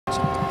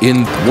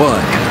in 1.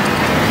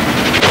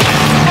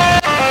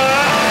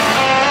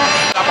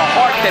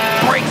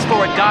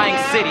 For a dying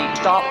city.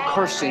 Stop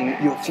cursing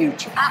your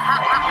future.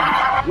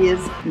 Is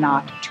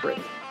not true.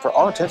 For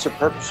all intents and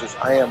purposes,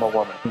 I am a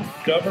woman.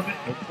 Government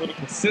and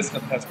political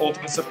system has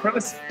ultimate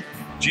supremacy.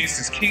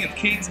 Jesus is King of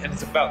Kings, and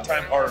it's about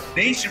time our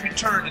nation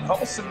returned in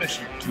humble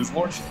submission to his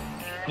lordship.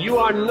 You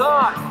are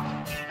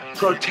not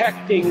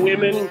protecting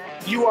women.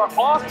 You are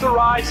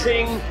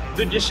authorizing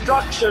the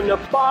destruction of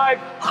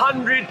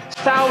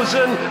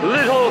 500,000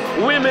 little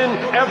women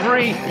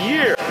every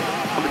year.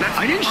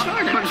 I didn't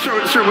start it. But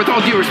sir, with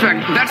all due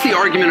respect, that's the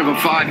argument of a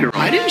 5-year-old.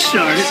 I didn't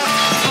start it.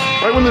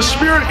 Right, when the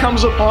Spirit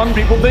comes upon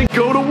people, they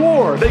go to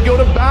war. They go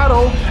to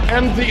battle,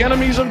 and the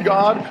enemies of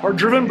God are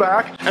driven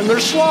back, and they're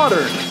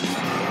slaughtered.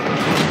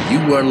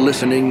 You are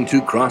listening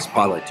to Cross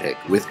Politic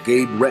with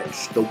Gabe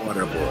Wretch, the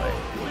Water Boy,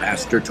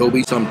 Pastor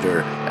Toby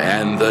Sumter,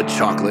 and the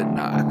Chocolate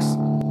Knox.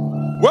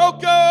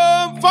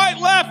 Welcome, Fight,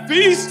 Laugh,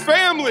 Feast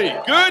family.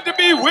 Good to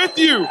be with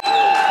you.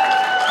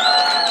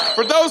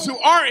 For those who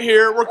aren't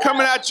here, we're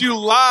coming at you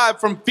live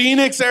from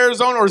Phoenix,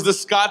 Arizona, or is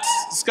this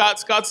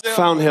Scottsdale?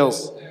 Fountain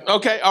Hills.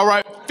 Okay, all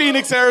right.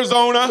 Phoenix,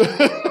 Arizona.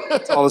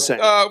 It's all the same.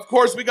 Of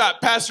course, we got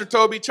Pastor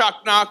Toby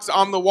Choc Knox.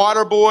 I'm the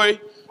Water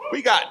Boy.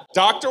 We got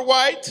Dr.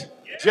 White,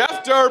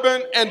 Jeff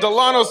Durbin, and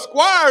Delano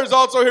Squires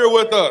also here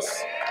with us.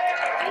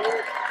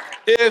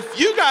 If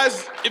you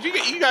guys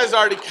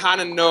already kind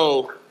of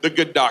know the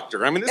good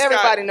doctor. I mean,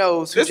 Everybody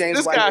knows who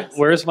James White is.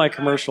 Where's my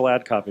commercial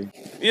ad copy?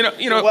 You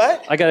know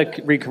what? I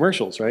gotta read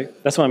commercials, right?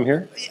 That's why I'm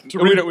here.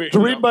 To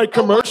read my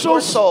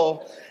commercials?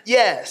 Soul.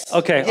 Yes.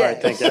 Okay, yes. All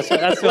right, thank you.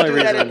 That's the only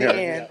reason I'm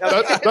here.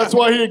 That's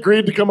why he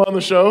agreed to come on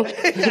the show?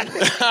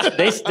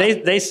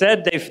 They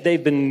said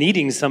they've been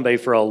needing somebody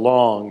for a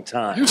long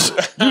time. You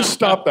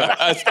stop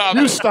that.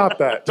 You stop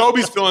that.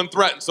 Toby's feeling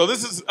threatened. So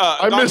this is...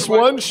 I missed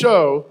one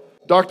show.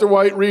 Dr.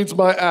 White reads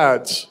my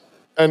ads.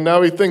 And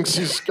now he thinks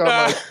he's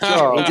got my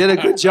job. He did a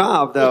good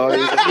job, though.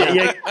 You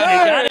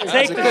gotta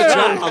take the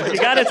job. You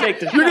gotta take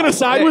the job. You're gonna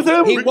side with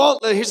him? He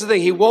won't. Here's the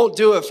thing. He won't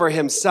do it for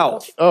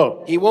himself.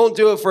 Oh. He won't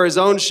do it for his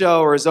own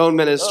show or his own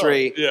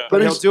ministry. Yeah.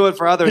 But he'll do it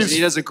for others. And he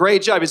does a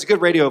great job. He's a good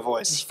radio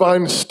voice. He's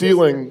fine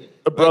stealing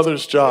a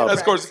brother's job.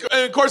 Of course.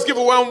 And of course, give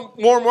a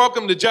warm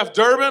welcome to Jeff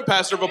Durbin,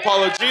 pastor of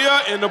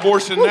Apologia and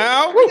Abortion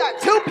Now. We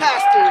got 2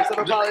 pastors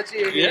of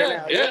Apologia here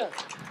now. Yeah.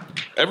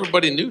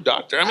 Everybody knew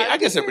Doctor. I mean, I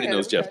guess everybody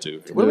knows Jeff,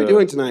 too. What are we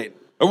doing tonight?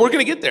 And we're going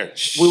to get there.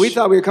 We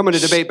thought we were coming to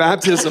debate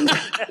baptism. What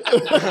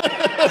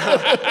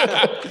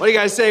do you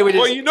guys say?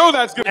 Well, you know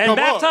that's going to come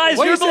up. Baptize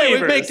What do your you say? We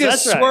believers. make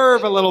this That's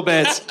swerve a little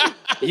bit.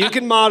 You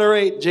can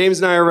moderate. James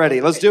and I are ready.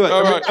 Let's do it.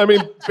 All right. I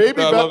mean,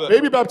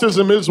 baby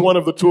baptism is one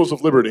of the tools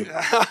of liberty.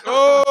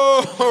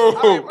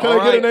 Oh. Can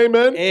I get an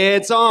amen?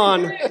 It's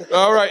on.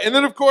 All right. And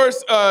then, of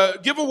course,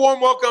 give a warm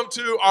welcome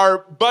to our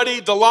buddy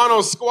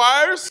Delano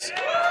Squires.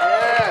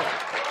 Yeah.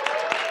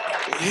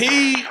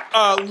 He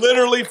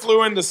literally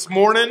flew in this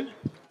morning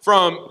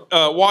from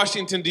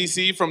Washington,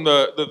 D.C., from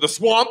the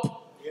swamp.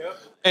 Yep.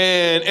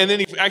 And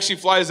then he actually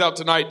flies out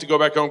tonight to go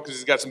back home because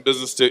he's got some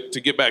business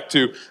to get back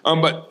to.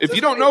 But if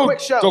you don't know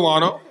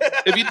Delano,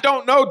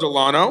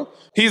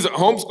 he's a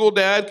homeschool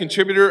dad,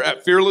 contributor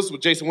at Fearless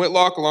with Jason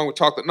Whitlock, along with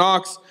Chocolate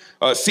Knox,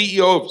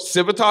 CEO of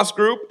Civitas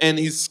Group, and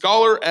he's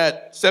scholar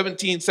at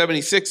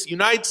 1776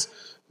 Unites.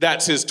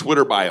 That's his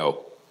Twitter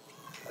bio.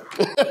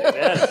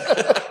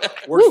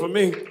 Works for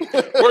me.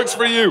 Works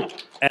for you.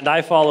 And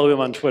I follow him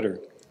on Twitter.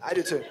 I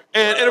do too.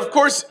 And of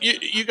course,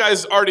 you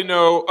guys already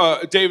know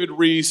David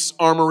Reese,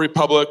 Armor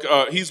Republic.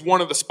 He's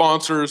one of the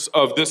sponsors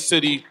of this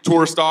city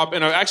tour stop,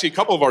 and actually a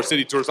couple of our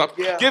city tour stops.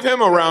 Yeah. Give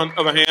him a round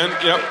of a hand.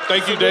 Yep.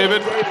 Thank you,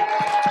 David.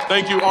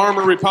 Thank you,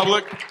 Armor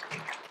Republic.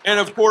 And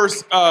of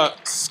course,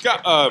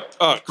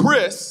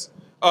 Chris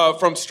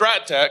from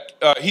StratTech.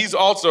 He's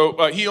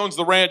also he owns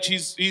the ranch.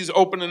 He's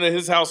opening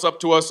his house up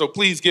to us. So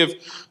please give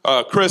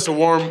Chris a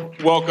warm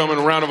welcome and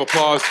a round of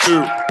applause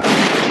too.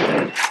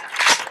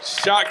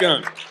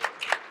 Shotgun.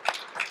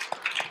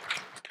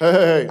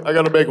 Hey, I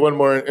got to make one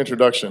more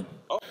introduction.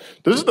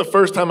 This is the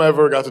first time I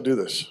ever got to do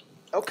this.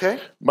 Okay.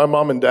 My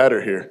mom and dad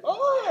are here.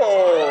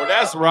 Oh,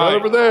 that's right. Right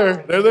over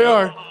there. There they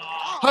are.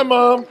 Hi,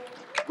 Mom.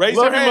 Raise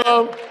Love your hand. you,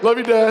 Mom. Love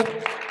you, Dad.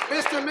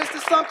 Mr.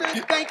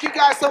 Something, thank you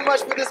guys so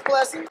much for this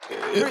blessing.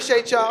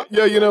 Appreciate y'all.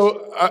 Yeah, you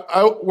know,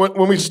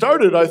 when we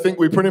started, I think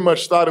we pretty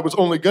much thought it was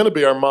only going to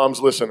be our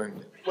moms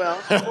listening. Well,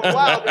 for a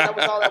while, that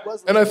was all that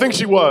was. And I think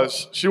she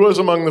was. She was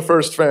among the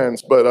first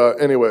fans.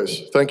 But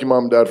anyways, thank you,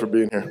 Mom and Dad, for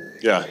being here.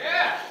 Yeah.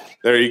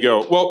 There you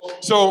go. Well,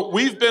 so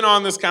we've been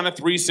on this kind of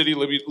 3-city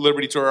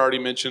Liberty tour. I already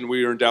mentioned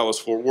we were in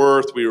Dallas-Fort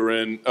Worth. We were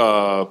in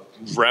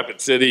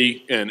Rapid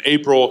City in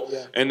April,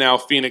 and now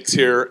Phoenix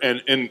here.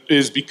 And it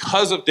is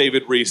because of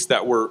David Reese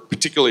that we're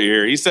particularly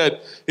here. He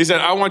said,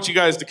 I want you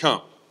guys to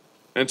come.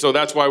 And so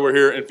that's why we're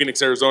here in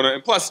Phoenix, Arizona.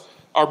 And plus,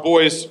 our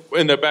boys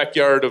in the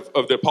backyard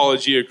of the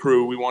Apologia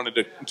crew, we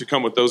wanted to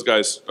come with those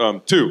guys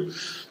too.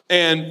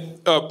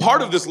 And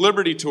part of this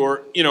Liberty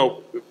tour, you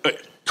know,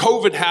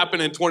 COVID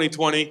happened in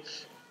 2020.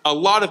 a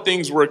lot of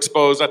things were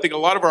exposed. I think a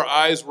lot of our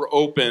eyes were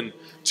open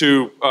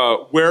to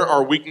where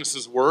our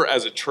weaknesses were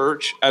as a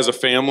church, as a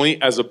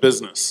family, as a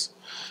business.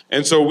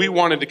 And so we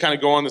wanted to kind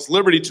of go on this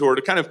liberty tour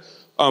to kind of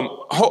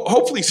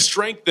hopefully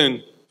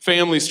strengthen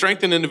families,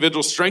 strengthen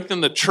individuals,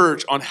 strengthen the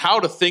church on how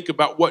to think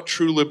about what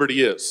true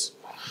liberty is.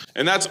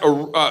 And that's,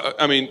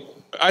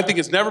 I think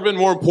it's never been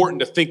more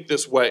important to think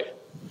this way.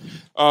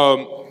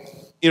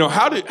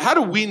 How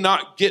do we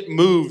not get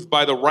moved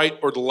by the right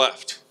or the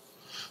left?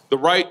 The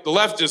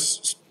left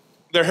is,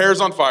 their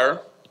hair's on fire.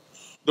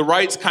 The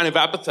right's kind of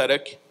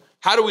apathetic.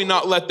 How do we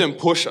not let them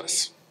push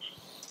us?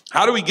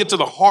 How do we get to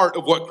the heart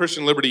of what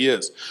Christian liberty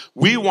is?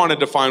 We want to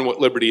define what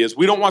liberty is.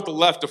 We don't want the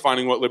left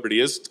defining what liberty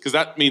is, because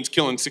that means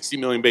killing 60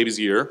 million babies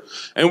a year.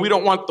 And we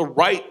don't want the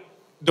right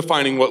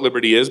defining what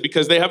liberty is,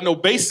 because they have no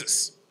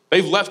basis.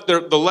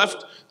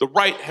 The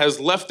right has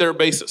left their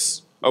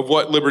basis of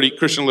what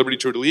Christian liberty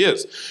truly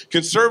is.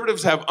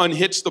 Conservatives have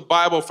unhitched the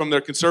Bible from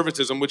their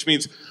conservatism, which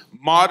means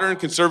modern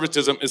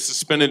conservatism is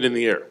suspended in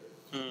the air.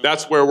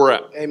 That's where we're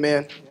at.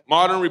 Amen.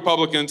 Modern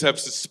Republicans have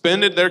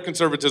suspended their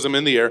conservatism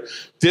in the air,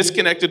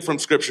 disconnected from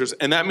scriptures,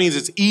 and that means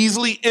it's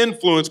easily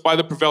influenced by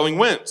the prevailing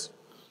winds.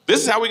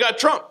 This is how we got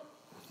Trump.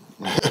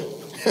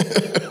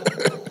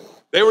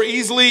 They were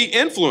easily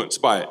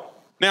influenced by it.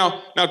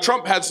 Now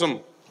Trump had some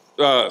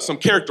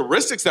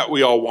characteristics that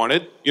we all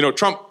wanted.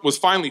 Trump was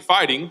finally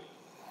fighting,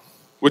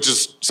 which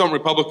is some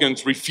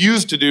Republicans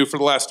refused to do for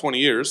the last 20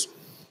 years.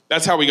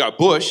 That's how we got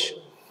Bush.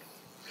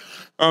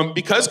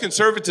 Because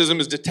conservatism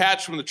is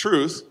detached from the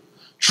truth,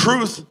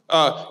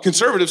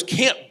 conservatives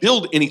can't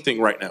build anything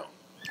right now.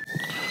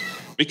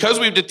 Because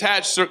we've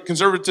detached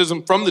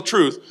conservatism from the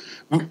truth,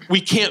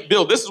 we can't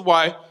build. This is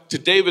why, to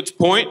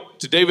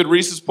David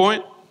Reese's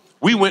point,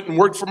 we went and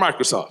worked for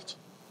Microsoft.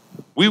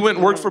 We went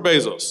and worked for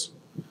Bezos.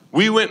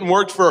 We went and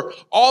worked for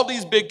all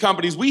these big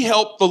companies. We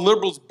helped the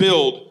liberals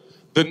build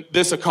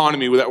this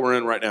economy that we're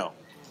in right now.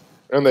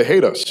 And they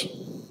hate us.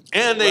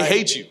 And they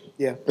hate you.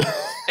 Yeah.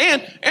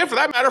 And for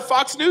that matter,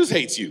 Fox News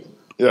hates you.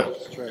 Yeah.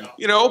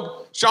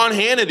 Sean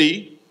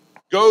Hannity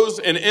goes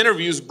and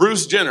interviews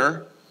Bruce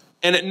Jenner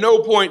and at no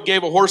point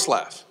gave a horse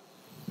laugh.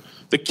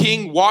 The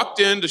king walked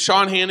into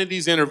Sean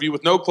Hannity's interview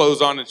with no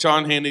clothes on, and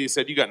Sean Hannity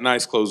said, "You got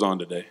nice clothes on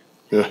today."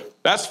 Yeah.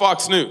 That's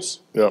Fox News.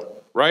 Yeah.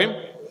 Right?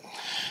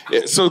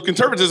 So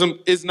conservatism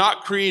is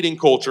not creating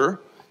culture.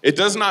 It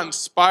does not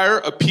inspire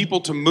a people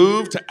to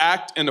move, to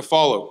act, and to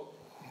follow.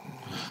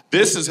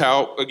 This is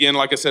how, again,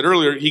 like I said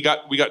earlier, we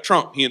got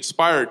Trump. He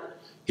inspired.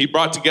 He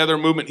brought together a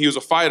movement. He was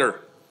a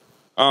fighter.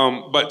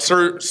 But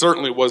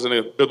certainly wasn't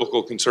a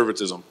biblical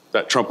conservatism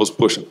that Trump was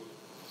pushing.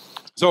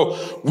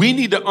 So we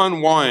need to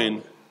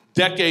unwind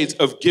decades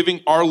of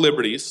giving our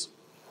liberties,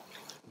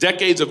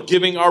 decades of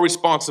giving our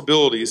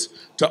responsibilities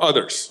to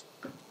others.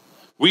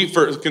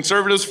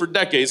 Conservatives for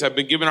decades have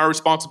been giving our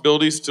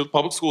responsibilities to the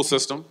public school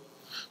system.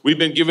 We've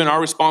been giving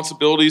our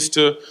responsibilities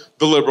to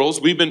the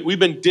liberals. We've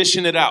been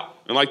dishing it out.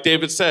 And like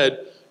David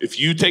said, if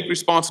you take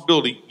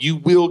responsibility, you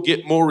will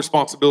get more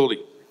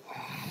responsibility.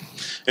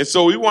 And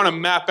so we want to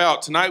map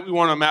out, tonight we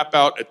want to map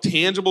out a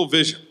tangible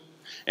vision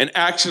and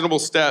actionable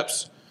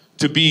steps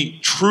to be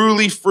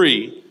truly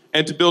free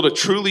and to build a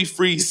truly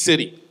free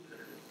city.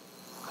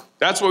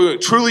 That's what we want,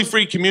 a truly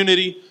free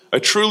community, a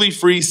truly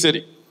free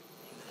city.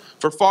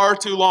 For far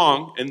too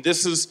long, and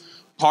this is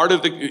part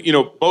of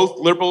the, both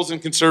liberals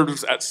and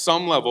conservatives at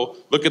some level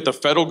look at the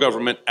federal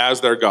government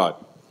as their God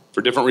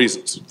for different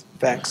reasons.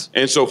 Facts.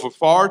 And so for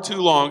far too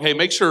long, hey,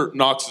 make sure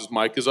Knox's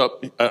mic is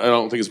up. I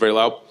don't think it's very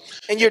loud.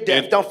 And you're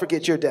deaf. Don't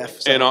forget you're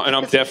deaf. So. And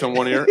I'm deaf in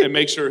one ear. And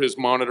make sure his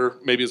monitor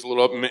maybe is a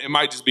little up. It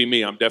might just be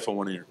me. I'm deaf in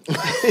one ear.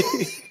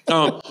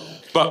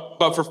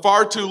 But for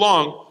far too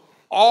long,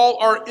 all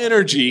our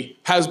energy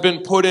has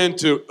been put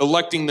into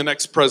electing the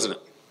next president.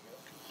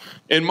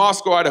 In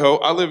Moscow, Idaho,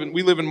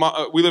 we live in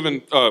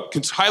a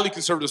highly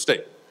conservative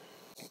state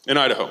in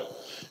Idaho.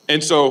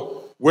 And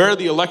so where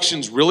the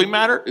elections really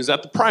matter is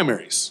at the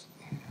primaries.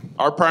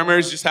 Our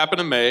primaries just happen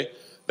in May.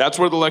 That's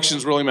where the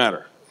elections really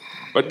matter.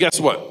 But guess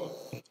what?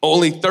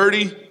 Only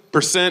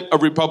 30%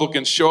 of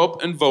Republicans show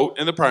up and vote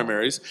in the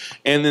primaries,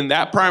 and then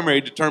that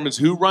primary determines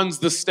who runs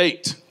the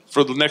state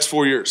for the next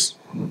 4 years.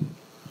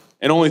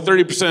 And only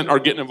 30% are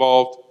getting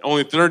involved.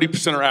 Only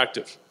 30% are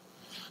active.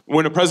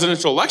 When a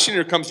presidential election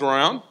year comes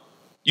around,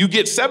 you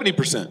get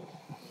 70%.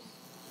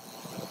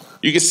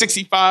 You get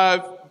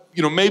 65,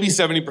 maybe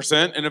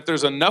 70%, and if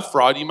there's enough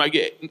fraud, you might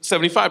get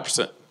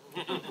 75%.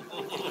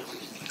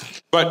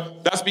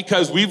 But that's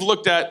because we've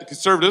looked at the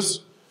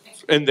conservatives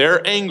and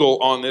their angle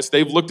on this.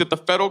 They've looked at the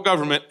federal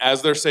government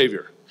as their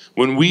savior,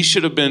 when we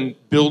should have been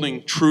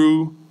building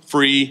true,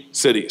 free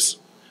cities.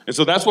 And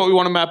so that's what we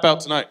want to map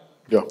out tonight.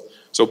 Yeah.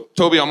 So,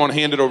 Toby, I'm going to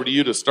hand it over to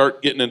you to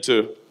start getting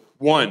into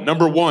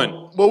number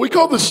one. Well, we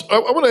call this, I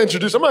want to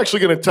introduce, I'm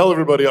actually going to tell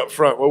everybody up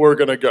front where we're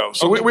going to go.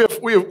 So okay.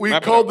 we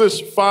called this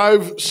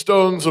 5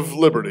 stones of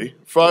liberty,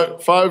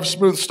 five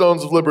smooth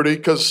stones of liberty,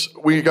 because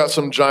we got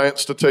some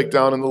giants to take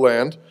down in the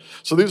land.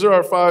 So these are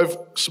our 5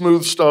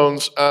 smooth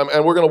stones,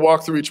 and we're going to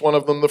walk through each one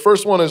of them. The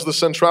first one is the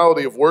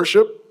centrality of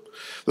worship.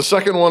 The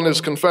second one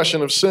is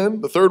confession of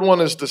sin. The third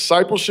one is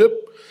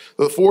discipleship.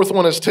 The fourth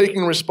one is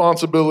taking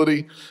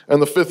responsibility.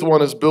 And the fifth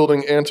one is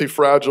building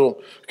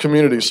anti-fragile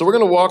communities. So we're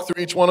going to walk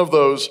through each one of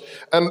those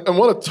and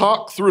want to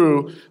talk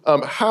through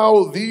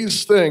how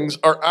these things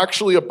are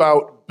actually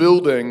about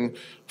building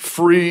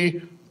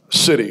free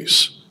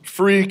cities,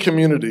 free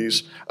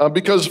communities.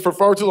 Because for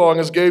far too long,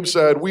 as Gabe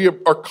said, we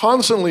are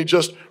constantly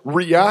just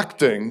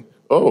reacting.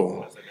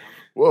 Oh,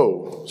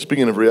 whoa,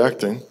 speaking of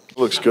reacting,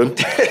 looks good.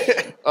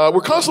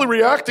 We're constantly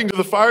reacting to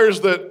the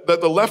fires that the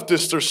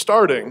leftists are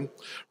starting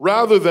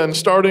rather than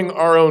starting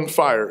our own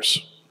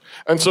fires.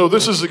 And so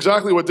this is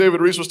exactly what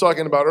David Reese was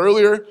talking about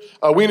earlier.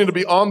 We need to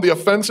be on the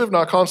offensive,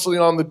 not constantly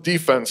on the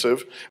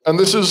defensive. And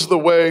this is the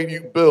way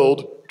you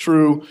build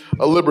true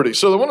liberty.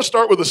 So I want to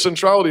start with the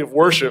centrality of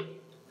worship.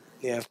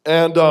 Yeah.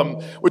 And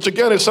which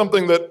again is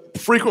something that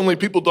frequently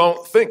people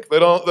don't think. They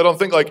don't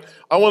think like,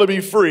 I want to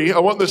be free. I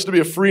want this to be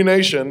a free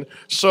nation.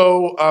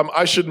 So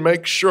I should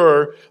make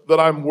sure that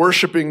I'm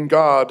worshiping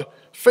God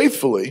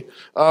faithfully.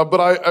 But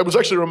I was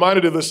actually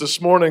reminded of this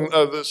morning.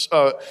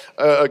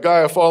 A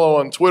guy I follow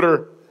on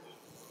Twitter,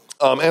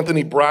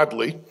 Anthony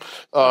Bradley.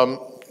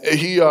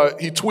 He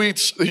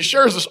tweets. He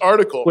shares this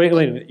article. Wait,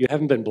 you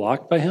haven't been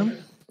blocked by him?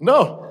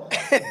 No.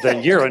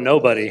 Then you're a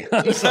nobody.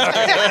 I'm sorry.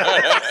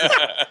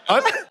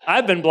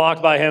 I've been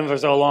blocked by him for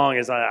so long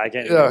as I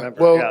can't even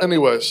remember. Well,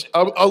 anyways,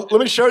 let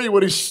me show you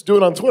what he's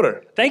doing on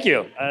Twitter. Thank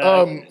you.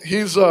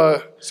 He's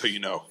so you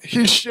know.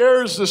 He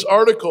shares this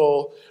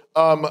article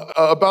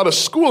about a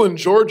school in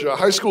Georgia, a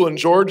high school in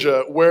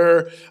Georgia,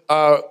 where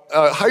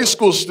high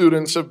school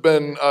students have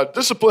been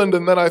disciplined,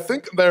 and then I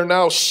think they're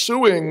now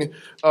suing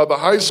the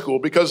high school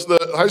because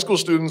the high school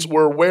students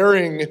were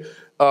wearing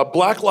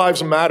Black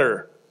Lives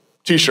Matter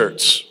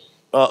T-shirts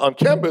on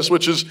campus,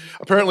 which is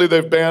apparently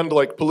they've banned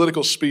like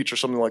political speech or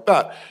something like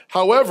that.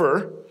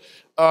 However,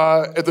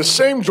 at the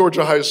same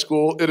Georgia high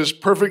school, it is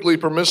perfectly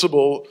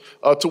permissible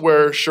to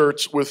wear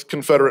shirts with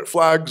Confederate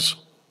flags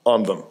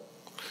on them.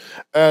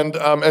 And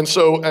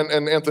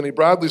Anthony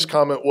Bradley's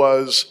comment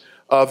was,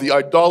 the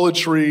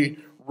idolatry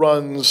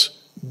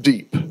runs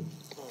deep.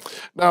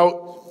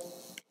 Now,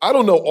 I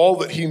don't know all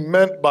that he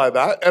meant by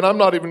that, and I'm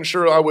not even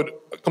sure I would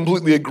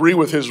completely agree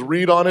with his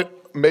read on it.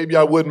 Maybe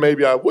I would,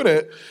 maybe I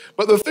wouldn't.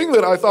 But the thing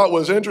that I thought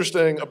was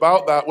interesting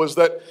about that was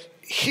that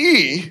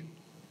he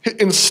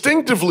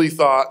instinctively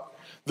thought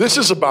this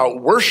is about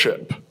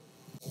worship.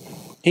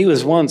 He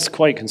was once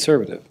quite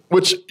conservative.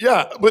 But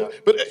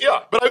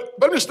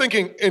I'm just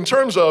thinking in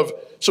terms of,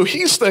 so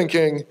he's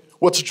thinking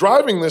what's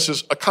driving this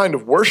is a kind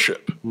of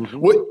worship. Mm-hmm.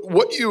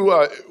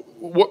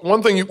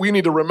 One thing we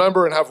need to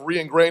remember and have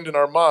re-ingrained in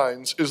our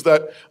minds is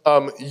that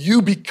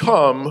you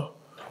become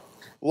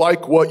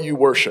like what you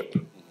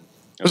worship.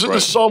 That's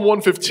right. Psalm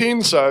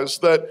 115 says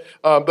that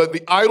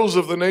the idols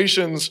of the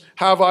nations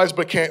have eyes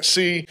but can't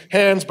see,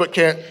 hands but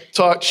can't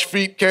touch,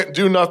 feet can't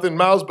do nothing,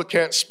 mouths but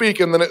can't speak.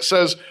 And then it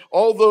says,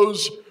 all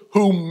those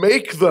who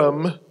make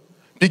them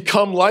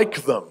become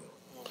like them.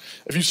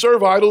 If you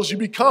serve idols, you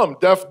become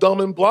deaf, dumb,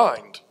 and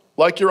blind,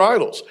 like your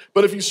idols.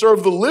 But if you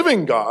serve the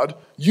living God,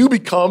 you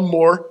become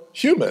more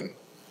human.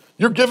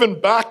 You're given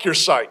back your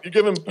sight. You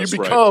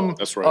become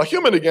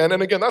human again.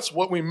 And again, that's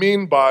what we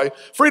mean by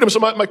freedom.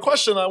 So my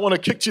question I want to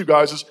kick to you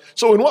guys is,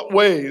 so in what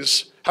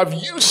ways have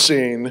you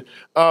seen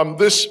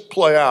this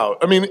play out?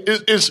 I mean,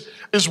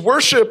 is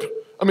worship,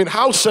 I mean,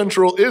 how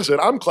central is it?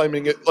 I'm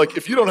claiming it, like,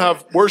 if you don't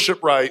have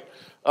worship right,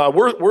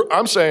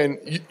 I'm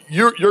saying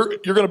you're going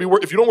to be,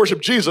 if you don't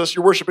worship Jesus,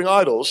 you're worshiping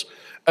idols,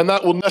 and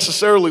that will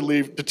necessarily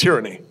lead to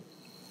tyranny.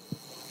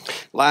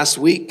 Last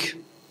week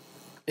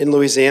in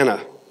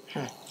Louisiana,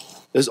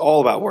 it was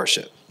all about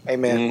worship.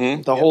 Amen.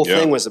 Mm-hmm. The whole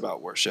thing was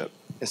about worship.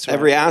 Right.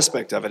 Every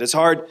aspect of it. It's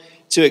hard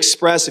to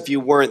express if you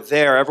weren't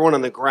there. Everyone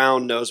on the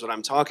ground knows what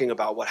I'm talking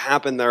about. What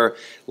happened there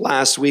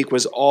last week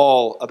was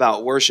all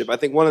about worship. I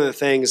think one of the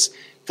things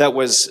that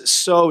was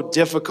so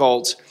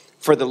difficult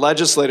for the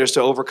legislators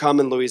to overcome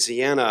in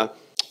Louisiana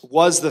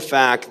was the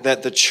fact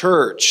that the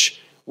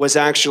church was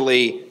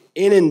actually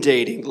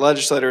inundating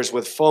legislators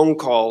with phone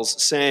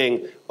calls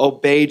saying,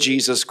 obey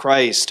Jesus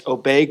Christ,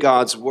 obey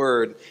God's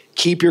word,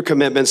 keep your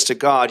commitments to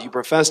God. You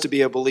profess to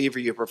be a believer,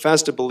 you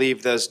profess to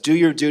believe this, do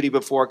your duty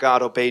before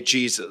God, obey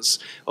Jesus.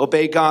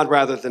 Obey God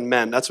rather than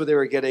men. That's what they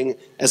were getting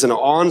as an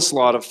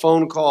onslaught of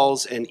phone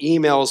calls and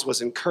emails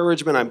was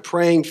encouragement. I'm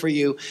praying for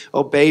you.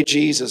 Obey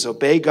Jesus,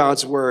 obey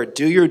God's word,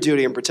 do your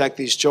duty and protect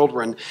these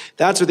children.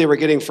 That's what they were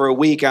getting for a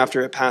week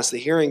after it passed the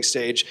hearing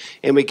stage.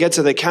 And we get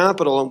to the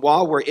Capitol, and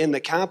while we're in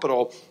the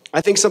Capitol, I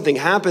think something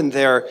happened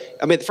there.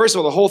 I mean, first of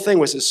all, the whole thing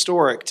was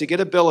historic. To get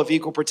a bill of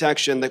equal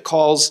protection that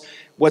calls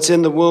what's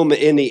in the womb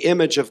in the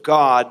image of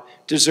God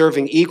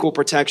deserving equal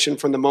protection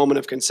from the moment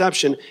of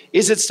conception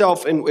is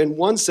itself, in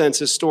one sense,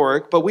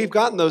 historic. But we've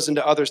gotten those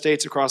into other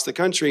states across the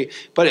country.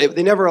 But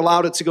they never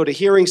allowed it to go to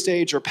hearing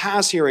stage or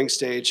pass hearing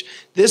stage.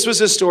 This was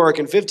historic.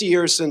 In 50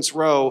 years since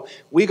Roe,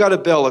 we got a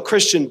bill, a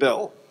Christian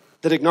bill,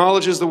 that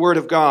acknowledges the word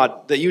of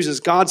God, that uses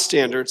God's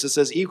standards, that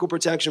says equal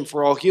protection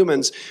for all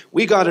humans.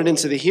 We got it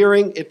into the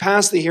hearing. It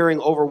passed the hearing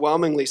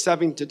overwhelmingly,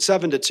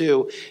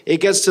 7-2. It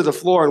gets to the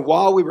floor. And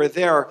while we were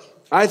there,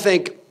 I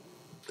think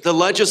the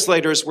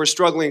legislators were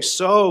struggling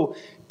so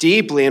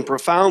deeply and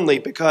profoundly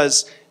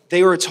because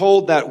they were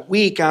told that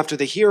week after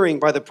the hearing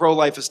by the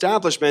pro-life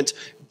establishment,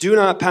 do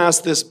not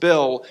pass this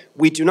bill.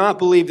 We do not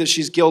believe that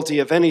she's guilty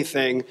of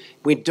anything.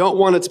 We don't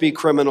want it to be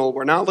criminal.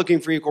 We're not looking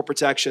for equal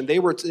protection. They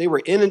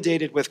were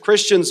inundated with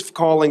Christians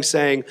calling,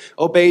 saying,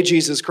 obey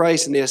Jesus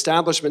Christ, and the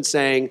establishment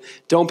saying,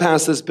 don't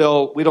pass this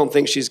bill. We don't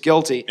think she's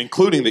guilty.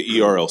 Including the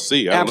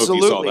ERLC. I don't know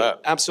if you saw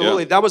that.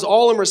 Absolutely. Yeah. That was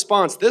all in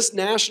response. This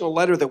national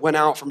letter that went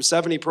out from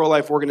 70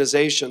 pro-life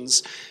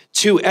organizations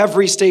to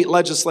every state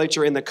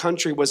legislature in the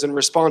country was in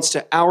response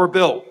to our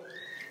bill.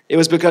 It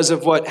was because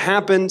of what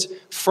happened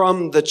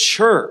from the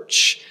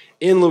church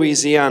in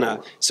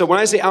Louisiana. So when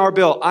I say our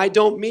bill, I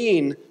don't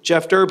mean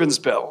Jeff Durbin's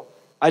bill.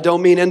 I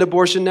don't mean End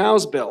Abortion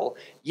Now's bill.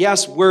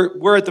 Yes,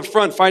 we're at the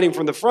front fighting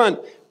from the front,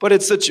 but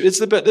this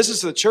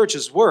is the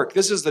church's work.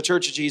 This is the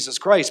Church of Jesus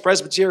Christ.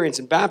 Presbyterians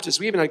and Baptists,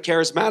 we even had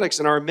charismatics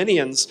and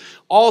Arminians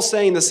all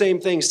saying the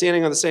same thing,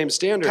 standing on the same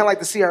standard. Kind of like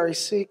the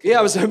CRAC.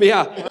 Yeah.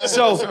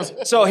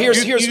 So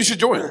here's you should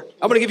join.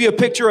 I'm going to give you a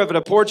picture of it,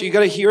 a portrait. You got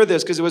to hear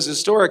this because it was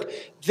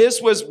historic.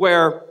 This was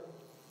where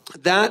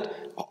that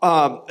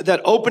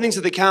opening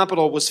to the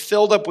Capitol was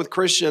filled up with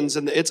Christians,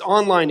 and it's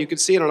online. You can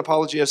see it on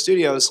Apologia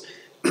Studios.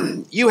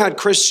 You had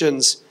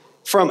Christians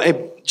from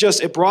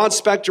just a broad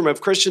spectrum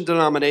of Christian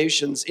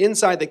denominations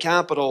inside the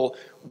Capitol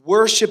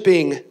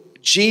worshiping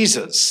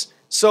Jesus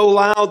so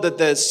loud that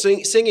the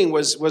singing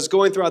was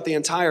going throughout the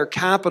entire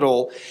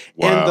Capitol.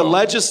 Wow. And the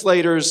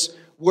legislators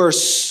were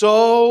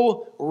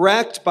so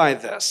wrecked by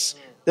this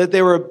that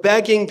they were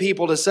begging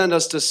people to send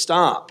us to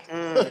stop.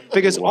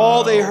 Because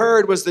all they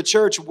heard was the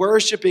church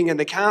worshiping in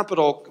the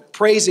Capitol,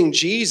 praising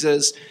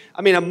Jesus.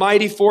 I mean, a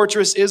mighty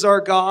fortress is our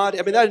God.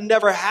 I mean, that had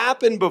never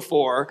happened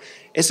before.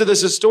 And so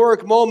this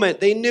historic moment,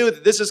 they knew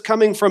that this is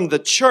coming from the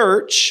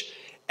church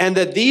and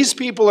that these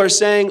people are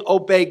saying,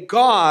 obey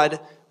God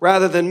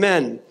rather than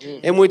men.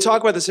 And when we talk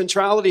about the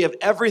centrality of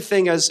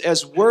everything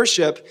as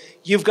worship,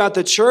 you've got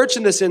the church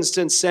in this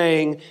instance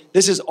saying,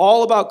 this is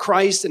all about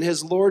Christ and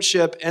his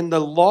lordship and the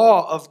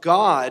law of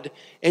God,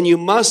 and you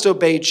must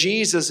obey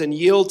Jesus and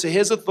yield to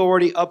his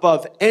authority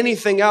above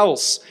anything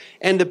else.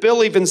 And the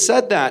bill even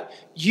said that.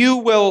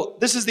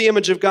 This is the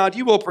image of God,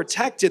 you will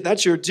protect it,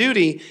 that's your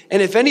duty.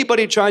 And if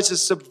anybody tries to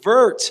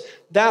subvert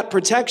that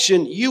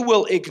protection, you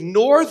will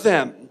ignore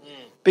them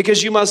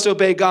because you must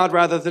obey God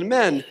rather than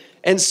men.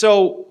 And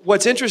so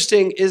what's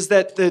interesting is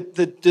that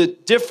the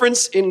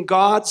difference in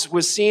gods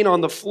was seen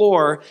on the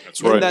floor.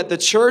 That's right. In that the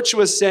church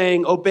was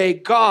saying, obey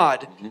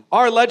God. Mm-hmm.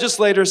 Our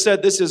legislator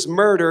said this is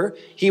murder.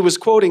 He was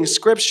quoting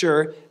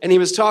scripture, and he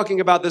was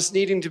talking about this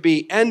needing to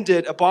be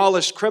ended,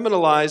 abolished,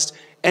 criminalized,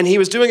 and he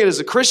was doing it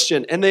as a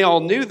Christian, and they all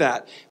knew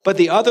that. But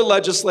the other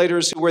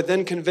legislators who were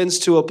then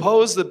convinced to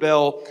oppose the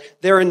bill,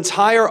 their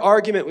entire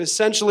argument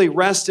essentially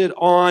rested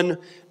on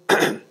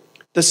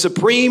the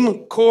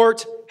Supreme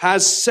Court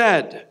has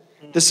said.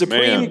 The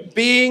supreme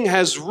being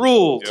has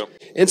ruled. Yep.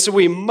 And so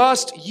we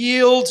must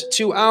yield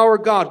to our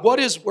God. What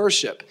is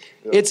worship?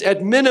 Yep. It's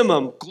at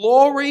minimum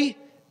glory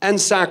and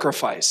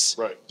sacrifice.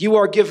 Right. You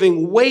are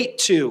giving weight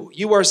to.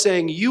 You are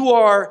saying, you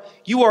are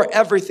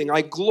everything.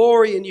 I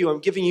glory in you. I'm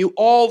giving you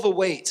all the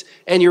weight.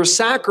 And you're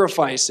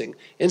sacrificing.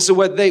 And so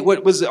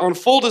what was on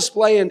full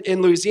display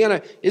in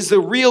Louisiana is the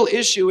real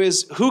issue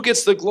is who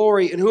gets the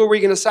glory and who are we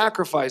going to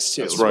sacrifice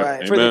to? That's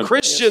right. For the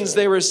Christians,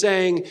 they were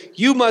saying,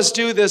 you must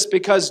do this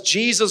because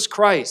Jesus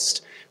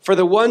Christ. For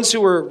the ones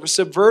who were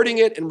subverting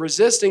it and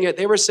resisting it,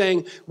 they were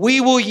saying, we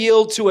will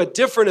yield to a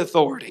different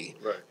authority.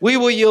 Right. We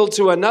will yield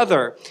to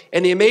another.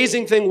 And the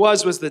amazing thing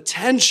was the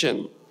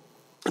tension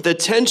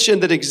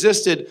that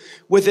existed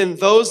within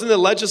those in the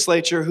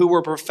legislature who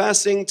were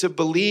professing to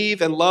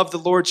believe and love the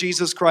Lord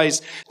Jesus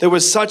Christ. There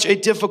was such a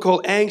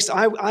difficult angst.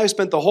 I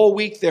spent the whole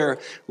week there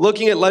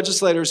looking at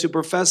legislators who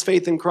profess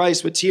faith in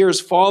Christ with tears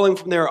falling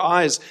from their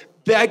eyes,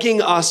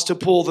 begging us to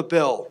pull the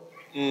bill.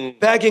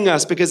 Begging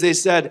us because they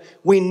said,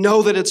 we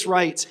know that it's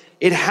right.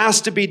 It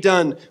has to be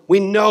done. We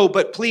know,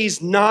 but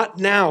please not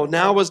now.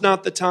 Now was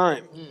not the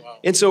time.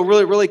 And so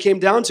it really came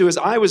down to is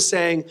I was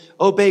saying,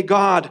 obey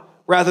God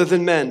rather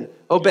than men.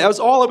 Obey. That was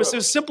all it was. It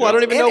was simple. I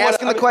don't even know what.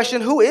 Asking the question,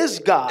 who is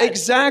God?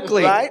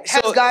 Exactly. Right?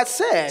 Has God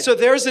said? So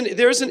there's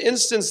an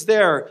instance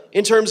there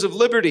in terms of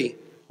liberty.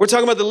 We're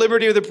talking about the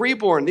liberty of the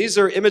preborn. These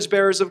are image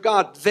bearers of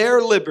God.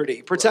 Their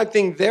liberty,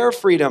 protecting their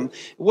freedom.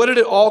 What did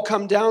it all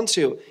come down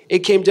to? It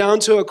came down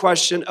to a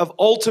question of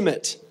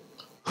ultimate.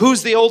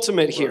 Who's the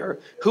ultimate here?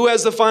 Who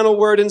has the final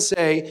word and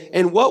say?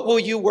 And what will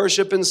you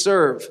worship and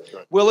serve?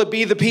 Will it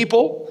be the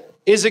people?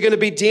 Is it going to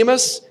be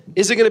Demas?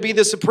 Is it going to be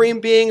the supreme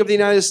being of the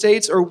United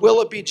States? Or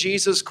will it be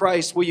Jesus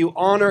Christ? Will you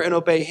honor and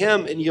obey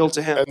him and yield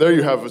to him? And there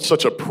you have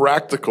such a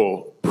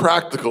practical,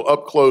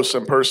 up close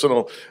and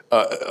personal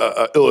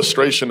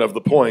illustration of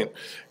the point.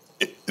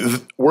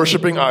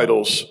 Worshipping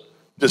idols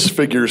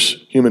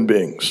disfigures human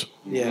beings.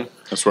 Yeah.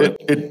 That's right.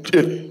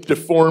 It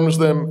deforms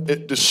them.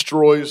 It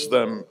destroys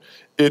them.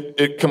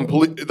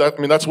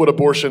 That's what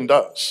abortion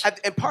does.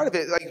 And part of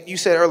it, like you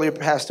said earlier,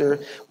 Pastor,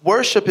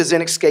 worship is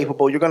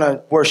inescapable. You're going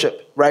to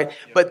worship, right?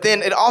 Yeah. But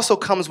then it also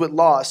comes with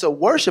law. So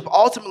worship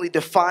ultimately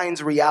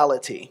defines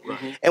reality.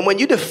 Right. And when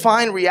you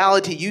define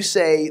reality, you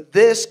say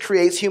this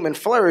creates human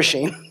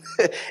flourishing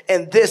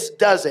and this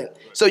doesn't.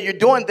 So you're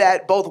doing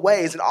that both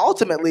ways. And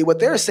ultimately what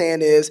they're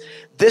saying is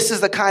this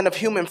is the kind of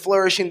human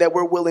flourishing that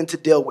we're willing to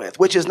deal with,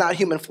 which is not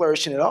human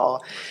flourishing at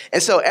all.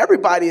 And so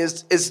everybody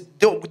is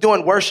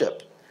doing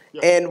worship.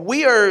 Yeah. And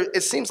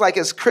it seems like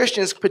as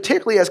Christians,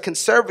 particularly as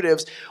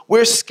conservatives,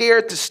 we're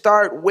scared to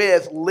start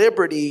with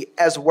liberty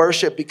as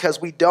worship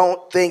because we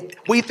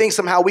think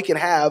somehow we can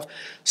have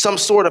some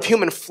sort of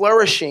human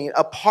flourishing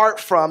apart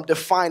from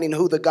defining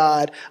who the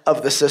God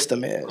of the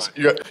system is.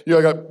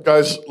 You got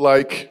guys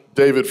like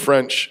David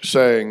French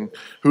saying,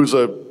 who's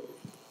a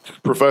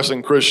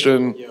professing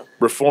Christian,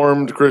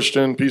 Reformed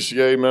Christian,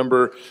 PCA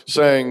member,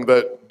 saying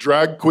that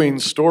drag queen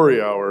story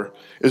hour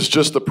is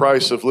just the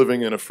price of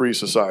living in a free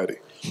society.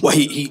 Well,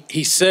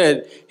 he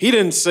said, he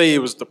didn't say it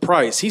was the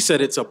price. He said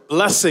it's a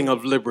blessing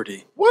of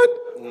liberty. What?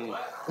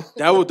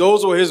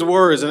 Those were his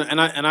words. And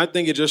I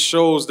think it just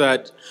shows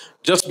that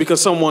just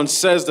because someone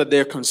says that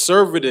they're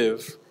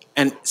conservative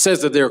and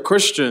says that they're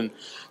Christian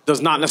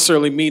does not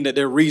necessarily mean that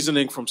they're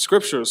reasoning from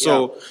Scripture.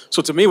 So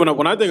to me,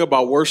 when I think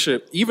about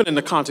worship, even in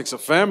the context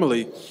of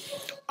family,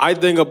 I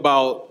think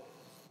about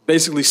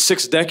basically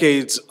 6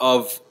 decades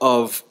of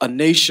a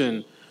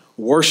nation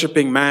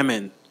worshiping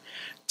mammon,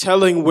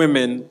 telling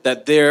women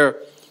that their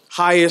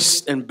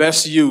highest and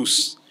best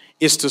use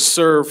is to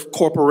serve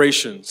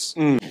corporations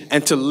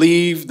and to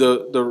leave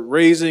the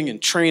raising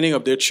and training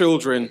of their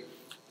children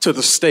to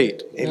the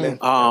state. Amen.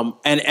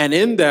 And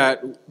in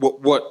that,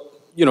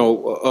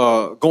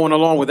 going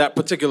along with that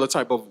particular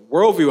type of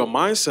worldview or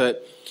mindset,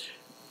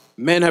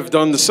 men have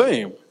done the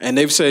same. And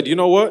they've said, you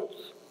know what?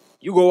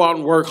 You go out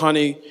and work,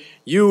 honey.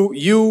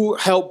 You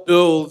help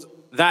build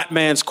that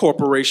man's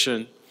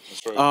corporation.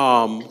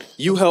 Right.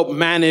 You help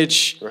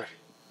manage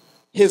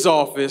his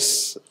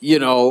office.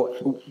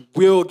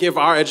 We'll give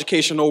our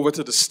education over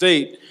to the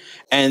state.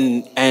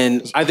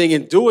 And I think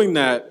in doing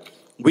that,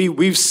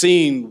 we've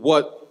seen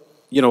what,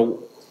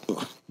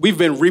 we've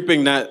been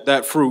reaping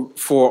that fruit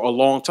for a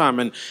long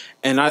time.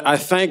 And I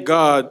thank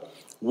God.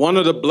 One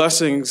of the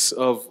blessings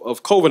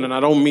of COVID, and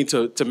I don't mean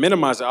to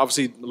minimize it,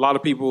 obviously a lot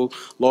of people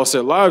lost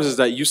their lives, is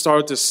that you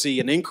start to see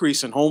an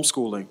increase in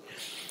homeschooling.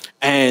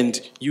 And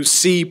you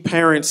see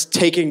parents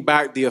taking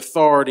back the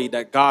authority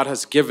that God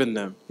has given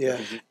them. Yeah.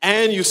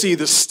 And you see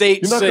the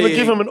state saying... You're not going to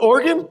give them an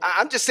organ?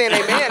 I'm just saying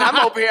amen.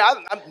 I'm over here.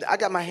 I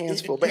got my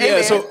hands full. But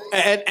yeah,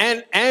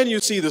 amen. And you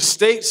see the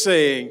state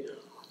saying,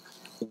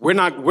 we're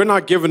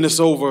not giving this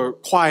over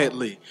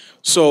quietly.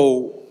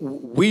 So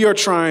we are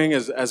trying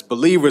as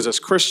believers, as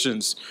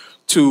Christians,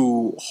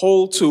 to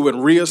hold to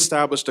and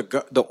reestablish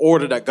the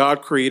order that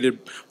God created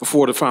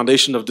before the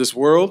foundation of this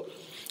world.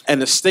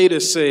 And the state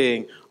is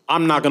saying,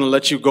 I'm not going to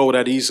let you go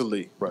that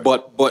easily. Right.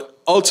 But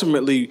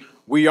ultimately,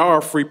 we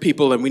are free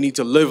people and we need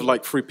to live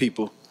like free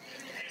people.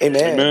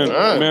 Amen. Amen.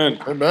 Amen.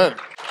 Amen.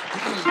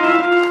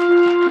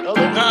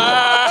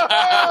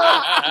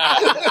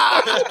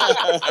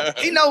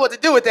 He know what to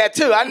do with that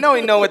too. I know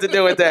he know what to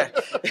do with that.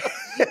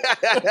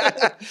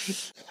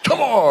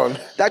 Come on,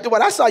 Dr.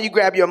 White. I saw you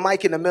grab your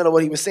mic in the middle of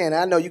what he was saying.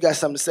 I know you got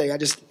something to say.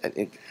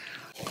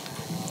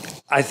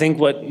 I think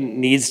what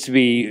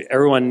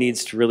everyone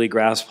needs to really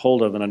grasp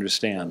hold of and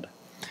understand.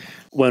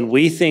 When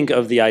we think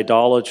of the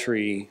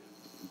idolatry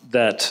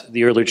that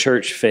the early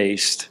church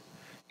faced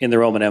in the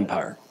Roman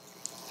Empire,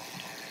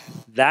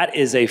 that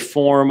is a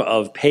form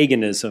of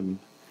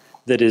paganism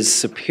that is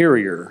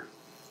superior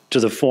to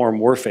the form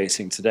we're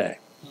facing today.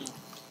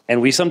 And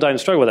we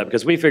sometimes struggle with that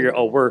because we figure,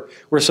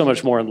 we're so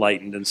much more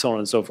enlightened and so on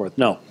and so forth.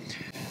 No,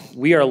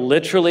 we are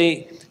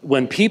literally,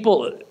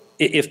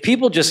 if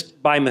people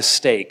just by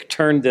mistake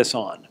turned this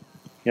on,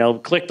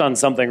 clicked on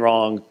something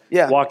wrong,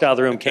 walked out of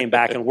the room, came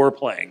back, and we're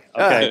playing,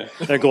 okay?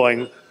 They're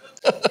going,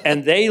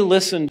 and they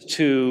listened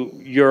to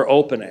your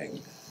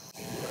opening.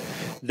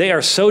 They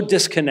are so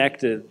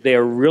disconnected, they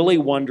are really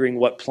wondering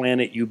what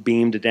planet you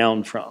beamed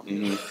down from.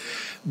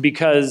 Mm-hmm.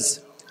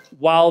 Because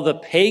while the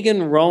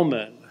pagan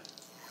Roman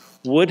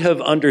would have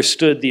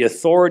understood the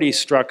authority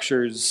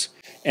structures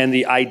and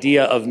the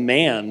idea of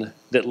man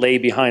that lay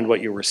behind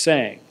what you were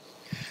saying,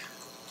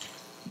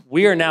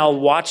 we are now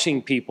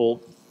watching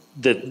people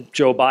that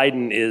Joe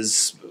Biden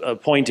is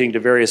appointing to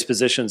various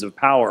positions of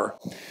power,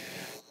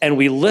 and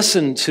we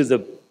listen to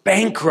the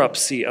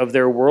bankruptcy of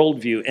their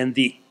worldview and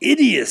the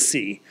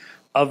idiocy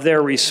of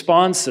their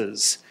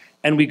responses,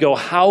 and we go,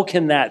 how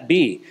can that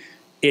be?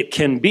 It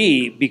can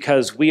be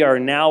because we are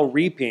now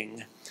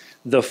reaping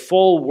the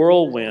full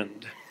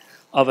whirlwind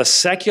of a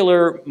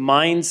secular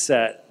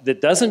mindset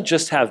that doesn't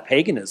just have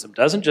paganism,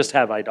 doesn't just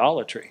have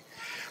idolatry.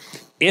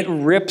 It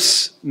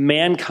rips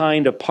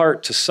mankind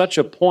apart to such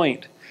a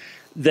point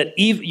that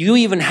you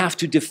even have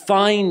to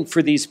define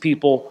for these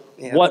people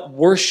what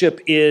worship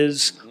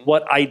is,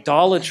 what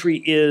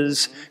idolatry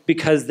is,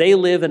 because they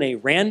live in a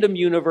random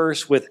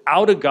universe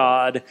without a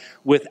God,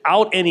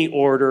 without any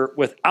order,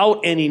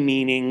 without any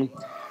meaning.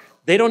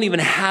 They don't even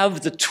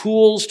have the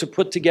tools to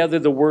put together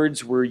the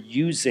words we're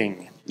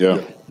using.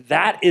 Yeah.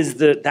 That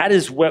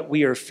is what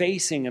we are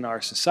facing in our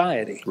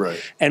society.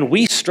 Right. And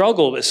we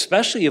struggle,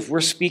 especially if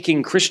we're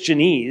speaking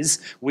Christianese.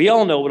 We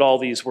all know what all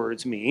these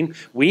words mean.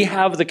 We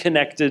have the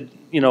connected,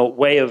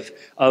 way of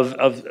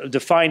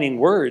defining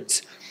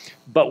words.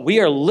 But we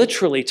are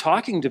literally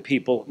talking to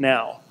people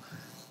now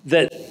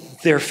that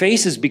their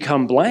faces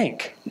become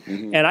blank.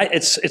 Mm-hmm. And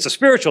it's a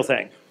spiritual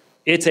thing.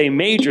 It's a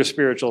major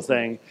spiritual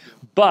thing.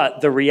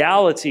 But the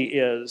reality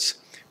is,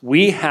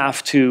 we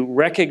have to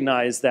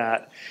recognize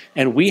that,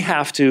 and we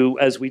have to,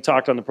 as we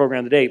talked on the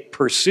program today,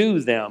 pursue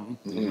them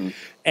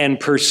and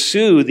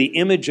pursue the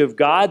image of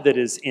God that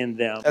is in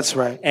them. That's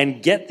right.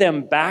 And get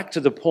them back to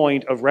the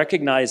point of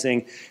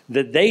recognizing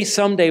that they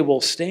someday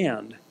will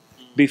stand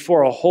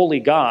before a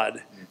holy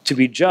God to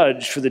be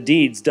judged for the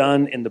deeds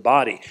done in the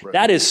body. Right.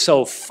 That is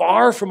so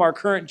far from our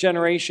current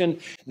generation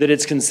that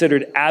it's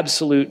considered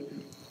absolute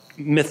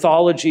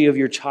mythology of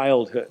your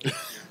childhood.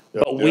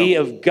 But we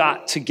have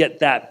got to get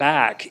that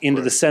back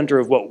into the center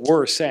of what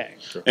we're saying.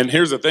 And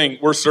here's the thing,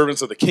 we're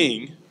servants of the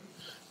King,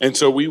 and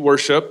so we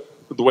worship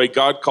the way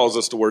God calls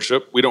us to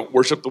worship. We don't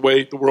worship the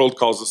way the world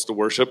calls us to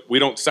worship. We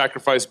don't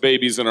sacrifice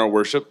babies in our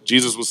worship.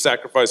 Jesus was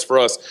sacrificed for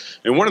us.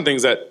 And one of the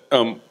things that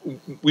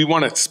we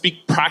want to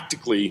speak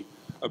practically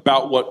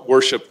about what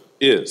worship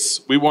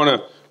is. We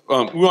want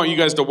you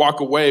guys to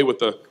walk away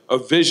with a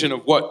vision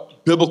of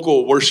what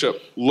biblical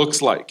worship looks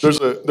like.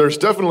 There's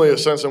definitely a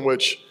sense in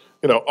which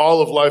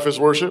all of life is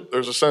worship.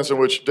 There's a sense in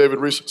which David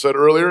Reese said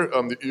earlier,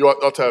 you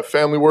ought to have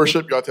family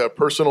worship. You ought to have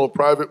personal,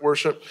 private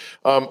worship.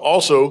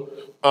 Also,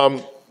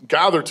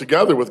 gather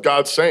together with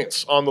God's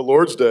saints on the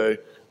Lord's Day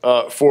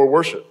for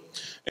worship.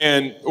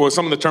 And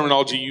some of the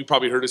terminology you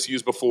probably heard us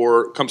use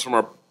before comes from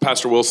our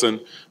Pastor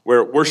Wilson,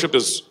 where worship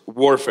is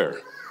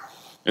warfare.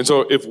 And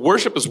so if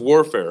worship is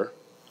warfare,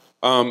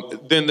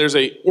 then there's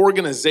an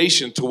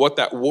organization to what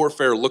that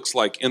warfare looks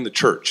like in the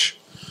church.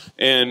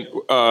 And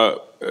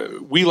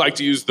we like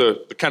to use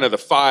the kind of the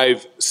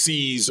 5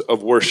 C's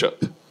of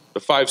worship,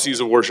 the 5 C's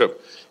of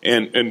worship.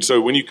 And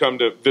so when you come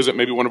to visit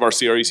maybe one of our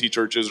CREC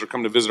churches or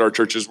come to visit our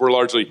churches, we're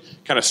largely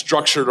kind of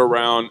structured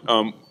around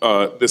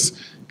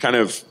this kind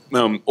of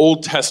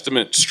Old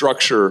Testament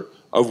structure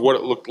of what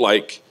it looked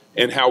like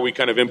and how we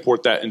kind of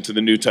import that into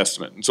the New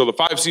Testament. And so the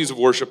 5 C's of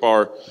worship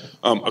are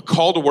a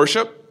call to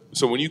worship.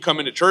 So when you come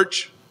into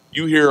church,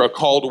 you hear a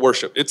call to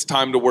worship. It's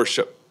time to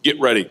worship. Get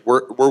ready.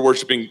 We're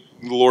worshiping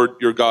the Lord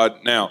your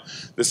God now.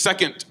 The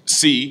second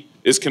C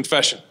is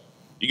confession.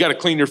 You got to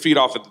clean your feet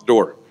off at the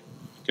door.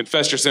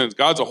 Confess your sins.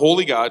 God's a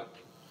holy God,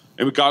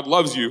 and God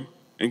loves you,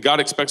 and God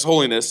expects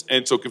holiness,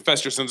 and so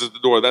confess your sins at the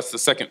door. That's the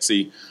second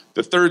C.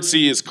 The third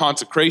C is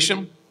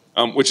consecration,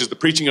 which is the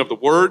preaching of the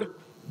word.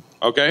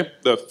 Okay.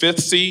 The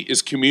 5th C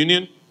is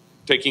communion,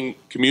 taking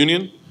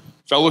communion,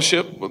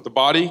 fellowship with the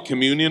body,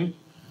 communion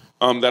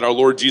that our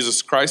Lord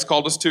Jesus Christ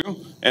called us to.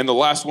 And the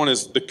last one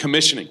is the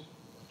commissioning.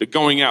 The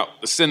going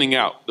out, the sending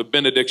out, the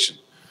benediction.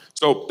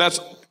 So that's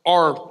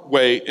our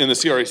way in the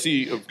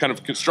CRAC of kind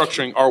of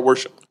constructing our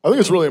worship. I think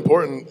it's really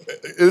important.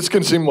 This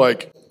can seem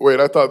like, wait,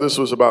 I thought this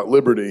was about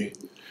liberty.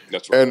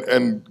 That's right.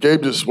 And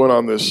Gabe just went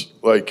on this,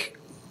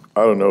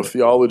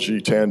 theology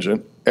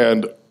tangent.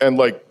 And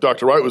like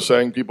Dr. Wright was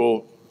saying,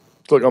 people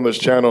click on this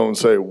channel and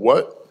say,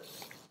 what?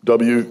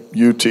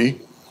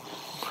 W-U-T?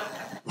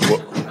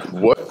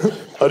 What?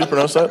 How do you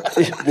pronounce that?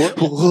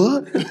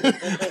 What?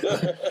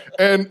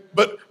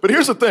 But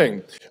here's the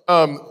thing.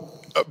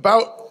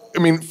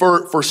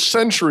 For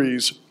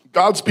centuries,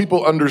 God's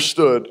people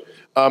understood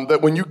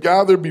that when you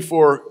gather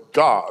before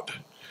God,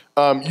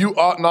 you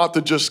ought not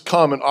to just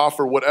come and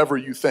offer whatever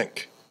you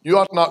think. You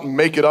ought not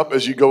make it up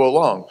as you go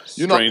along.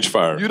 Strange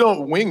fire. You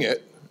don't wing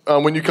it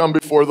when you come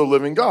before the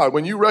living God.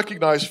 When you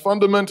recognize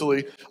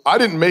fundamentally, I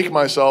didn't make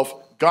myself,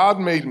 God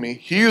made me,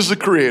 He is the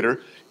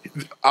creator.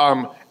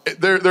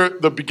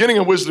 The beginning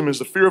of wisdom is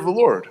the fear of the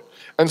Lord.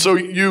 And so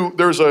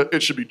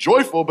it should be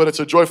joyful, but it's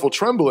a joyful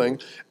trembling.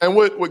 And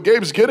what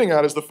Gabe's getting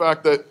at is the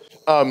fact that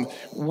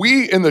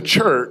we in the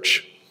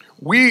church,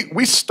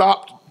 we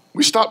stopped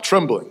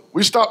trembling.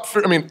 We stopped.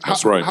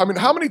 That's right.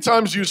 How many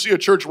times do you see a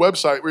church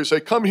website where you say,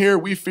 "Come here,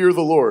 we fear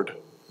the Lord"?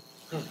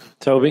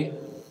 Toby,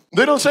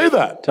 they don't say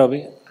that.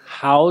 Toby,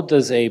 how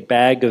does a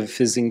bag of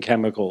fizzing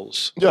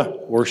chemicals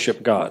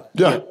worship God?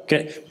 Yeah,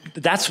 okay.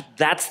 That's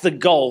the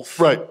gulf,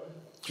 right?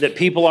 That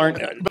people aren't.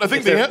 But I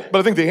think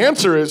the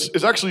answer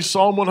is actually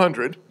Psalm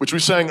 100, which we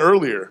sang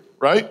earlier,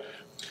 right?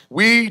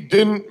 We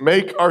didn't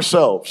make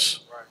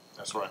ourselves. Right.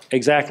 That's right.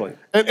 Exactly.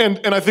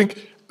 And I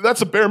think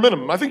that's a bare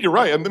minimum. I think you're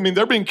right. I mean,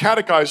 they're being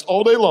catechized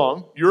all day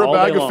long. You're a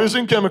bag of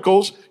fizzing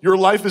chemicals. Your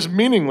life is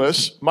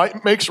meaningless.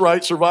 Might makes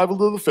right.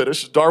 Survival of the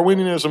fittest.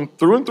 Darwinianism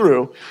through and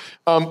through.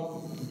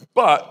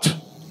 But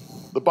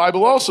the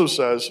Bible also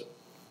says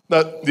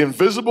that the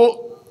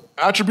invisible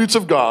attributes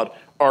of God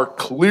are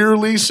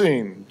clearly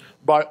seen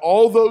by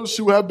all those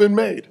who have been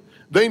made.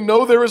 They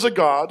know there is a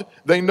God.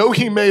 They know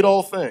he made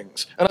all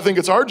things. And I think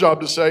it's our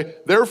job to say,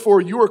 therefore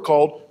you are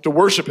called to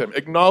worship him,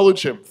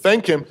 acknowledge him,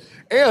 thank him.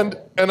 And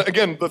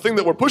again, the thing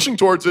that we're pushing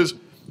towards is,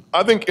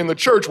 I think in the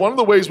church, one of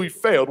the ways we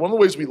failed, one of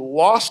the ways we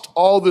lost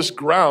all this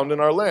ground in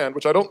our land,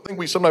 which I don't think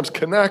we sometimes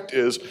connect,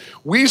 is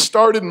we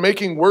started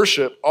making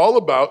worship all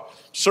about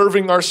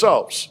serving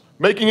ourselves,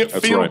 making it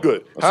feel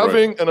good,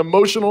 having an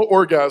emotional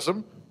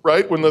orgasm,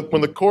 right? When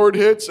the chord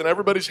hits and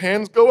everybody's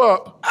hands go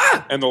up.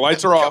 And the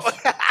lights are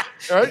off.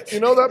 Right?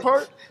 You know that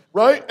part?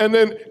 Right?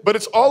 But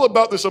it's all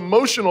about this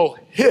emotional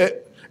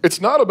hit. It's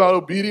not about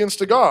obedience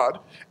to God.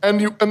 And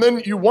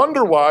then you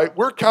wonder why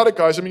we're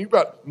catechized. I mean, you've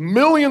got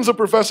millions of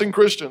professing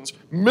Christians,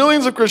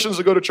 millions of Christians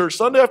that go to church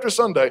Sunday after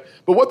Sunday,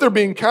 but what they're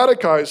being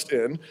catechized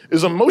in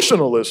is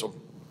emotionalism.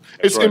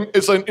 It's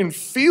in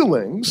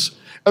feelings,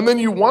 and then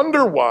you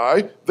wonder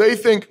why they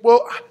think,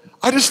 well,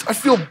 I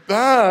feel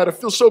bad. I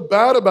feel so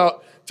bad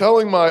about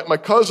telling my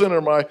cousin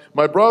or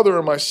my brother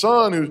or my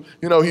son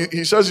who,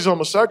 he says he's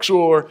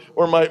homosexual,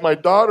 or my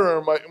daughter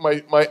or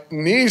my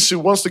niece who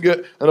wants to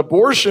get an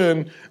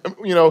abortion.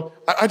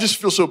 I just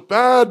feel so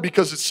bad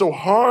because it's so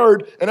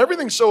hard and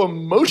everything's so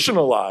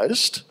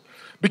emotionalized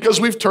because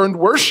we've turned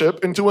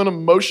worship into an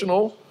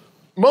emotional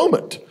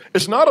moment.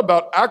 It's not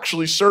about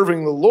actually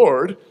serving the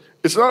Lord.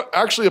 It's not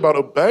actually about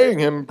obeying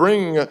him,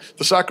 bringing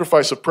the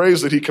sacrifice of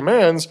praise that he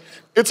commands.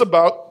 It's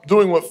about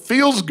doing what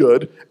feels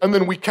good, and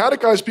then we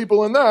catechize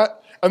people in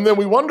that, and then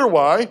we wonder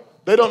why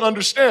they don't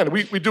understand.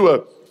 We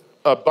do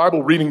a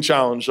Bible reading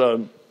challenge.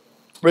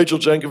 Rachel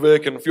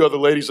Jankovic and a few other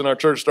ladies in our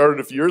church started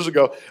a few years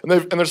ago, and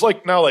there's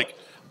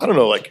I don't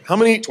know, how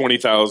many?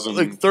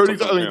 20,000.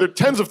 30,000. There are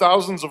tens of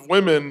thousands of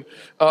women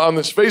on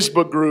this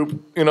Facebook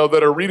group,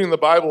 that are reading the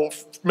Bible,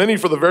 many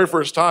for the very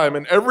first time,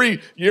 and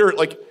every year,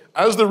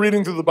 as they're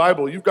reading through the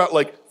Bible, you've got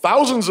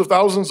thousands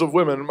of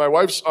women. My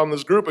wife's on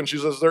this group, and she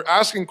says they're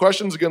asking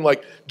questions again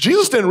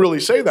Jesus didn't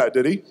really say that,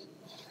 did he?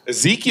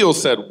 Ezekiel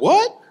said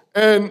what?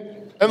 And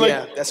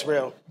yeah, that's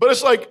real. But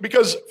it's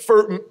because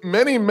for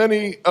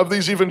many of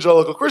these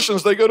evangelical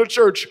Christians, they go to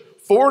church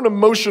for an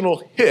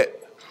emotional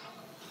hit,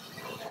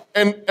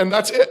 and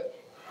that's it.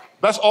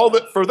 That's all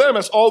that, for them,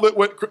 that's all that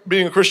what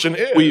being a Christian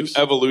is. We've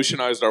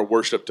evolutionized our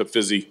worship to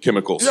fizzy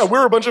chemicals. Yeah,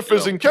 we're a bunch of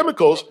fizzing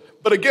chemicals.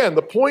 But again,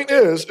 the point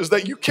is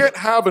that you can't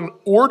have an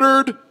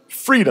ordered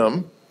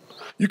freedom.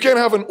 You can't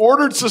have an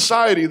ordered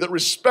society that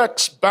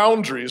respects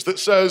boundaries, that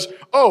says,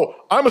 oh,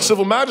 I'm a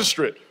civil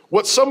magistrate.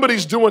 What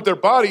somebody's doing with their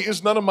body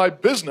is none of my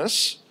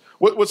business.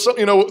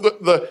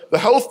 The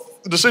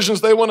health decisions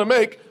they want to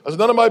make is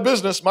none of my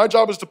business. My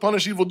job is to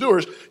punish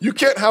evildoers. You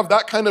can't have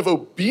that kind of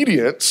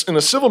obedience in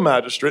a civil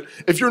magistrate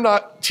if you're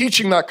not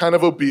teaching that kind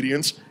of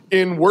obedience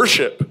in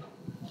worship.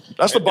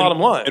 That's the bottom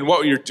line. And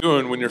what you're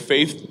doing when you're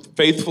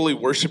faithfully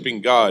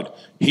worshiping God,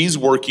 he's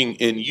working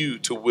in you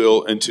to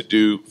will and to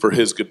do for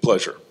his good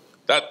pleasure.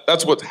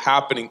 That's what's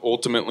happening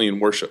ultimately in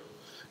worship,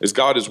 is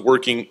God is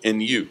working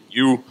in you.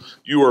 You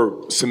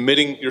are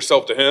submitting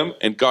yourself to him,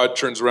 and God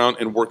turns around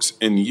and works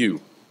in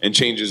you and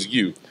changes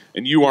you.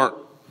 And you aren't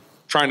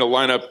trying to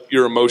line up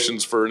your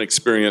emotions for an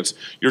experience.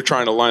 You're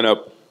trying to line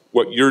up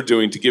what you're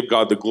doing to give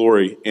God the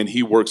glory, and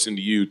he works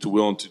into you to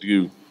will and to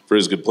do for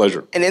his good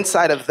pleasure. And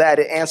inside of that,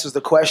 it answers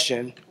the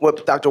question,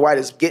 what Dr. White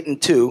is getting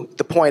to,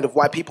 the point of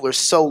why people are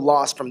so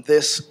lost from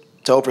this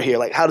to over here.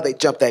 How do they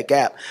jump that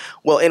gap?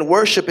 Well, in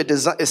worship, it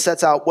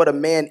sets out what a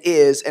man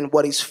is and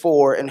what he's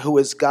for and who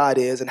his God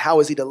is and how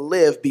is he to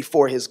live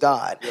before his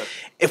God. Yes.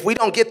 If we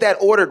don't get that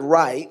ordered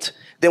right,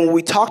 then when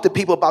we talk to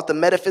people about the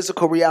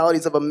metaphysical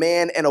realities of a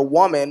man and a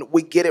woman,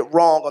 we get it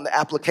wrong on the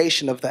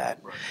application of that.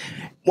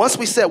 Right. Once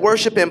we set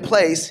worship in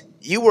place,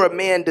 you were a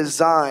man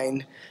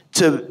designed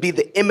to be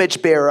the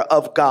image bearer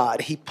of God.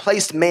 He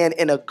placed man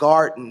in a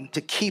garden to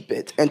keep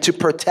it and to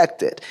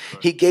protect it.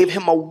 He gave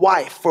him a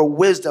wife for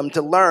wisdom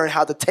to learn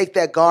how to take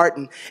that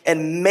garden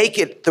and make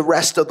it the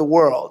rest of the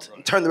world,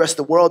 and turn the rest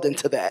of the world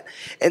into that.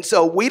 And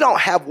so we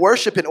don't have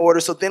worship in order,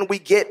 so then we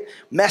get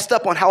messed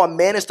up on how a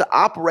man is to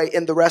operate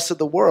in the rest of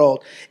the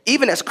world.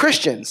 Even as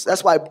Christians,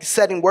 that's why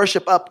setting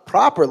worship up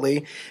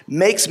properly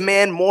makes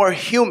man more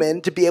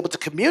human to be able to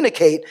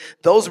communicate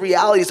those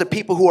realities to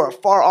people who are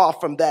far off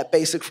from that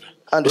basic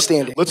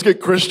understanding. Let's get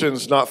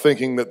Christians not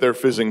thinking that they're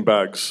fizzing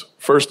bags,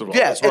 first of all.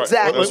 Yes,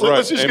 exactly.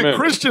 Let's just get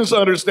Christians to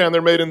understand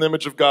they're made in the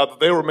image of God, that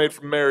they were made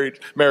for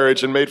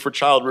marriage and made for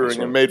child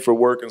rearing and made for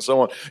work and so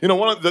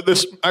on.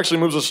 This actually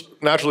moves us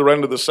naturally right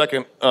into the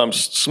second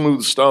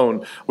smooth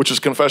stone, which is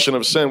confession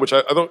of sin, which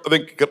I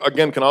think,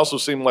 again, can also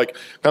seem like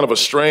kind of a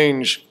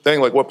strange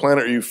thing, like what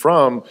planet are you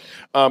from?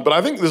 But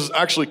I think this is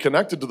actually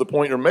connected to the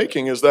point you're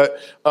making, is that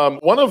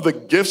one of the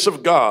gifts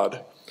of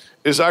God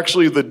is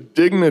actually the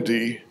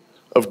dignity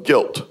of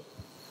guilt.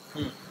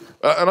 And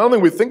I don't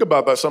think we think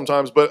about that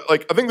sometimes, but I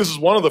think this is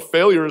one of the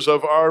failures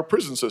of our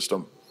prison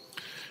system.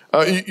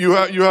 You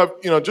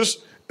have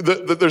just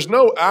there's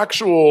no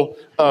actual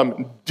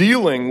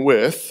dealing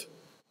with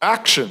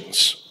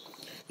actions.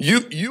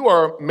 You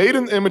are made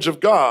in the image of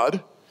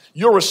God.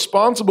 You're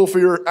responsible for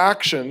your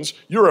actions.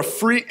 You're a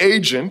free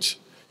agent.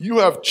 You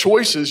have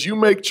choices, you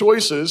make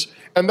choices,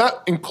 and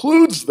that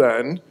includes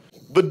then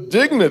the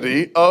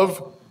dignity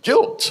of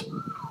guilt.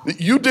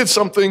 That you did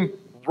something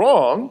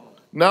wrong,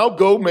 now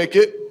go make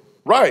it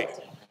right.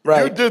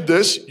 You did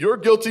this, you're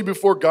guilty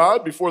before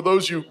God, before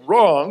those you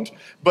wronged,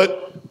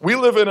 but we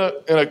live in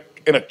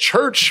a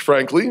church,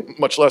 frankly,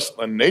 much less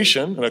a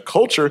nation and a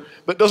culture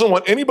that doesn't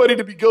want anybody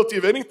to be guilty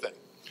of anything.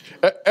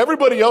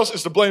 Everybody else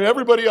is to blame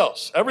everybody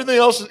else. Everything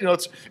else,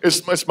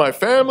 it's my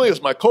family,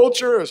 it's my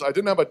culture, I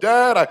didn't have a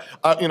dad,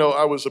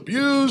 I was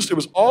abused, it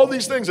was all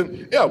these things.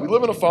 And yeah, we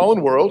live in a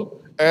fallen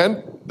world,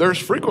 and there's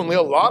frequently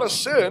a lot of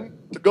sin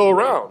to go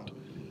around.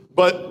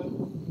 But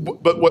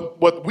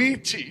what we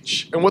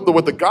teach and what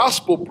the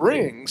gospel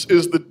brings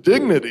is the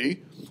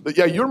dignity that,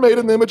 yeah, you're made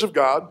in the image of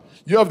God.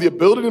 You have the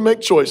ability to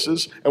make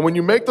choices. And when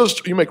you make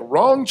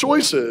wrong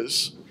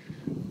choices,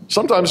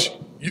 sometimes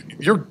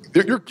you're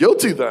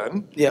guilty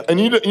then. Yeah.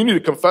 And you need to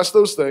confess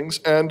those things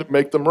and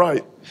make them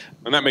right.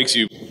 And that makes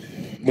you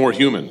more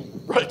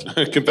human. Right.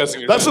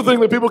 Confessing your That's the thing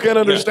that people can't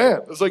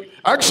understand. Yeah. It's like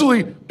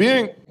actually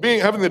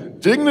having the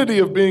dignity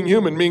of being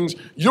human means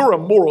you're a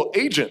moral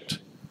agent.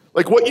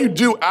 Like what you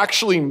do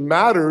actually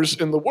matters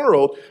in the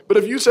world. But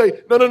if you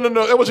say, no,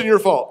 that wasn't your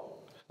fault.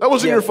 That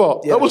wasn't your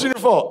fault. Yeah. That wasn't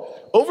your fault.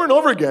 Over and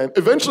over again,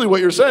 eventually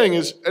what you're saying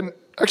is, and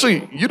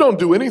actually you don't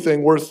do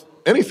anything worth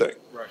anything.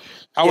 Right.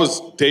 How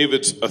was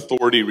David's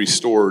authority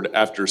restored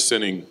after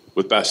sinning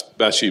with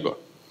Bathsheba?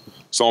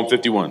 Psalm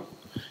 51.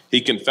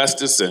 He confessed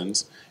his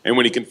sins. And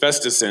when he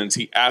confessed his sins,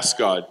 he asked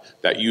God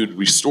that you'd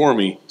restore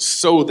me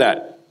so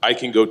that I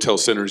can go tell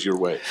sinners your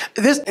way.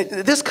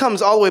 This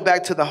comes all the way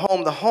back to the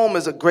home. The home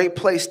is a great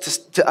place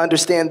to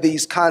understand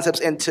these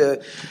concepts and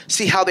to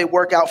see how they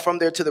work out from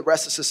there to the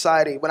rest of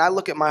society. When I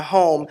look at my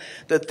home,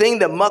 the thing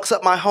that mucks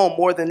up my home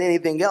more than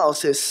anything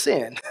else is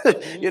sin.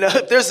 That's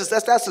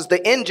just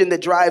the engine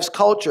that drives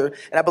culture,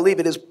 and I believe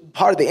it is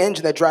part of the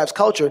engine that drives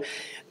culture.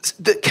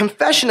 The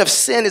confession of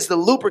sin is the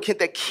lubricant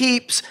that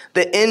keeps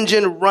the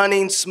engine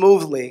running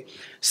smoothly.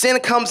 Sin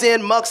comes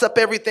in, mucks up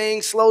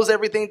everything, slows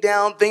everything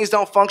down, things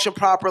don't function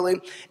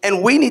properly,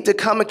 and we need to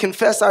come and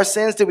confess our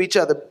sins to each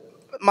other.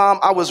 Mom,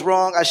 I was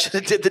wrong. I should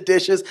have did the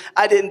dishes.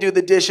 I didn't do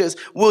the dishes.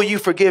 Will you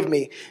forgive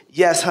me?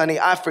 Yes, honey,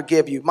 I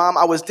forgive you. Mom,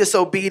 I was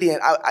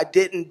disobedient. I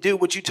didn't do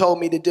what you told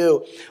me to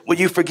do. Will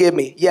you forgive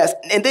me? Yes.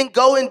 And then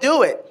go and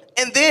do it.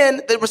 And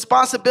then the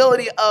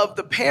responsibility of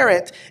the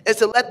parent is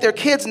to let their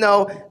kids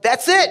know,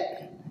 that's it.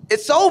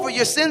 It's over.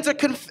 Your sins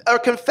are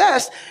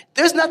confessed.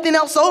 There's nothing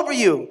else over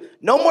you.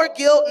 No more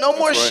guilt, no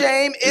more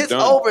shame. It's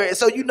over. And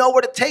so you know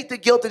where to take the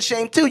guilt and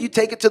shame to. You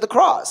take it to the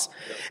cross.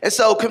 And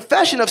so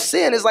confession of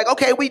sin is like,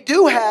 okay, we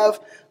do have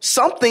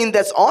something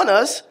that's on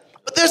us,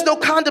 but there's no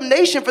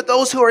condemnation for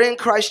those who are in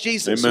Christ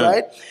Jesus,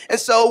 right? And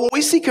so when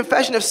we see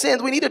confession of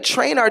sins, we need to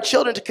train our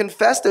children to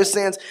confess their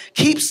sins,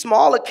 keep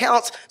small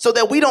accounts so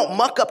that we don't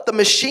muck up the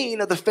machine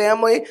of the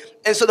family,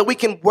 and so that we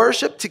can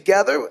worship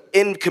together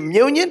in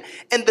communion.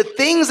 And the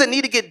things that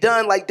need to get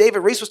done, like David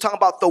Reese was talking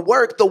about, the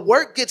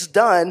work gets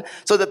done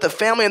so that the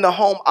family and the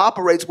home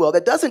operates well.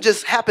 That doesn't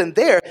just happen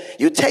there.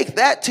 You take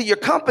that to your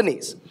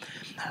companies.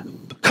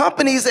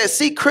 Companies that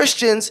see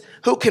Christians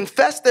who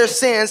confess their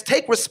sins,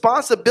 take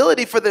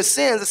responsibility for their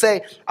sins and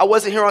say, I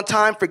wasn't here on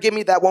time, forgive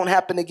me, that won't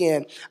happen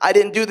again. I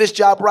didn't do this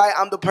job right,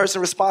 I'm the person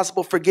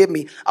responsible, forgive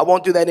me, I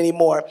won't do that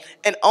anymore.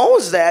 And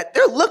owns that.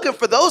 They're looking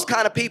for those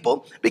kind of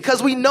people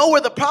because we know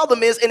where the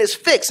problem is and it's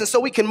fixed, and so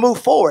we can move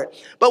forward.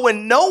 But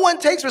when no one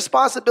takes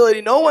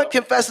responsibility, no one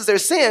confesses their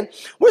sin,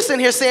 we're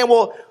sitting here saying,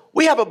 well,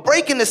 we have a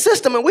break in the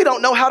system and we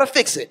don't know how to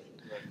fix it.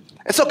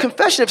 And so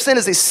confession of sin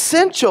is an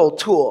essential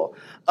tool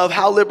of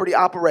how liberty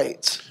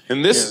operates.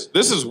 And this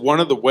is one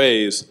of the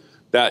ways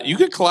that you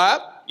can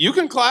clap. You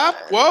can clap.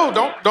 Whoa,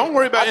 don't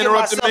worry about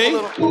interrupting me.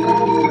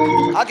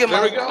 I'll give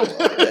there we go.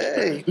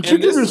 Hey. Did you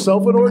give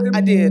yourself an organ?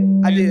 I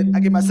did. I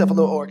give myself a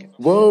little organ.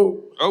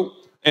 Whoa. Oh,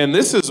 and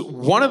this is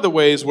one of the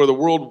ways where the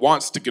world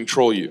wants to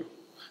control you.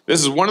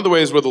 This is one of the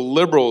ways where the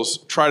liberals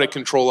try to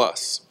control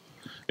us,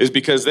 is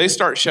because they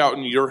start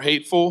shouting, you're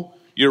hateful,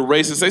 you're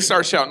racist. They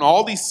start shouting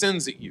all these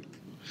sins at you.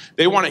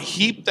 They want to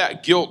heap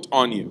that guilt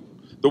on you.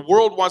 The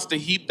world wants to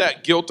heap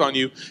that guilt on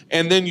you,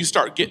 and then you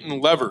start getting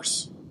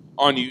levers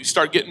on you. You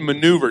start getting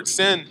maneuvered.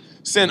 Sin,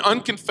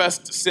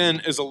 unconfessed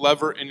sin is a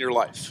lever in your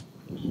life.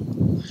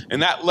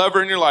 And that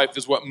lever in your life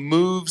is what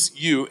moves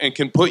you and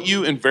can put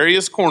you in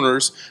various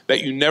corners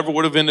that you never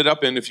would have ended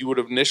up in if you would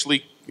have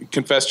initially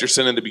confessed your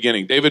sin in the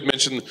beginning. David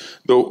mentioned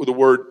the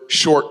word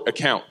short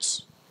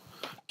accounts.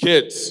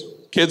 Kids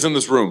in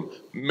this room,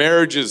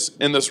 marriages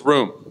in this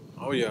room.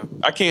 Oh yeah.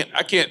 I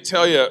can't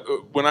tell you,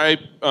 when I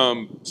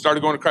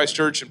started going to Christ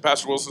Church and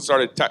Pastor Wilson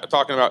started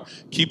talking about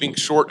keeping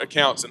short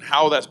accounts and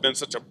how that's been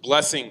such a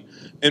blessing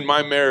in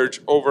my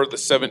marriage over the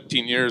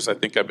 17 years. I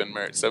think I've been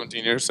married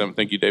 17 years.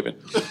 Thank you, David.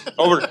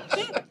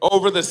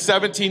 Over the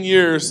 17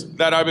 years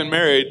that I've been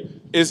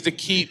married is to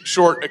keep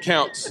short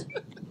accounts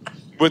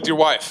with your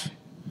wife.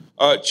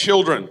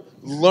 Children,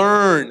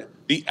 learn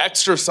the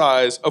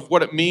exercise of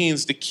what it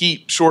means to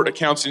keep short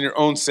accounts in your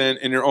own sin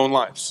in your own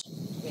lives.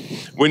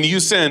 When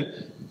you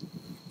sin,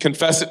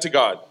 confess it to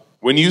God.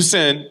 When you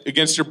sin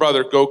against your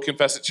brother, go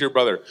confess it to your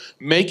brother.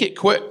 Make it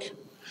quick.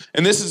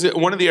 And this is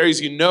one of the areas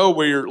you know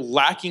where you're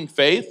lacking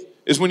faith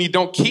is when you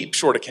don't keep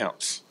short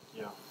accounts.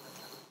 Yeah.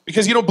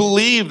 Because you don't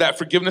believe that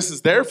forgiveness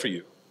is there for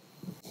you.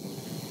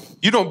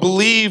 You don't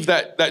believe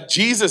that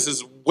Jesus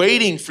is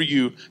waiting for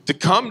you to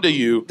come to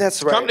you.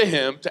 That's right. Come to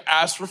him to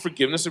ask for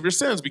forgiveness of your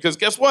sins. Because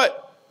guess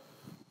what?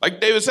 Like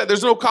David said,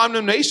 there's no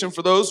condemnation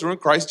for those who are in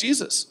Christ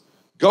Jesus.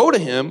 Go to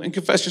him and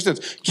confess your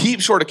sins.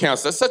 Keep short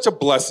accounts. That's such a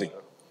blessing.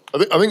 I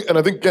think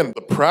again,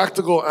 the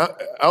practical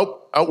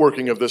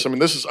outworking of this. I mean,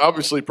 this is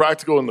obviously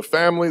practical in the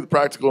family,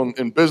 practical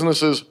in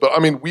businesses, but I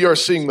mean, we are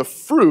seeing the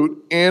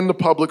fruit in the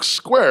public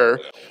square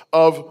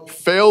of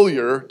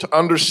failure to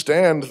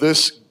understand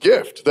this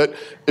gift. That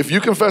if you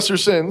confess your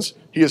sins,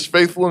 he is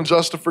faithful and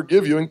just to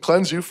forgive you and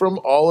cleanse you from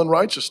all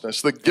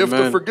unrighteousness. The gift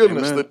of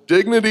forgiveness, the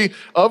dignity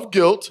of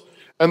guilt,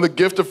 and the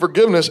gift of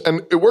forgiveness,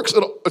 and it works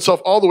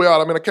itself all the way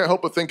out. I mean, I can't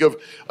help but think of,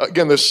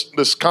 again,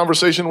 this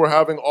conversation we're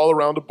having all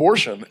around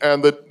abortion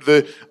and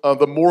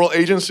the moral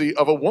agency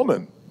of a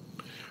woman.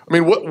 I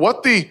mean,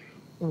 what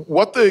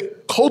the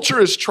culture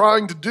is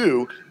trying to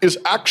do is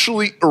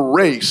actually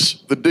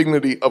erase the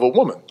dignity of a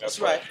woman. That's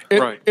right.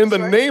 In the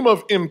name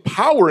of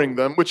empowering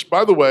them, which,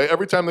 by the way,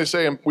 every time they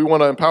say we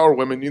want to empower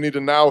women, you need to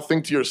now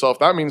think to yourself,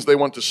 that means they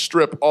want to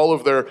strip all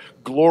of their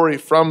glory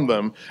from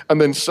them and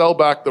then sell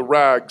back the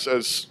rags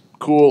as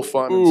cool,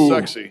 fun, and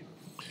sexy.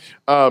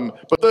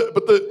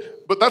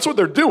 But that's what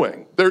they're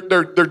doing. They're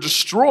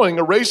destroying,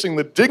 erasing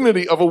the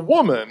dignity of a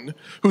woman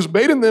who's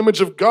made in the image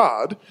of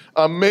God,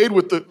 made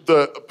with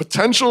the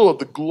potential of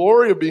the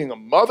glory of being a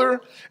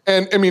mother.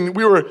 And I mean,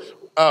 we were,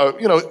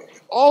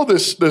 all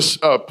this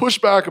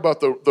pushback about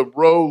the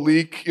Roe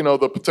leak,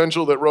 the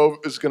potential that Roe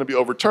is going to be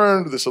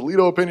overturned, this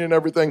Alito opinion and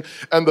everything,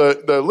 and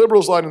the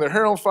liberals lighting their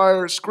hair on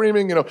fire,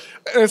 screaming, and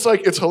it's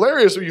like, it's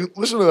hilarious when you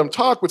listen to them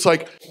talk. It's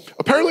like,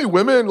 apparently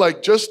women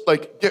just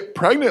get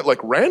pregnant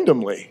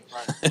randomly.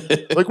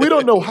 Like, we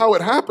don't know how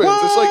it happens.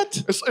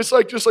 What? It's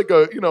like just like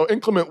a,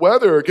 inclement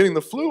weather or getting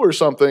the flu or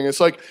something. It's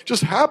like,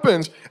 just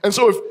happens. And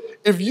so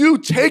if you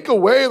take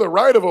away the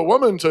right of a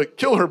woman to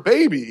kill her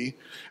baby,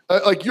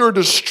 you're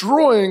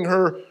destroying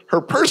her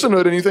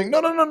personhood, and you think,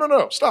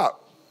 no,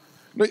 stop.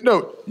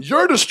 No,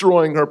 you're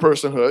destroying her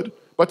personhood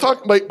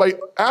by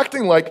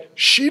acting like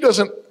she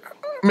doesn't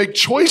make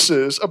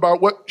choices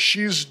about what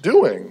she's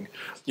doing,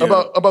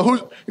 about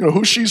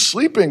who she's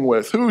sleeping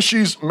with, who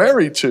she's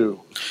married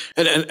to.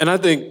 And I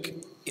think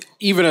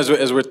even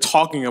as we're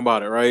talking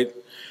about it, right?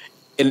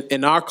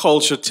 In our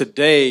culture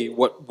today,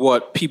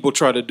 what people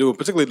try to do,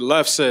 particularly the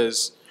left,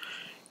 says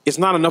it's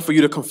not enough for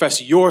you to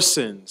confess your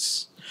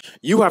sins.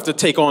 You have to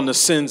take on the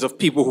sins of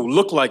people who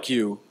look like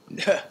you.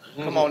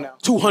 Come on now.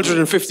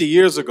 250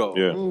 years ago.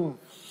 Yeah.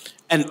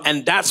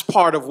 And that's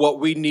part of what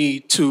we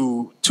need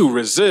to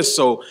resist.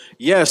 So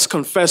yes,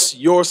 confess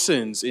your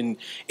sins in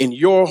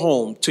your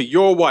home, to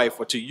your wife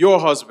or to your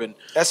husband,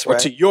 or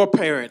to your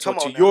parents, or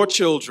to your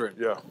children.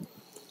 Yeah.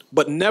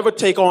 But never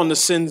take on the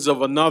sins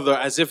of another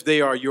as if they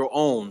are your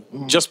own,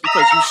 just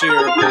because you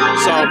share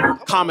some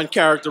common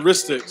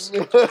characteristics.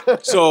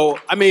 So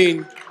I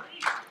mean,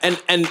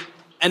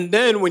 and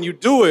then when you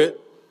do it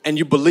and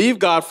you believe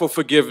God for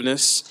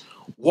forgiveness,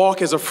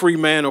 walk as a free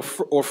man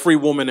or free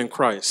woman in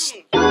Christ.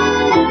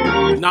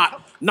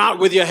 Not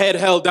with your head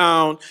held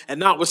down and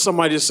not with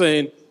somebody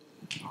saying,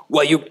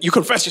 well, you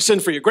confess your sin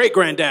for your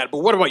great-granddad,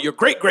 but what about your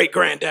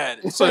great-great-granddad?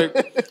 It's like,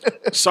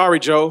 sorry,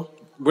 Joe,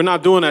 we're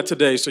not doing that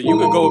today. So you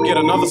can go get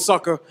another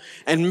sucker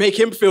and make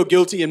him feel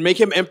guilty and make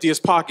him empty his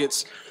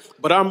pockets.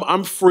 But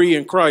I'm free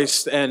in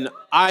Christ, and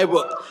I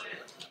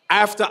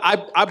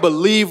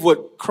believe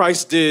what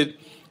Christ did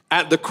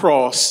at the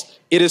cross.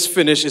 It is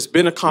finished. It's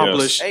been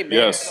accomplished. Yes.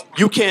 Yes.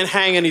 You can't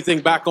hang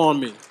anything back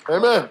on me.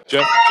 Amen.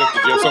 Jeff,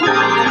 did you have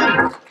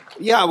something?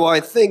 Yeah, well,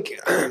 I think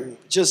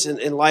just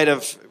in light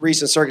of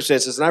recent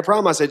circumstances, and I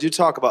promise I do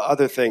talk about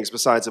other things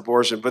besides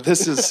abortion, but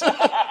this is...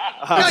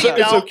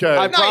 it's okay.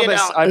 I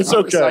promise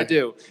I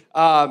do.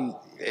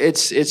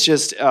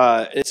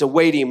 It's a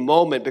weighty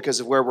moment because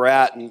of where we're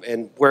at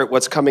and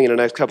what's coming in the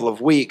next couple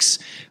of weeks.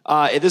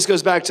 This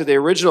goes back to the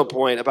original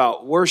point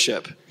about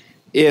worship.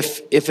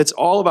 If it's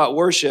all about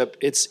worship,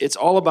 it's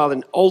all about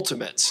an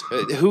ultimate.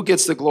 Who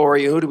gets the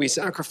glory? Who do we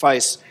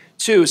sacrifice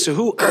to? So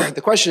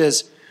the question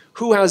is,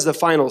 who has the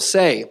final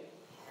say?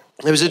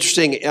 It was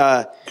interesting.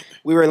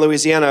 We were in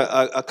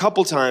Louisiana a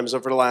couple times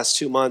over the last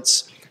 2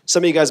 months.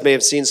 Some of you guys may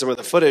have seen some of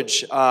the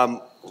footage.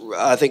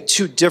 I think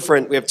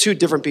we have two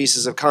different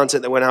pieces of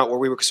content that went out where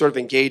we were sort of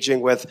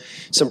engaging with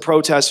some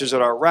protesters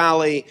at our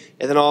rally,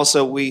 and then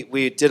also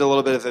we did a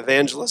little bit of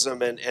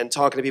evangelism and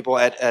talking to people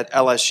at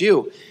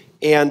LSU.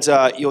 And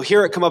you'll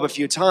hear it come up a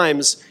few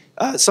times,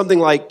 something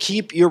like,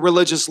 keep your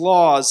religious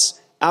laws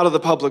out of the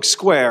public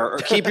square, or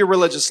keep your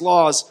religious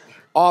laws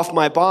off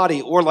my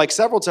body. Or like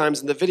several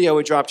times in the video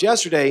we dropped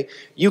yesterday,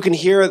 you can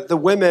hear the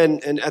women,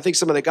 and I think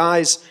some of the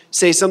guys,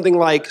 say something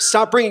like,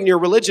 stop bringing your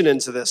religion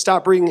into this.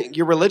 Stop bringing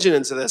your religion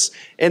into this.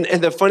 And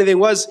the funny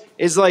thing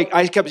is like,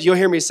 you'll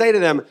hear me say to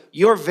them,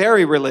 you're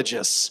very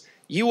religious.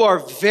 you are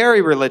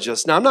very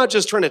religious. Now, I'm not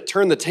just trying to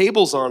turn the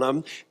tables on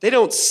them. They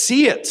don't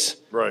see it.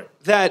 Right.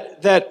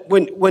 That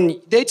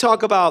when they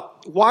talk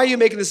about, why are you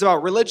making this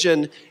about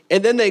religion?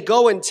 And then they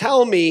go and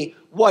tell me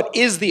what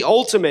is the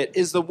ultimate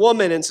is the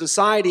woman in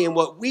society, and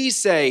what we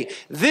say,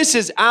 this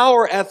is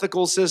our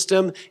ethical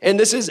system and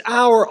this is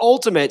our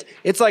ultimate.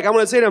 It's like, I'm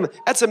going to say to them,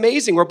 that's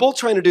amazing. We're both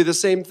trying to do the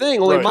same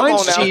thing, only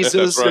mine's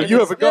Jesus. Right. You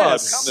have a God.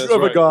 Yes. You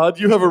have a God.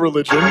 You have a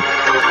religion.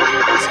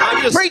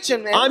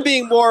 Preaching, man. I'm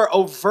being more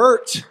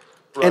overt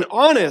and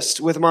honest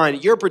with mine.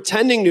 You're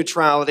pretending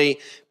neutrality,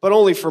 but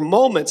only for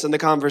moments in the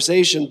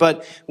conversation.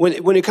 But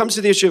when it comes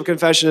to the issue of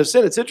confession of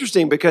sin, it's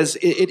interesting because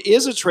it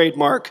is a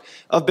trademark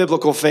of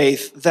biblical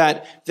faith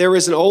that there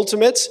is an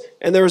ultimate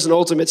and there is an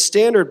ultimate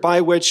standard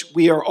by which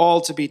we are all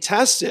to be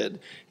tested.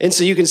 And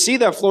so you can see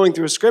that flowing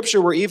through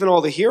Scripture, where even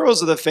all the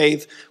heroes of the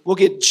faith will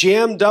get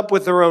jammed up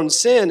with their own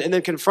sin and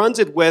then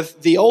confronted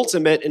with the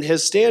ultimate and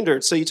his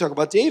standard. So you talk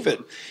about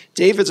David.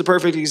 David's a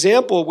perfect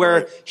example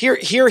where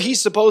here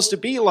he's supposed to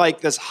be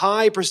like this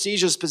high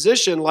prestigious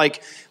position,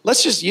 like,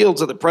 let's just yield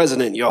to the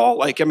president, y'all.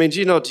 Like, I mean,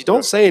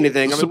 don't say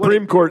anything. The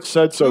Supreme Court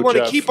said so, we want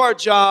Jeff. to keep our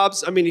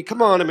jobs. I mean,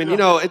 come on. I mean,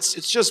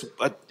 it's just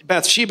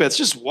Bathsheba. It's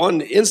just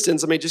one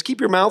instance. I mean, just keep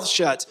your mouth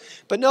shut.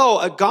 But no,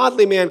 a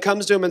godly man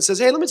comes to him and says,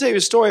 hey, let me tell you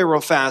a story real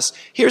fast.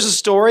 Here's a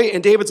story.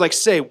 And David's like,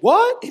 say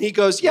what? And he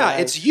goes, yeah,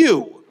 it's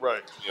you.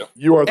 Right. Yep.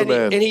 You are the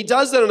man. And he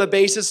does that on the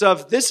basis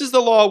of, this is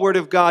the law, word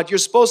of God. You're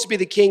supposed to be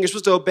the king. You're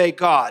supposed to obey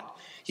God.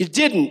 You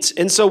didn't.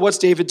 And so what's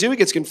David do? He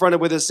gets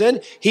confronted with his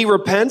sin. He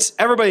repents.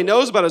 Everybody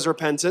knows about his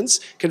repentance,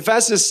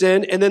 confesses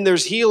sin, and then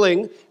there's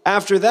healing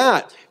after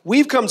that.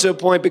 We've come to a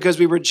point because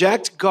we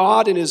reject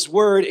God and his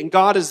word, and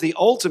God is the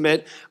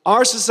ultimate.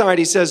 Our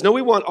society says, no,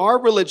 we want our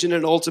religion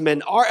and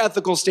ultimate, our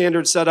ethical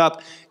standards set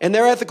up. And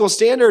their ethical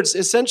standards,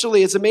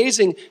 essentially, it's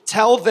amazing,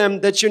 tell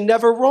them that you're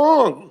never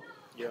wrong.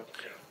 Yeah.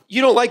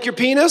 You don't like your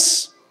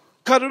penis?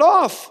 Cut it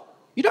off.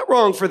 You're not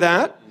wrong for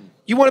that.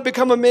 You want to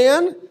become a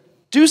man?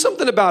 Do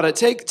something about it.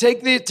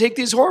 Take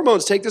these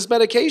hormones. Take this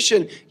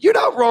medication. You're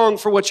not wrong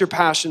for what your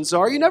passions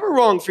are. You're never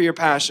wrong for your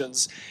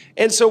passions.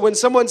 And so when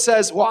someone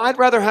says, well, I'd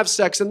rather have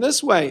sex in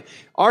this way,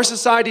 our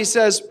society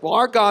says, well,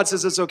 our God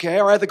says it's okay.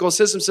 Our ethical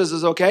system says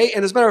it's okay.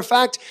 And as a matter of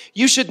fact,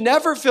 you should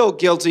never feel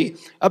guilty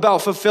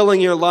about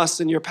fulfilling your lusts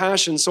and your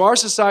passions. So our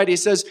society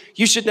says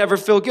you should never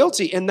feel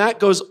guilty. And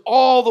that goes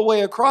all the way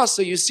across.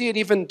 So you see it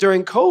even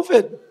during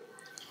COVID.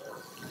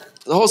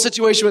 The whole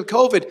situation with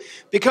COVID.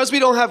 Because we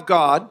don't have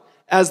God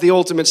as the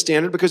ultimate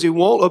standard, because we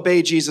won't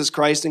obey Jesus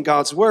Christ and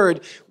God's word,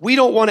 we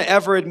don't want to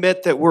ever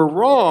admit that we're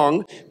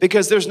wrong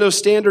because there's no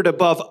standard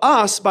above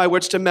us by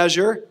which to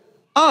measure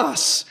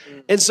us.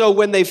 And so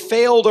when they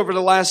failed over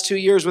the last 2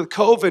 years with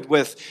COVID,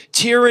 with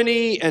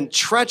tyranny and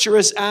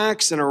treacherous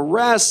acts and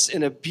arrests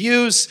and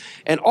abuse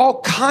and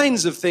all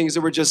kinds of things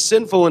that were just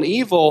sinful and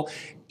evil,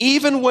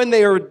 even when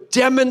they are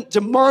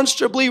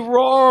demonstrably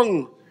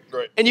wrong.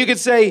 Right. And you could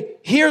say,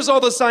 here's all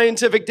the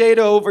scientific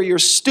data over your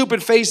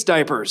stupid face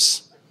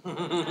diapers.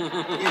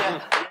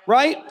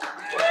 Right?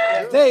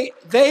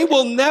 They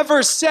will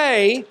never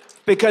say,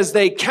 because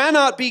they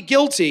cannot be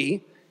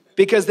guilty,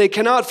 because they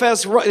cannot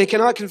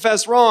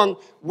confess wrong,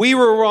 we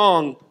were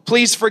wrong,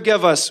 please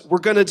forgive us, we're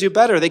going to do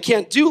better. They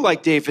can't do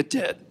like David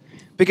did,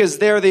 because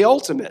they're the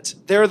ultimate.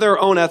 They're their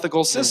own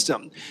ethical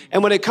system.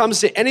 And when it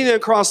comes to anything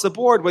across the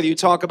board, whether you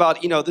talk about,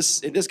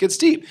 this gets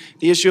deep,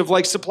 the issue of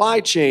like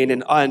supply chain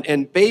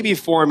and baby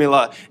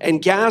formula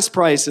and gas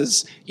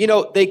prices,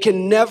 they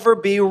can never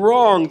be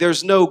wrong.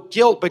 There's no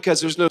guilt because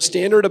there's no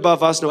standard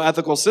above us, no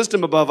ethical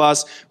system above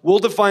us. We'll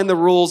define the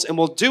rules and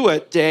we'll do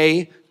it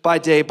day by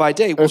day by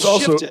day. We'll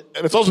shift it.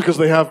 And it's also because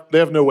they have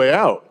no way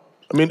out.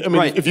 I mean,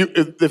 right.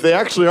 if they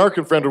actually are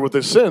confronted with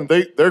this sin,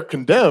 they're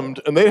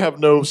condemned and they have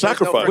no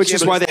sacrifice. Which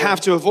is why they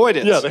have to avoid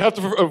it. Yeah, they have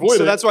to avoid it.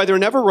 So that's why they're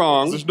never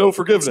wrong. There's no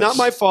forgiveness. It's not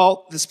my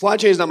fault. The supply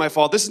chain is not my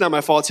fault. This is not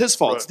my fault. It's his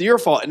fault. Right. It's your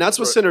fault. And that's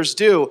what sinners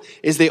do,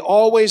 is they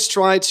always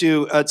try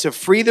to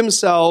free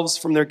themselves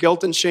from their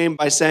guilt and shame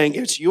by saying,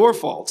 it's your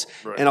fault.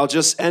 Right. And I'll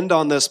just end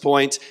on this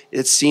point.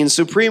 It's seen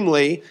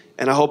supremely,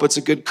 and I hope it's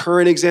a good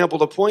current example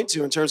to point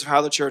to in terms of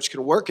how the church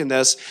can work in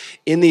this,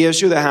 in the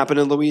issue that happened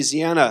in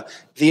Louisiana.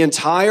 The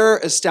entire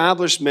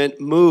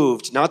establishment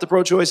moved, not the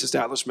pro-choice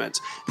establishment.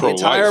 The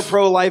entire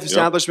pro-life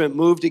establishment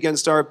moved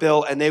against our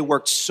bill, and they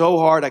worked so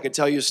hard. I could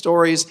tell you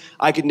stories.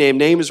 I could name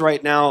names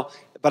right now,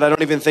 but I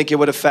don't even think it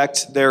would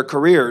affect their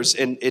careers,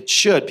 and it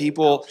should.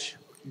 People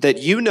that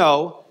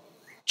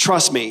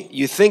trust me,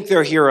 you think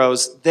they're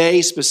heroes.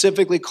 They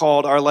specifically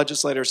called our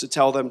legislators to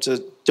tell them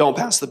to don't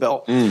pass the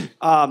bill.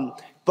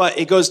 But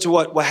it goes to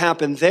what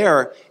happened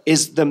there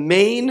is the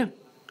main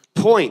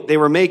point they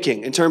were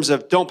making in terms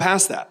of don't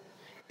pass that.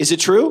 Is it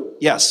true?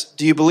 Yes.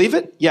 Do you believe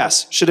it?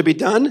 Yes. Should it be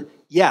done?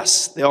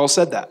 Yes. They all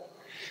said that.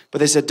 But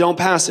they said don't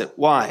pass it.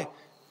 Why?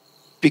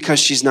 Because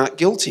she's not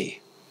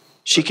guilty.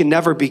 She can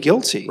never be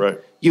guilty. Right.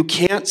 You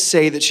can't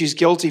say that she's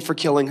guilty for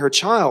killing her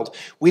child.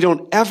 We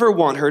don't ever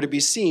want her to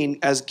be seen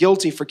as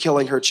guilty for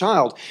killing her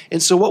child.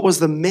 And so what was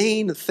the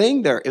main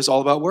thing there? It was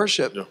all about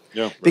worship.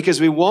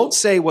 Because we won't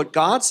say what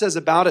God says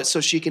about it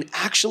so she can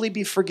actually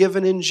be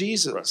forgiven in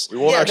Jesus. We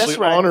won't actually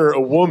honor a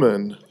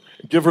woman,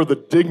 give her the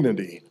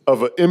dignity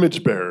of an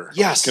image bearer.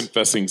 Yes.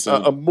 Confessing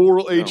sin. A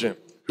moral agent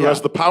who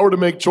has the power to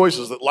make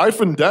choices, that life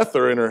and death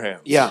are in her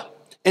hands. Yeah.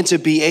 And to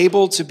be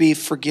able to be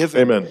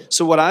forgiven. Amen.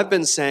 So what I've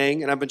been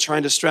saying, and I've been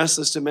trying to stress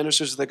this to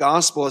ministers of the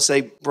gospel, is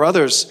say,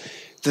 brothers,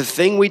 the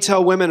thing we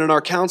tell women in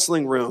our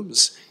counseling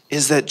rooms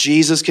is that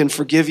Jesus can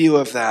forgive you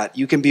of that.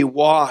 You can be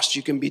washed.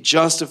 You can be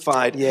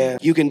justified. Yeah.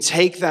 You can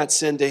take that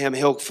sin to him.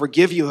 He'll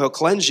forgive you. He'll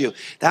cleanse you.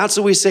 That's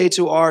what we say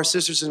to our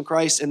sisters in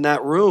Christ in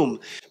that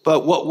room.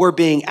 But what we're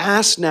being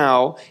asked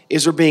now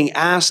is we're being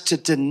asked to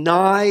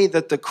deny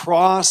that the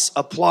cross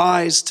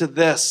applies to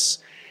this.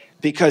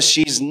 Because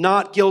she's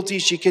not guilty,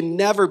 she can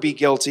never be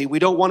guilty. We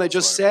don't want to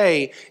just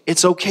say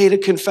it's okay to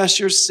confess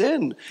your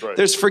sin.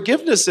 There's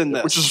forgiveness in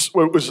this.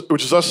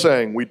 Which is us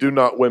saying we do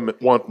not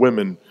want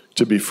women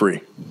to be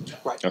free.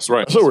 That's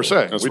right. That's what we're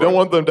saying. We don't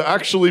want them to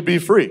actually be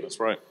free. That's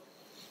right.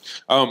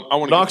 I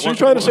want to. Knox, are you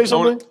trying to say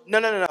something? No.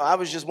 I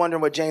was just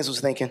wondering what James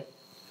was thinking.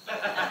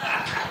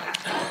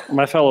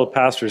 My fellow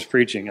pastor's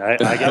preaching. I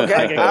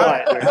get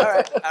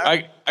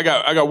quiet. I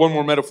got one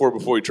more metaphor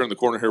before we turn the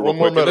corner here real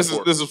quick. And this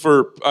is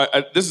for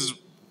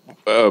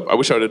I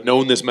wish I would have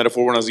known this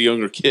metaphor when I was a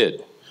younger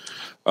kid.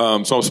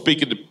 So I'm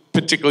speaking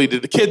particularly to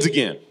the kids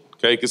again,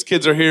 okay? Because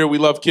kids are here. We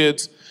love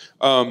kids.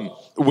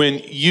 When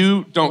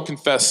you don't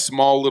confess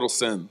small little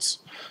sins,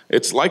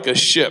 it's like a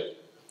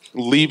ship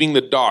leaving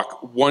the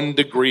dock 1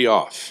 degree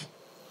off,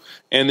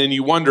 and then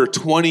you wonder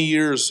 20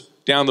 years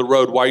down the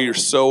road why you're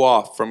so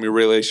off from your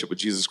relationship with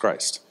Jesus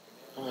Christ.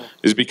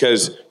 Is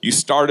because you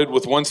started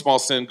with one small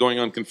sin going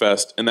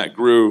unconfessed, and that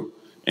grew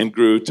and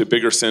grew to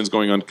bigger sins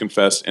going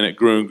unconfessed, and it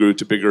grew and grew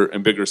to bigger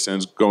and bigger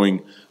sins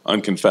going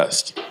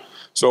unconfessed.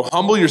 So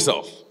humble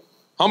yourself.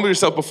 Humble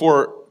yourself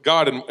before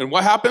God, and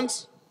what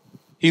happens?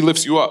 He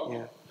lifts you up.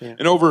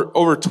 And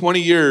over 20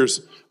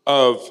 years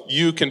of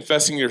you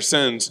confessing your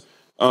sins,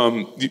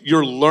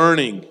 you're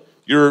learning,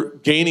 you're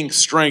gaining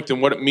strength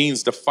in what it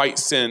means to fight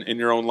sin in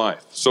your own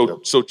life.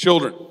 So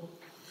children,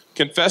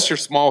 confess your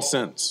small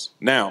sins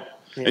now.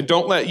 And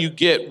don't let you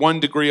get 1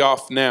 degree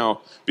off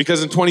now,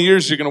 because in 20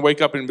 years you're going to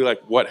wake up and be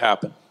like, what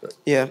happened?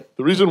 Yeah.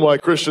 The reason why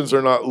Christians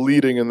are not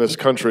leading in this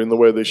country in the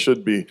way they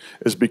should be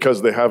is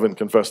because they haven't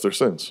confessed their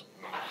sins.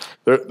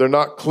 They're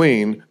not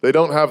clean. They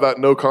don't have that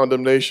no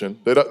condemnation.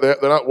 They're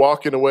not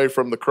walking away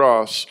from the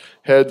cross,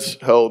 heads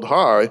held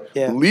high,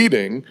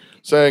 leading,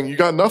 saying, you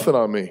got nothing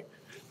on me.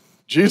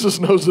 Jesus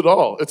knows it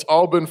all. It's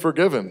all been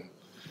forgiven.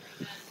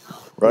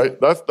 Right?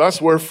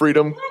 That's where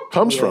freedom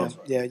comes from.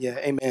 Yeah.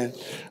 Amen.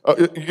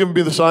 You can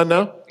be the sign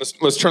now?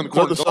 Let's turn the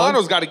corner.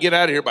 Delano's got to get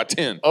out of here by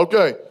 10.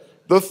 Okay.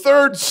 The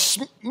third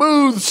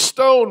smooth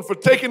stone for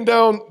taking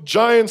down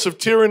giants of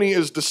tyranny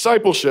is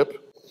discipleship.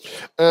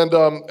 And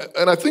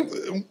I think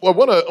I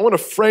want to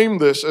frame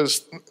this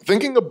as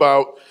thinking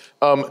about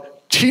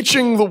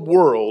teaching the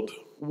world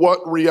what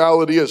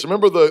reality is.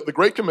 Remember the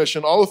Great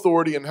Commission, all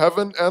authority in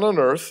heaven and on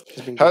earth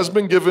has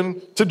been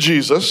given to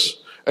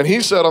Jesus. And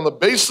he said on the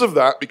basis of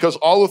that, because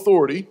all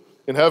authority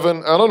in heaven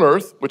and on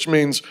earth, which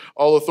means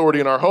all authority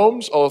in our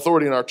homes, all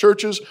authority in our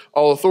churches,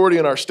 all authority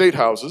in our state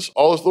houses,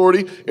 all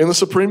authority in the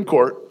Supreme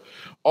Court,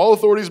 all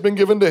authority has been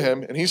given to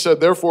him. And he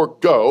said, therefore,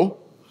 go,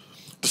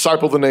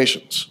 disciple the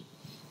nations,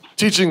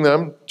 teaching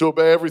them to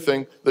obey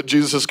everything that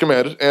Jesus has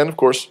commanded, and, of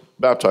course,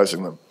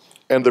 baptizing them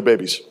and their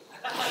babies.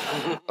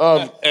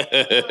 One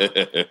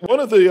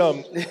of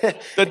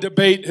the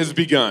debate has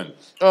begun.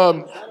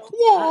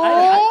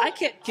 I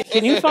can't.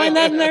 Can you find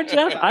that in there,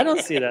 Jeff? I don't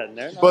see that in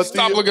there. No. But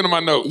stop looking at my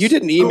notes. You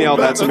didn't email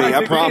that to me,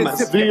 I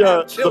promise.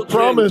 The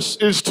promise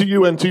is to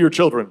you and to your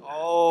children.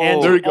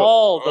 And there you go.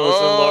 All those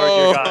in Lord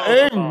your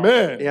God.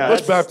 Amen. Yeah,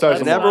 let's baptize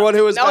them. And everyone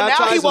who was baptized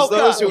now he woke was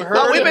those up. who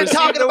heard We've and been received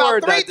talking the about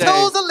word 3 that day.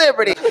 tools of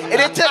liberty,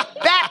 and it took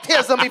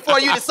baptism before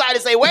you decided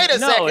to say, wait a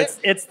second. No,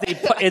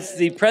 it's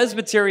the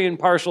Presbyterian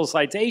partial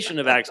citation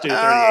of Acts 2:38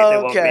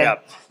 that woke me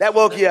up. That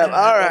woke you up.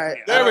 All right.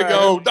 There we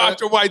go.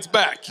 Dr. White's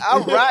back.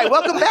 All right.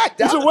 Welcome back,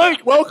 Doc. He's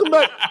awake. Welcome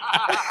back.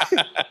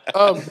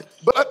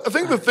 But I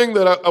think the thing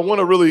that I want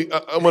to really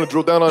I want to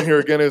drill down on here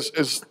again is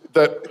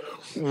that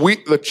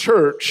the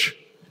church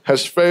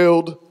has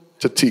failed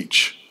to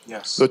teach.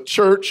 Yes. The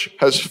church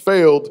has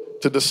failed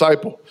to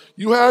disciple.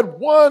 You had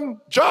one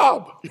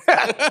job.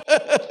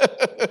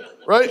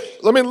 Right?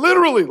 I mean,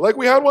 literally, like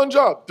we had one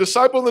job.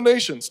 Disciple the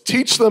nations.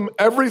 Teach them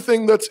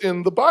everything that's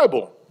in the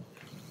Bible.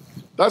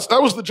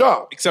 That was the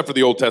job. Except for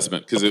the Old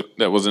Testament, because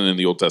that wasn't in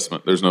the Old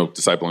Testament. There's no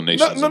disciple in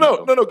nations.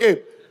 No, Gabe.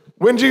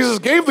 When Jesus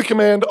gave the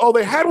command, all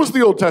they had was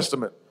the Old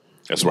Testament.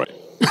 That's right.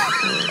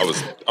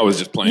 I was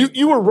just playing.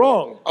 You were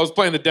wrong. I was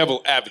playing the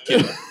devil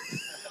advocate.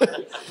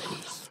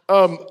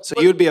 So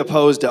you'd be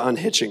opposed to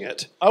unhitching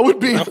it. I would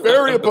be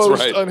very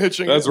opposed to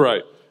unhitching it. That's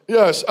right.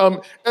 Yes.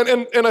 And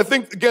I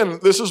think, again,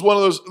 this is one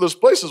of those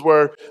places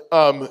where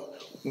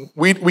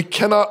we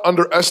cannot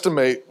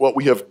underestimate what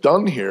we have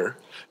done here.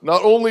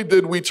 not only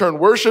did we turn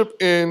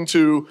worship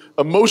into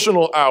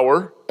emotional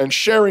hour and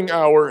sharing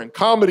hour and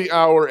comedy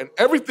hour and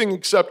everything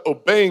except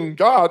obeying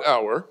God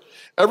hour,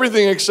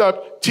 everything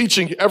except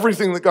teaching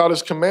everything that God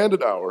has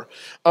commanded hour,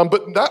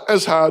 but that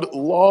has had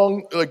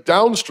long,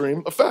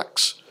 downstream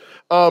effects.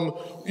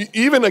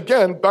 Even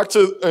again, back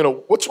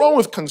to, what's wrong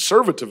with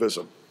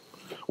conservatism?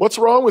 What's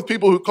wrong with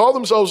people who call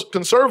themselves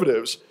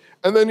conservatives?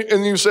 And then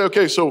you say,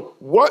 okay, so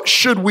what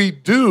should we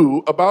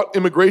do about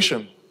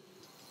immigration?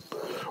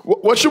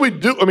 What should we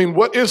do? I mean,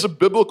 what is a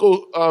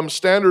biblical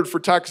standard for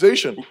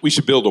taxation? We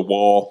should build a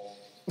wall.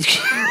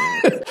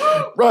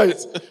 Right.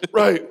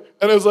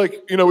 And it was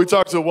like, we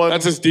talked to one.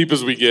 That's as deep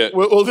as we get.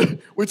 We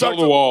talked build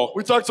a wall.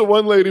 We talked to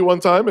one lady one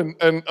time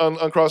and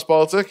on Cross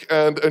Politic,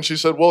 and she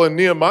said, well, in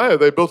Nehemiah,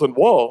 they built a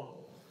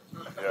wall.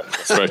 Yeah,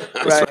 that's right.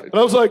 That's right. And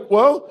I was like,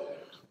 well,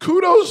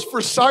 kudos for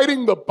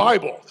citing the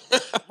Bible.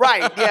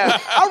 Right, yeah.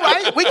 All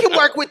right, we can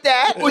work with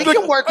that. We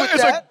can work with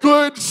it's that. It's a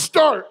good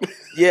start.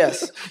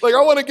 Yes. I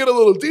want to get a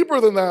little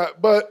deeper than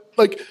that, but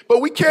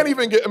we can't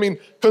even get,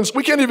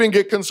 we can't even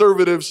get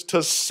conservatives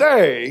to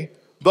say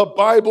the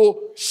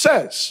Bible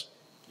says.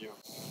 Yeah.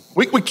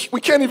 We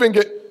can't even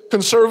get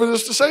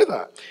conservatives to say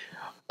that.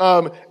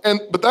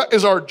 But that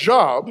is our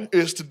job,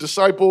 is to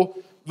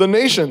disciple the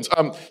nations.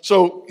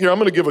 So here, I'm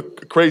going to give a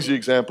crazy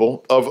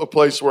example of a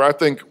place where I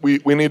think we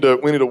need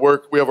to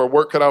work. We have our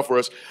work cut out for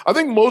us. I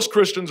think most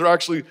Christians are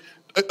actually,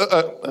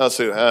 I'll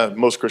say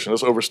most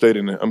Christians, that's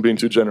overstating it. I'm being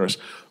too generous.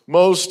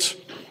 Most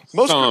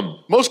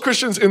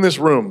Christians in this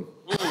room,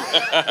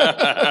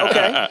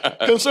 okay,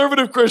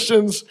 conservative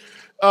Christians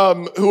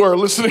who are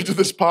listening to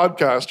this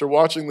podcast or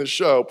watching this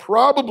show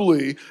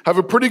probably have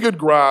a pretty good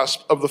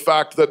grasp of the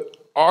fact that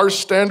our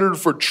standard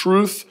for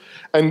truth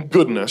and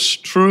goodness,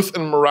 truth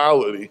and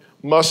morality,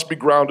 must be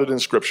grounded in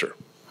Scripture.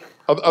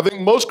 I think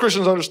most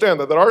Christians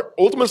understand that our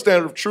ultimate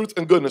standard of truth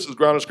and goodness is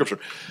grounded in Scripture.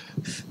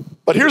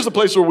 But here's the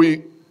place where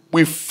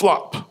we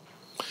flop,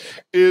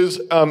 is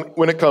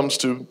when it comes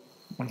to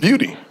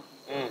beauty.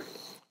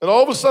 And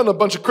all of a sudden, a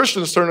bunch of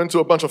Christians turn into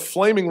a bunch of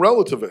flaming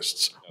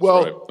relativists.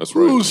 That's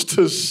right. Who's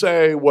to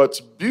say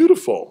what's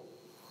beautiful?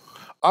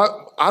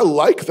 I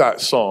like that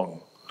song.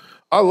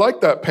 I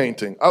like that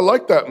painting. I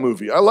like that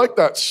movie. I like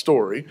that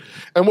story.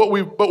 And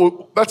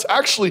that's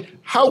actually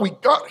how we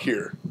got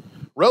here.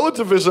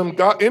 Relativism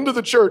got into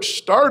the church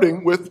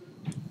starting with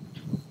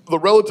the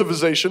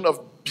relativization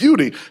of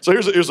beauty. So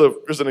here's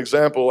an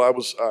example. I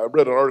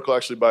read an article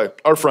actually by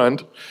our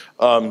friend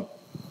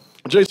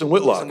Jason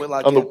Whitlock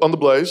on the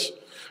Blaze,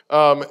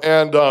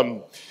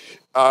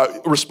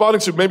 responding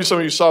to, maybe some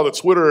of you saw the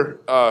Twitter.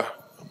 I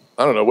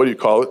don't know, what do you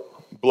call it?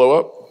 Blow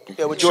up.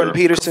 Yeah, with Jordan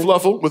Peterson.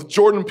 Fluffle with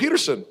Jordan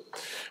Peterson,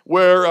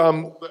 where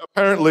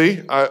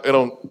apparently, I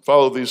don't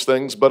follow these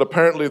things, but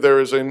apparently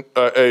there is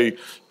a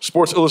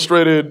Sports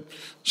Illustrated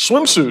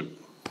swimsuit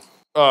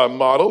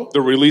model.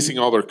 They're releasing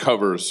all their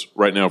covers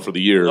right now for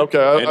the year.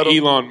 Okay. And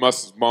Elon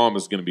Musk's mom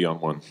is going to be on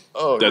one.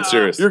 Oh, dead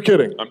serious. You're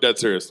kidding. I'm dead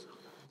serious.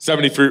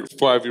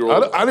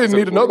 75-year-old. I didn't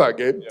need to know that,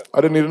 Gabe. Yeah.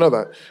 I didn't need to know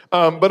that.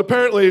 But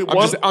apparently...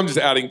 I'm just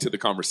adding to the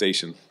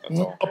conversation.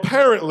 That's all.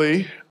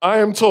 Apparently, I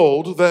am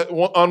told that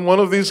on one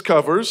of these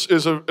covers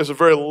is a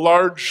very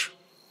large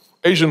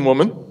Asian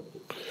woman.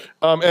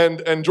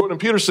 And Jordan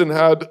Peterson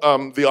had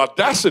the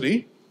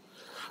audacity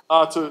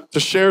to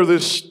share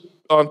this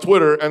on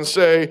Twitter and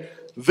say,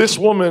 this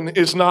woman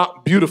is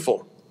not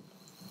beautiful.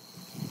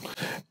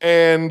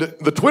 And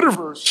the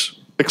Twitterverse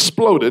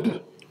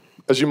exploded,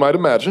 as you might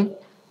imagine.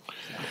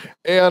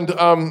 But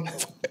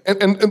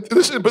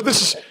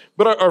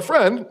our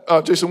friend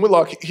Jason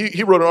Whitlock,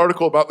 he wrote an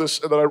article about this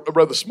that I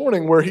read this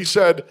morning, where he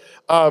said,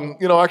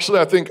 actually,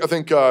 I think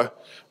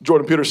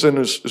Jordan Peterson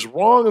is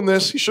wrong in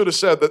this. He should have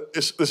said that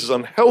this is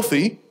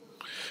unhealthy,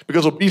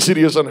 because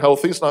obesity is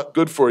unhealthy. It's not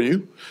good for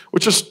you,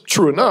 which is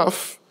true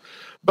enough.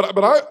 But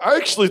I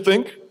actually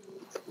think,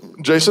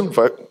 Jason, if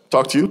I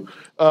talk to you,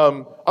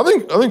 I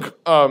think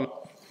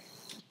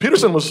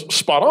Peterson was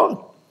spot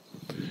on.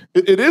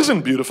 It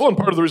isn't beautiful, and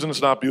part of the reason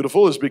it's not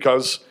beautiful is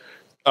because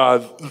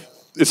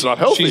it's not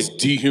healthy. She's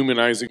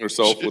dehumanizing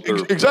herself with her...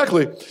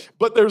 Exactly.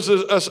 But there's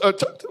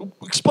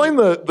explain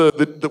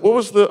the what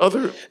was the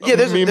other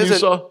meme you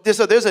saw?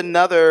 There's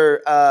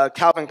another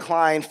Calvin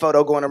Klein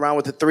photo going around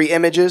with the three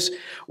images.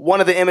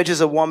 One of the images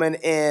is a woman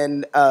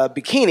in a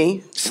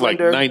bikini,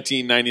 slender. Like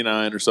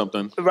 1999 or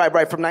something. Right,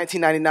 from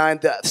 1999.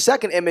 The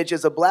second image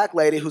is a black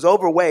lady who's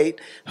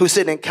overweight, who's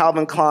sitting in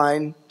Calvin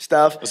Klein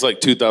stuff. It's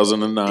like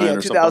 2009 yeah,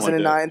 or 2009.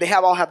 something like that. They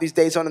all have these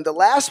dates on them. The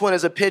last one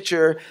is a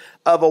picture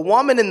of a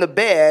woman in the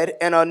bed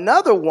and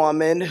another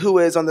woman who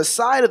is on the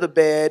side of the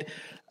bed.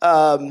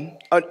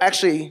 But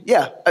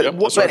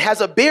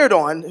has a beard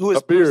on, who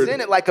is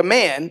presented like a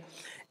man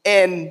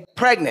and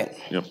pregnant.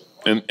 Yep.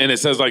 And it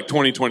says like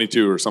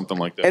 2022 or something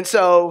like that. And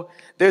so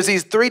there's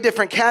these three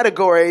different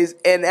categories,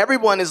 and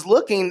everyone is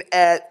looking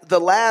at the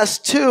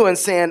last two and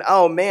saying,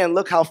 oh man,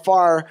 look how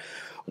far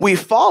we've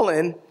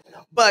fallen.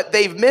 But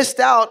they've missed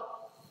out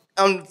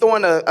on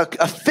throwing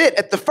a fit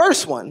at the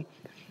first one.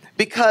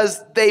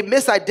 because they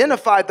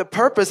misidentified the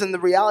purpose and the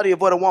reality of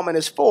what a woman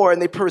is for,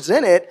 and they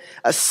presented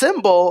a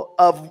symbol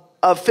of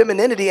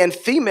femininity and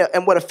female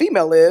and what a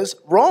female is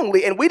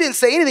wrongly. And we didn't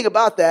say anything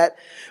about that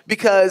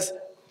because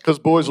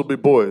boys will be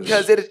boys.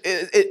 Because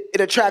it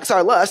attracts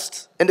our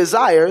lusts and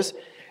desires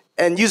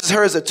and uses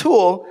her as a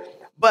tool.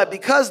 But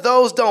because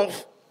those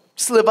don't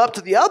live up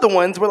to the other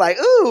ones, we're like,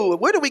 ooh,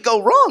 where did we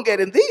go wrong at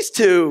in these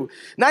two?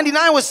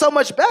 99 was so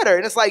much better.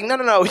 And it's like,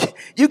 no.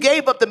 You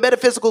gave up the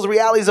metaphysical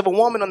realities of a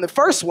woman on the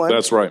first one.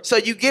 That's right. So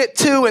you get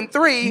 2 and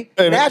 3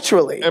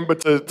 naturally. But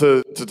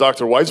to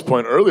Dr. White's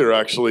point earlier,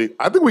 actually,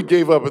 I think we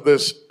gave up at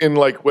this in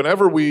like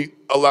whenever we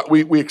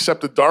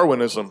accepted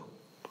Darwinism.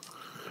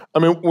 I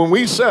mean, when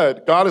we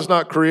said God is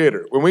not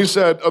creator, when we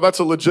said, oh, that's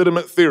a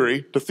legitimate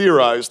theory to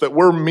theorize that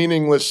we're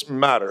meaningless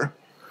matter,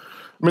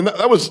 I mean,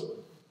 that was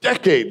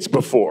decades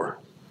before.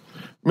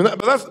 I mean,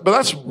 but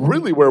that's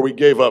really where we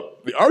gave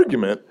up the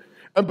argument.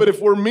 But if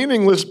we're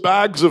meaningless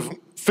bags of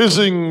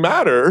fizzing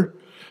matter,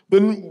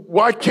 then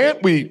why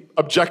can't we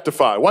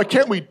objectify? Why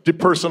can't we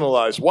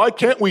depersonalize? Why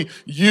can't we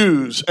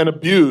use and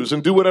abuse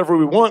and do whatever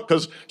we want?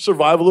 Because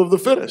survival of the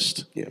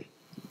fittest. Yeah.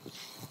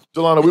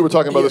 Delano, we were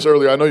talking about this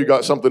earlier. I know you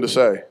got something to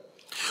say.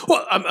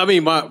 Well, I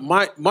mean,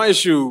 my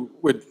issue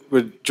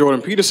with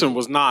Jordan Peterson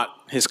was not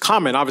his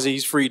comment. Obviously,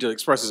 he's free to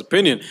express his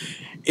opinion.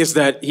 Is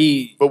that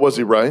he? But was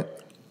he right?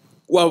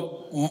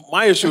 Well,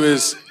 my issue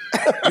is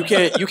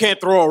you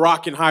can't throw a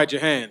rock and hide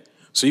your hand.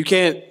 So you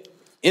can't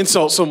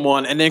insult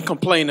someone and then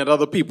complain that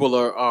other people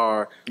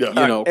are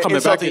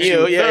coming back at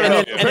you,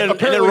 and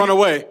then run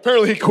away.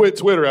 Apparently, he quit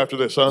Twitter after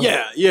this, huh?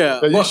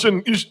 Yeah. You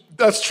shouldn't.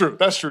 That's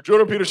true.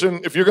 Jordan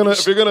Peterson, if you're gonna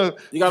pick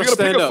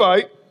a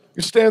fight,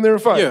 you stand there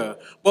and fight. Yeah,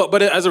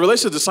 but as it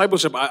relates to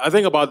discipleship, I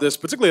think about this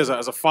particularly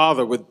as a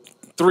father with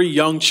 3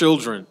 young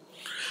children,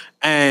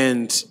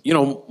 and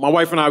my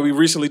wife and I, we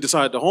recently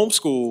decided to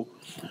homeschool.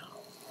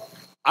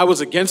 I was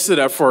against it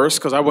at first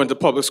because I went to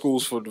public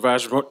schools for the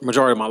vast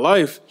majority of my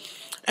life.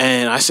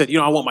 And I said,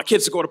 I want my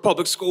kids to go to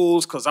public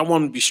schools because I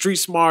want them to be street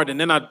smart. And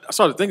then I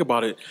started to think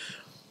about it.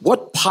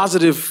 What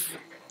positive,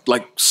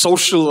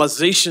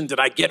 socialization did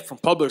I get from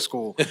public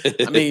school?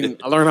 I mean,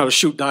 I learned how to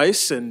shoot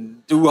dice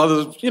and do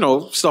other,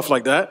 stuff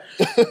like that.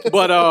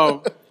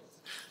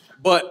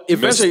 But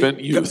eventually,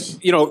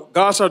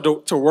 God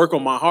started to work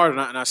on my heart,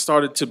 and I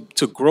started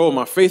to grow in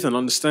my faith and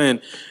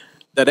understand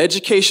that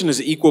education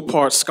is equal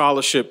parts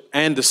scholarship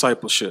and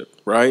discipleship,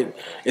 right?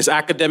 It's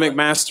academic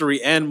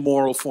mastery and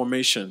moral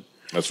formation.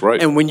 That's right.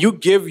 And when you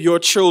give your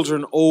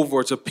children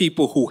over to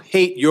people who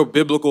hate your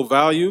biblical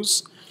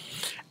values,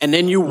 and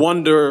then you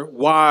wonder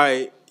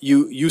why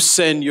you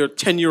send your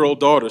 10-year-old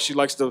daughter, she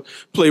likes to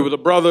play with her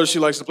brother, she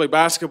likes to play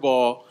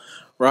basketball,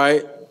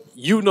 right?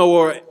 You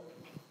know her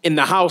in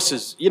the house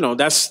is,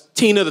 that's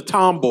Tina the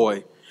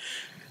tomboy.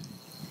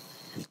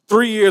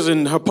 3 years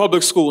in her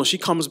public school, and she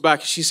comes back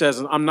and she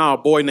says, I'm now a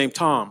boy named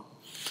Tom.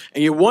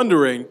 And you're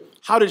wondering,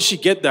 how did she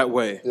get that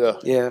way?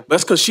 Yeah.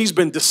 That's because she's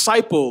been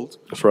discipled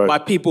by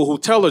people who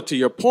tell her, to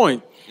your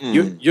point,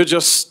 you're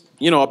just,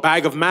 a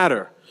bag of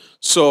matter.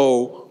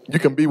 So you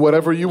can be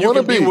whatever you want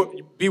to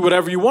be. Be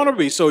whatever you want to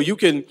be. So you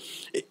can,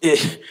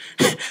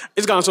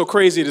 it's gone so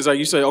crazy. It's like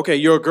you say, okay,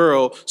 you're a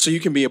girl, so you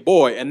can be a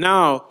boy. And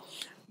now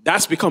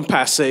that's become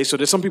passé. So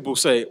there's some people who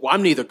say, well,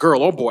 I'm neither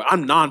girl or boy.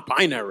 I'm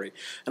non-binary.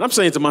 And I'm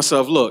saying to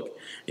myself, look,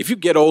 if you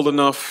get old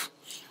enough,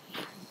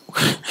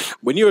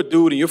 when you're a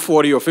dude and you're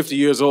 40 or 50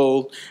 years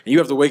old and you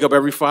have to wake up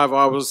every 5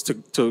 hours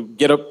to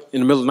get up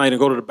in the middle of the night and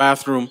go to the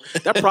bathroom,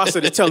 that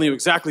process is telling you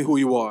exactly who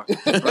you are,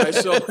 right?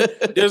 So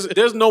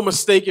there's no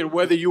mistaking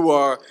whether you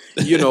are,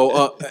 you're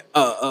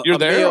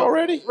there male.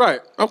 already?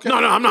 Right. Okay. No,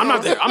 I'm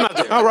not there. I'm not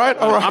there. All right.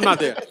 I'm not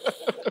there.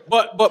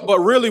 But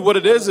really what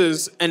it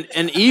is and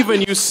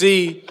even you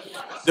see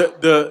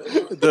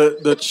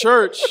the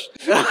church.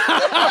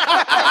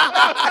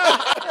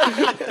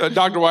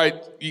 Dr. White,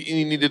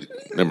 you need to.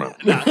 Never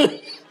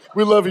mind.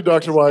 We love you,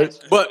 Dr. White.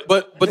 But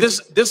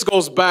this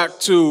goes back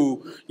to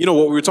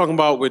what we were talking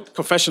about with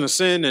confession of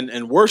sin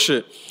and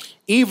worship.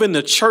 Even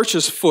the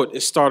church's foot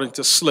is starting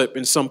to slip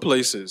in some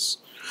places,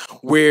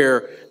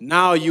 where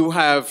now you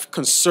have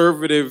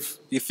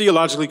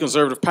theologically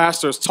conservative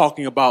pastors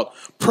talking about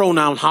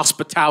pronoun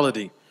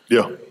hospitality.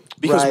 Yeah.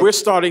 Because we're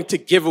starting to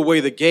give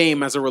away the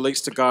game as it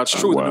relates to God's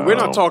truth. Wow. I mean, we're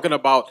not talking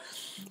about,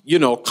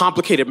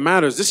 complicated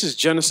matters. This is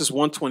Genesis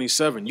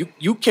 1:27.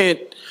 You can't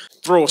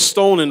throw a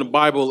stone in the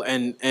Bible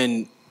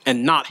and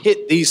not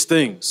hit these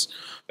things.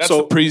 That's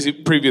the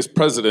previous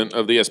president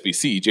of the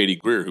SBC, J.D.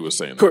 Greer, who was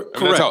saying that.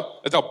 Correct.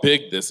 That's how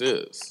big this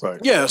is. Right.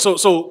 Yeah.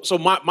 So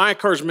my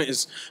encouragement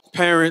is,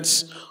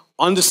 parents,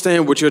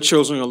 understand what your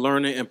children are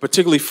learning, and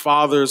particularly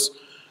fathers,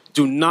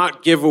 do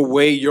not give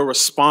away your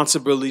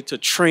responsibility to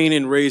train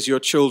and raise your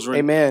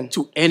children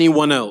to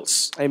anyone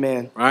else.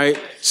 Amen. Right?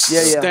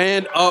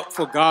 Stand up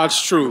for God's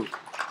truth.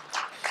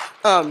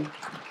 I'm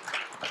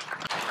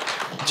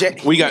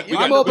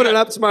opening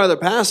up to my other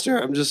pastor.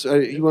 I'm just.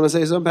 You want to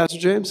say something, Pastor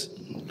James?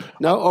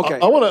 No. Okay.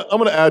 I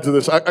want to add to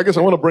this. I guess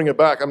I want to bring it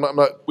back. I'm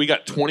not. We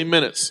got 20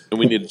 minutes, and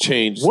we need to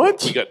change.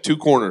 What? We got 2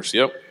 corners.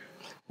 Yep.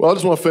 Well, I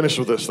just want to finish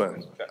with this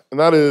then. And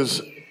that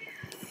is,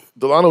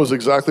 Delano was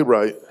exactly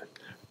right.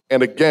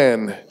 And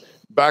again,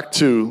 back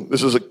to,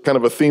 this is a kind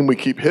of a theme we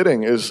keep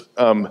hitting, is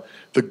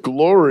the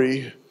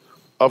glory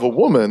of a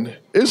woman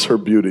is her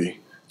beauty.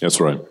 That's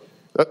right.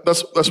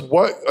 That's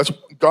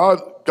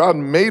God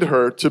made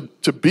her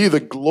to be the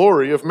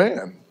glory of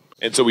man.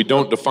 And so we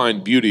don't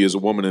define beauty as a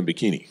woman in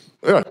bikini.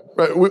 Yeah,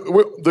 right.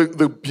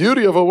 The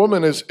beauty of a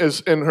woman is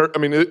in her. I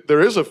mean,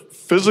 there is a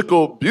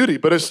physical beauty,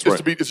 but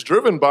it's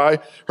driven by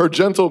her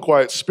gentle,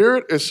 quiet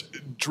spirit. It's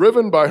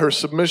driven by her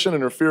submission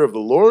and her fear of the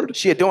Lord.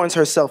 She adorns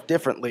herself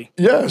differently.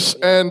 Yes,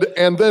 and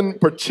then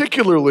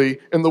particularly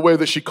in the way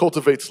that she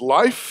cultivates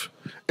life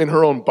in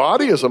her own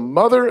body as a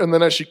mother, and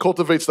then as she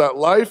cultivates that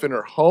life in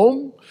her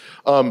home,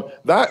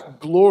 that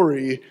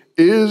glory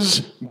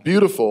is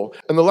beautiful.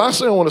 And the last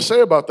thing I want to say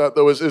about that,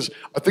 though, is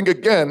I think,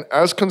 again,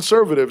 as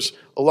conservatives,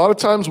 a lot of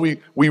times we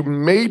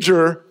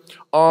major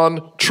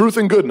on truth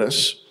and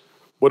goodness,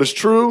 what is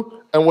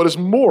true and what is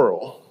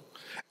moral.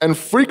 And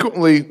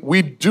frequently,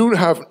 we do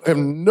have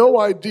no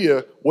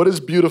idea what is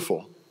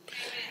beautiful.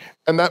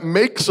 And that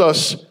makes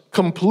us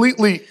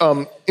completely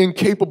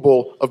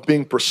incapable of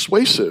being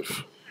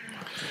persuasive.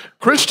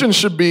 Christians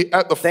should be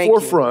at the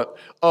forefront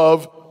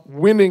of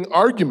winning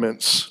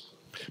arguments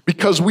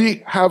because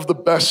we have the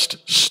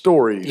best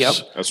stories. Yep.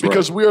 That's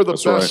because right. we are the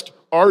That's best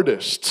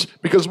artists.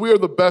 Because we are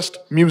the best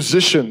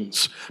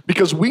musicians.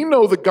 Because we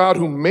know the God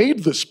who made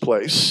this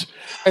place,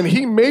 and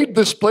he made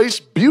this place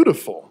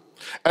beautiful.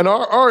 And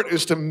our art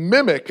is to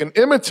mimic and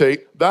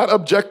imitate that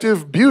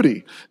objective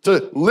beauty,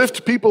 to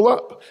lift people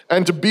up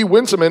and to be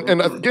winsome.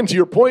 And again, to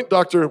your point,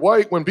 Dr.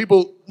 White, when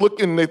people look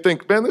and they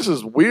think, man, this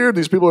is weird,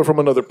 these people are from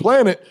another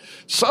planet,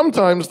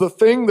 sometimes the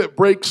thing that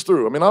breaks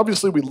through, I mean,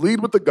 obviously we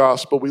lead with the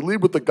gospel, we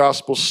lead with the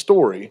gospel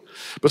story,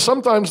 but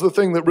sometimes the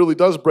thing that really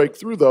does break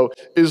through, though,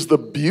 is the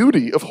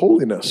beauty of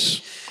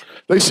holiness.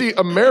 They see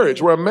a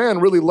marriage where a man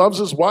really loves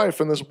his wife,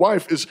 and this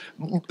wife is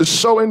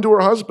so into her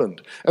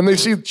husband. And they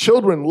see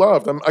children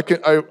loved.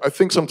 I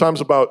think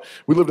sometimes about,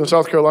 we lived in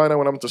South Carolina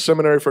when I went to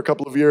seminary for a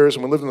couple of years,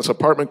 and we lived in this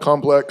apartment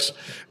complex.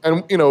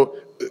 And, you know,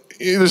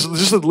 there's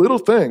just the little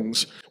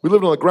things. We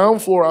lived on the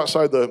ground floor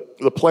outside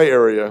the play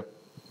area.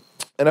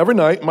 And every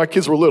night, my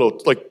kids were little,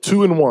 like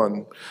 2 and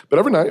 1. But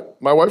every night,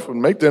 my wife would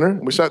make dinner,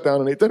 and we sat down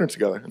and ate dinner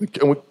together.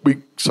 And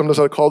we sometimes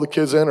I'd call the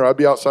kids in, or I'd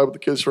be outside with the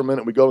kids for a minute,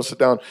 and we'd go and sit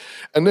down.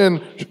 And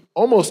then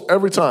almost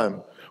every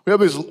time, we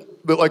have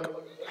like,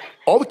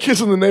 all the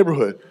kids in the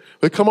neighborhood,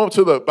 they come up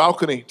to the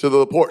balcony, to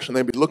the porch, and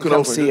they'd be looking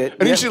over. See it.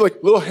 And you see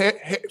like little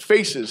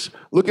faces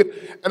looking.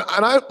 And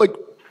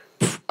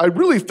I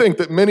really think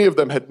that many of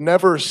them had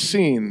never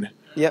seen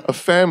a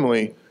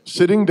family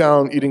sitting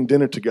down eating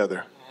dinner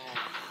together.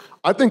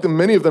 I think that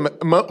many of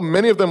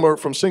them were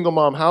from single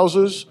mom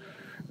houses.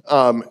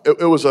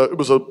 It was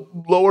a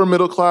lower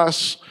middle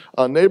class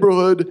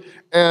neighborhood,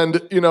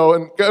 and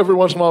and every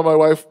once in a while my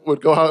wife would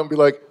go out and be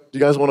like, "Do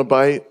you guys want a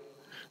bite?"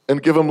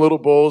 And give them little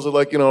bowls of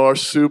our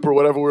soup or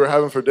whatever we were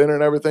having for dinner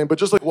and everything. But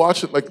just like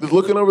watching, like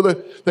looking over the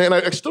thing, and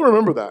I still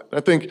remember that.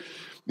 I think,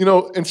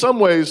 in some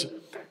ways,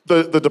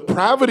 the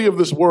depravity of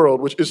this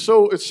world, which is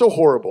it's so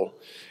horrible,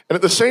 and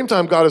at the same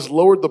time, God has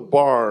lowered the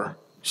bar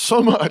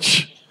so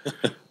much.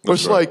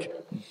 It's like,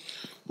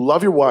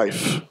 love your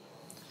wife.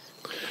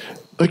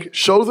 Like,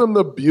 show them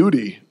the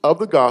beauty of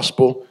the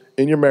gospel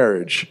in your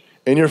marriage,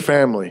 in your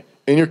family,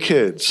 in your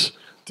kids,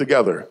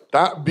 together.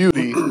 That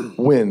beauty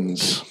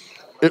wins.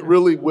 It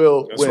really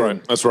will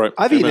win. That's right.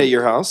 I've eaten at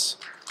your house.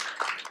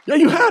 Yeah,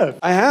 you have.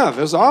 I have.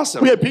 It was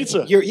awesome. We had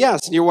pizza.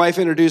 Yes, and your wife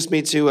introduced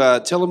me to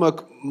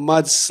Tillamook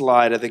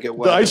mudslide, I think it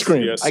was. The ice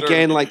cream. Yes, I sir.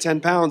 gained like 10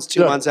 pounds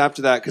 2 months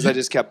after that because I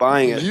just kept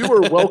buying it. You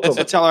were welcome.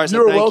 So tell her I said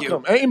you were thank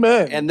welcome. you.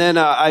 Amen. And then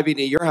I've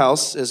eaten at your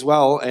house as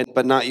well,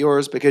 but not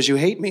yours because you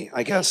hate me,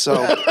 I guess. So,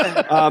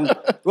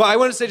 well, I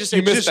want to say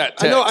You missed that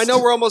text. I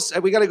know we're almost,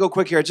 we got to go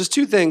quick here. Just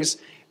 2 things.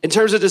 In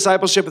terms of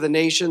discipleship of the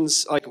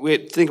nations, like we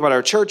think about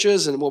our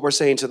churches and what we're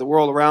saying to the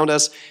world around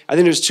us, I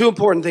think there's 2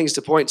 important things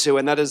to point to,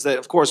 and that is that,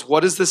 of course,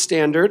 what is the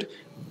standard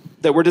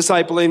that we're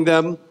discipling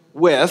them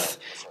with?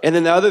 And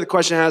then the other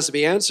question has to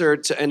be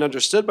answered and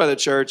understood by the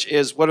church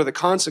is, what are the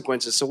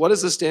consequences? So what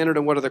is the standard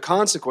and what are the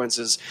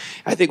consequences?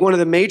 I think one of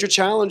the major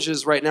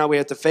challenges right now we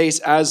have to face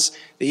as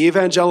the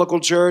evangelical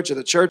church or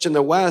the church in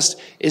the West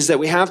is that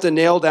we have to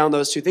nail down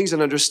those 2 things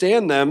and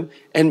understand them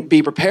and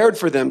be prepared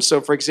for them. So,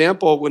 for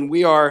example, when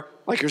we are,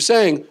 like you're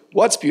saying,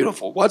 what's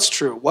beautiful, what's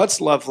true,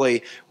 what's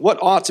lovely, what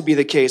ought to be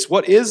the case,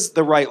 what is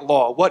the right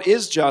law, what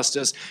is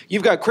justice?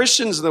 You've got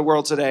Christians in the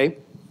world today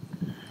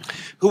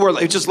who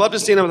just love to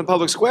stand up in the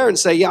public square and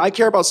say, yeah, I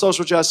care about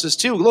social justice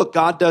too. Look,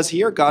 God does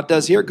here, God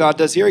does here, God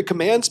does here. He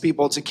commands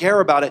people to care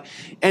about it.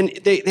 And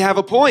they have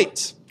a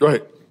point.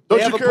 Right.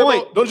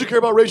 Don't you care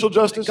about racial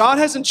justice? God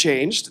hasn't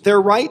changed.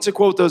 They're right to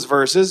quote those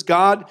verses.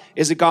 God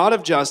is a God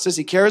of justice.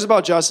 He cares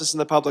about justice in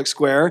the public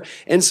square.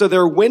 And so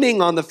they're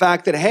winning on the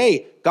fact that,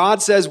 hey,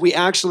 God says we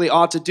actually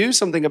ought to do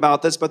something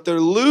about this, but they're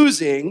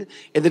losing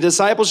in the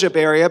discipleship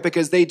area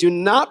because they do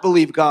not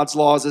believe God's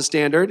law is a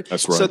standard.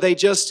 That's right. So they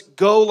just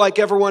go like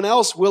everyone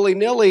else,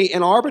 willy-nilly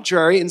and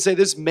arbitrary, and say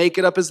this, make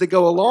it up as they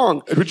go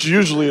along. Which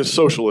usually is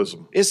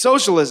socialism. It's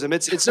socialism.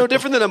 It's no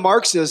different than a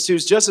Marxist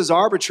who's just as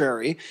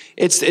arbitrary.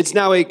 It's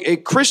now a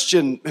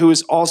Christian who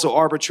is also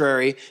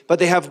arbitrary, but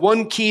they have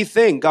one key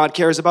thing. God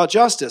cares about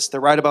justice.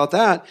 They're right about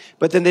that.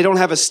 But then they don't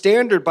have a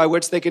standard by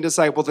which they can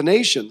disciple the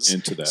nations.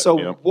 Into that, So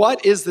yeah.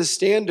 what is the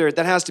standard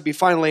that has to be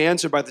finally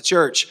answered by the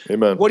church?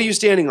 Amen. What are you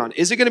standing on?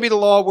 Is it going to be the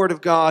law, word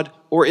of God,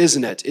 or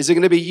isn't it? Is it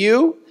going to be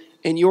you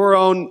and your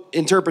own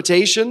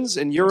interpretations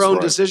and your own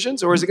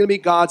decisions, or is it going to be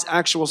God's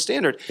actual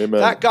standard? Amen.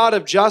 That God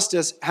of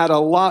justice had a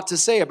lot to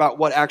say about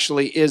what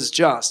actually is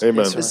just.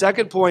 Amen. The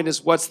second point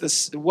is what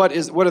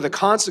are the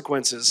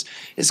consequences?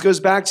 This goes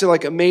back to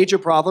like a major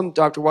problem.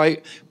 Dr.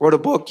 White wrote a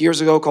book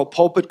years ago called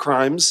Pulpit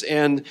Crimes,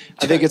 and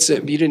I think you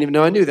didn't even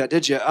know I knew that,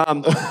 did you?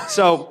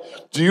 So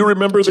do you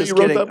remember that you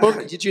wrote kidding. that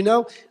book? Did you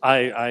know?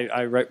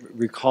 I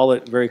recall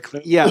it very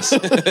clearly. Yes.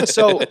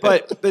 So,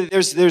 but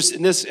there's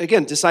in this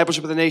again,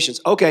 discipleship of the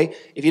nations. Okay,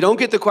 if you don't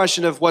get the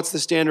question of what's the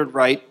standard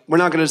right, we're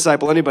not going to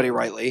disciple anybody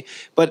rightly.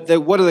 But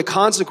what are the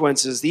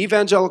consequences? The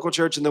evangelical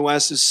church in the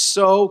West is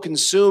so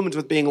consumed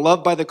with being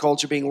loved by the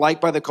culture, being liked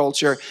by the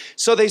culture,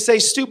 so they say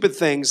stupid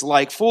things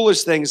like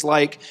foolish things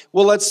like,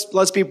 well,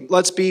 let's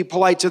be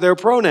polite to their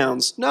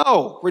pronouns.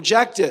 No,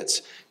 reject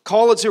it.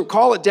 Call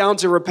it down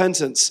to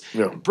repentance.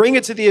 Yeah. Bring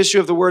it to the issue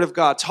of the Word of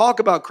God. Talk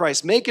about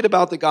Christ. Make it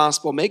about the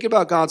gospel. Make it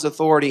about God's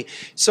authority.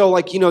 So,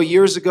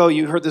 years ago,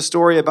 you heard the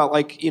story about,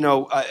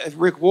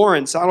 Rick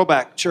Warren,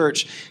 Saddleback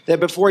Church,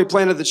 that before he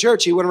planted the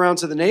church, he went around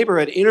to the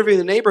neighborhood, interviewing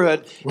the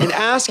neighborhood, and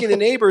asking the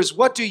neighbors,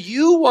 what do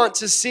you want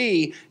to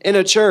see in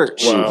a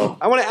church? Wow.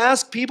 I want to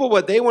ask people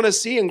what they want to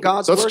see in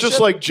God's That's worship.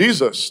 just like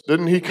Jesus.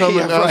 Didn't he come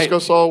Yeah, and ask right.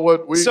 us all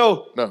what we...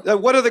 So, No.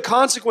 what are the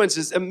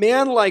consequences? A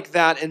man like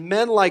that and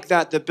men like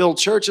that build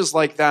churches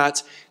like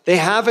that, they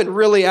haven't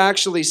really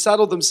actually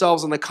settled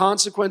themselves on the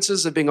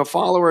consequences of being a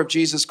follower of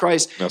Jesus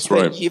Christ. That's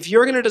right. If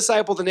you're going to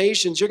disciple the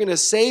nations, you're going to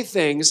say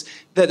things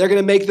that they're going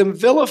to make them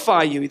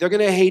vilify you. They're going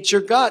to hate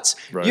your guts.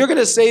 Right. You're going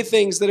to say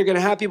things that are going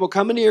to have people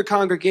come into your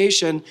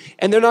congregation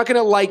and they're not going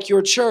to like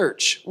your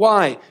church.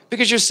 Why?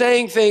 Because you're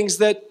saying things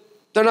that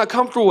they're not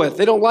comfortable with.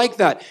 They don't like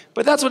that.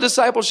 But that's what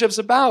discipleship's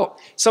about.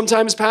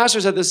 Sometimes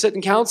pastors have to sit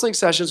in counseling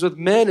sessions with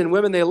men and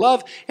women they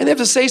love, and they have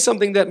to say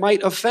something that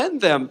might offend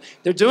them.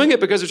 They're doing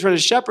it because they're trying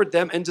to shepherd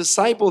them and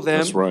disciple them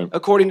That's right.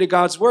 according to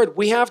God's word.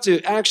 We have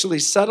to actually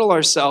settle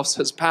ourselves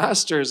as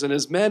pastors and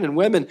as men and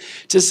women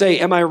to say,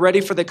 am I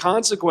ready for the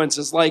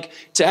consequences? Like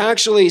to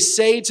actually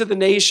say to the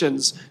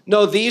nations,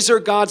 no, these are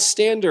God's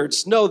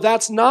standards. No,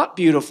 that's not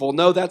beautiful.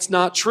 No, that's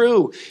not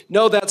true.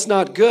 No, that's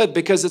not good,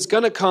 because it's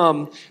going to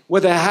come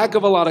with a heck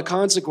of a lot of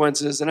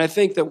consequences. And I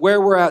think that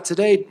where we're at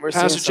today,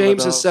 Pastor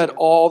James has said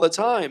all the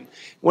time,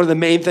 one of the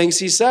main things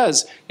he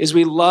says is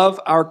we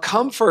love our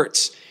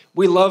comforts.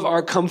 We love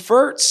our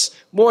comforts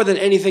more than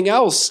anything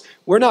else.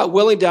 We're not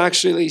willing to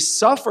actually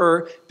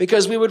suffer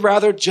because we would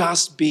rather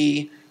just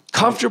be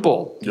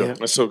comfortable. Yeah.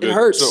 That's so good. It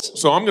hurts.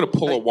 So I'm going to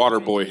pull a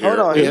water boy here.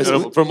 Hold on. And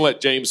I'm going to let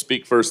James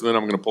speak first, and then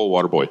I'm going to pull a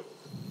water boy.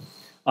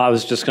 I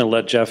was just going to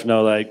let Jeff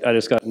know that I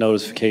just got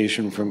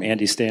notification from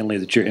Andy Stanley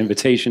that your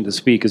invitation to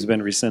speak has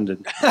been rescinded.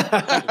 Wait, he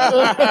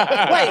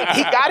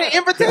got an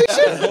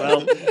invitation?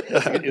 Well,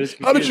 it was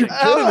How did you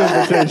get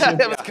an invitation?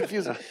 That was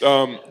confusing.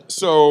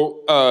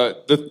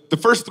 The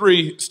first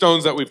three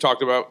stones that we've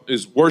talked about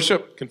is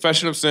worship,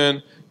 confession of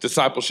sin,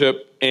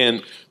 discipleship,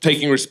 and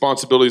taking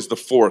responsibility is the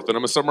fourth. And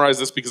I'm going to summarize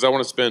this because I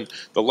want to spend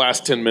the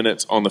last 10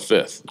 minutes on the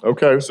fifth.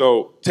 Okay.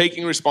 So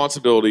taking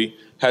responsibility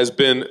has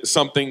been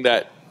something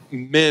that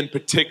men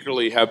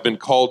particularly have been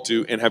called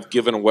to and have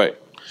given away.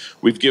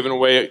 We've given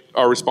away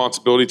our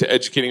responsibility to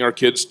educating our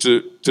kids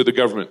to the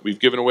government. We've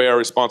given away our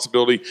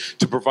responsibility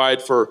to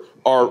provide for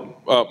our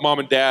mom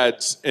and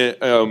dads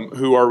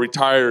who are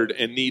retired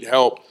and need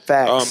help.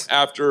 Facts.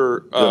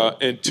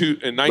 In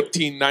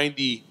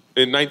 1990,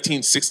 in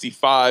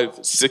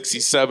 1965,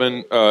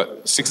 67,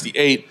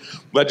 68,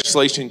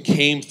 legislation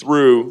came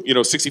through,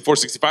 64,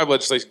 65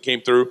 legislation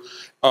came through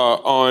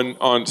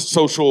on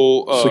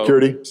social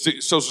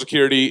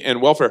security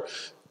and welfare.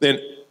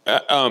 Then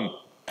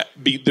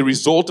the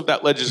result of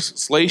that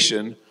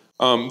legislation,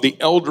 the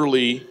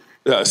elderly,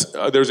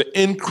 there's an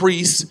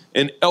increase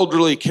in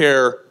elderly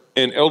care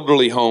in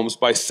elderly homes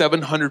by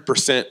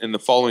 700% in the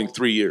following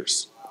 3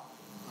 years.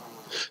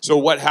 So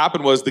what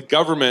happened was the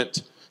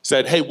government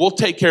said, hey, we'll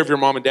take care of your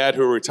mom and dad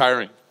who are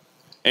retiring.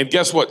 And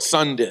guess what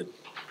Son did?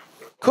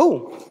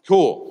 Cool.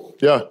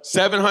 Yeah.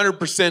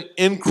 700%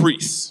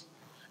 increase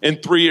in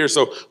 3 years.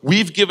 So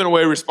we've given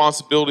away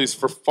responsibilities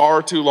for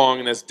far too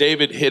long. And as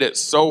David hit it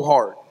so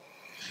hard,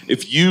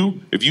 if you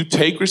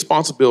take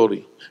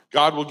responsibility,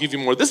 God will give you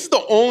more. This is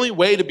the only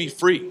way to be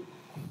free.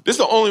 This is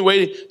the only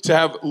way to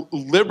have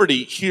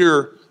liberty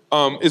here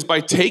is by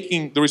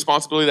taking the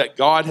responsibility that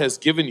God has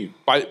given you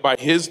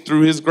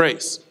through his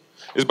grace.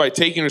 Is by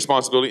taking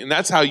responsibility, and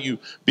that's how you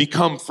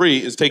become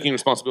free, is taking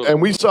responsibility.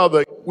 And we saw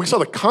that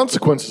the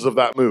consequences of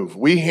that move.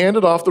 We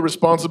handed off the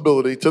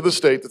responsibility to the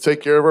state to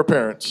take care of our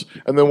parents.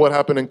 And then what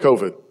happened in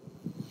COVID?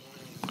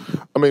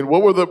 I mean,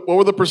 what were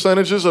the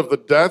percentages of the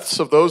deaths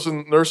of those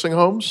in nursing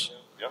homes?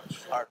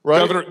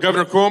 Right?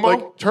 Governor Cuomo?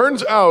 Like,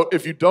 turns out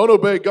if you don't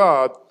obey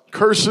God,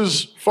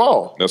 curses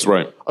fall. That's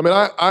right. I mean,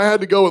 I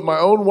had to go with my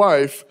own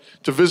wife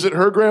to visit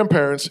her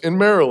grandparents in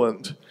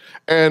Maryland,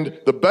 and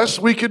the best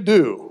we could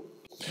do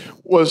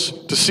was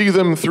to see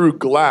them through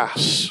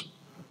glass.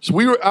 So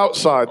we were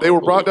outside. They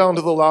were brought down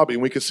to the lobby,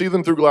 and we could see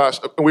them through glass,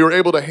 and we were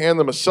able to hand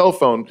them a cell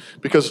phone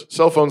because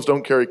cell phones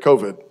don't carry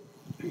COVID.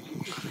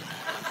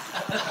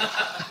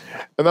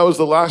 And that was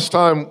the last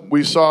time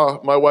we saw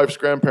my wife's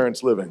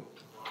grandparents living.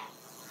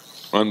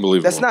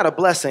 Unbelievable. That's not a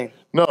blessing.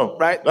 No,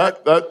 right?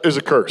 That is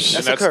a curse.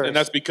 That's a curse. And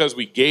that's because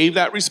we gave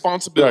that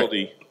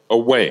responsibility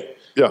away.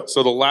 Yeah.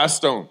 So the last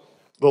stone.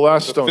 The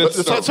last stone.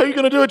 That's how you're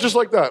going to do it, just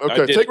like that.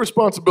 Okay, take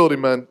responsibility,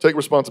 men. Take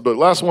responsibility.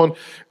 Last one.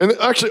 And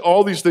actually,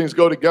 all these things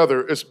go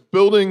together. It's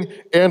building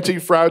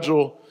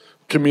anti-fragile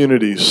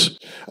communities.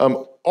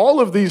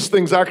 All of these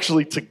things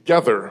actually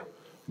together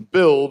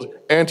build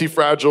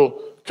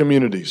anti-fragile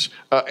communities.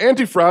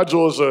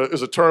 Anti-fragile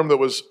is a term that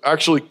was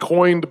actually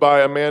coined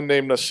by a man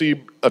named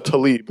Nassim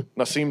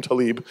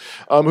Taleb,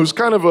 who's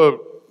kind of a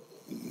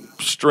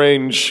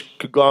strange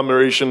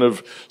conglomeration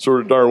of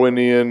sort of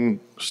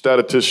Darwinian,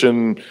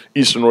 statistician,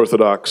 Eastern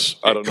Orthodox.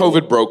 I don't know.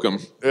 COVID broke him.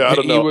 Yeah, I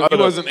don't know. He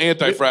wasn't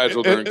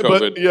anti-fragile during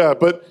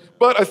COVID.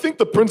 But I think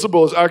the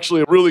principle is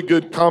actually a really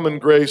good common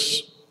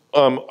grace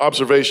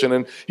observation.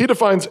 And he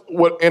defines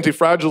what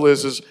anti-fragile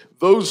is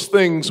those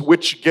things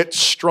which get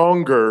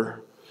stronger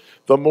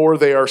the more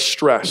they are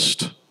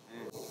stressed.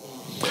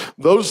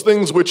 Those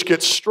things which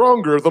get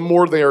stronger, the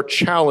more they are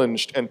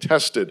challenged and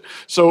tested.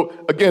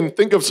 So again,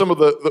 think of some of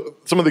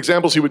the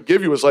examples he would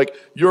give you as like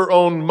your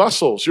own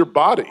muscles, your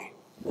body.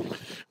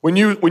 When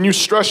you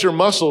stress your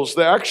muscles,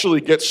 they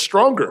actually get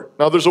stronger.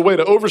 Now there's a way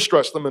to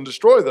overstress them and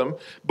destroy them,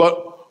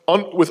 but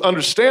with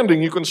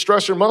understanding, you can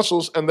stress your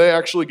muscles and they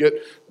actually get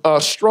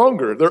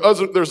stronger.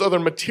 There's other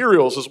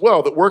materials as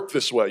well that work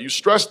this way. You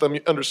stress them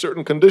under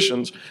certain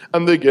conditions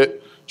and they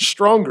get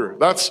stronger.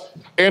 That's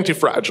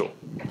anti-fragile.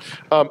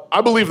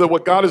 I believe that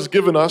what God has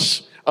given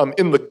us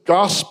in the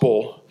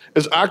gospel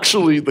is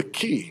actually the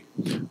key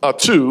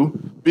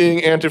to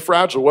being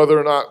anti-fragile, whether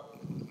or not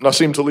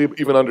Nassim Taleb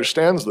even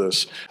understands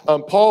this.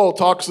 Paul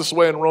talks this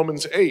way in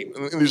Romans 8,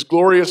 in these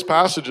glorious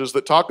passages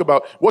that talk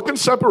about what can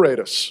separate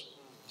us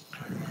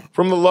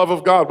from the love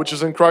of God, which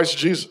is in Christ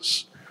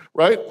Jesus,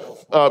 right?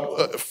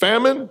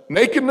 Famine,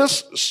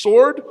 nakedness,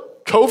 sword,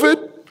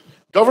 COVID,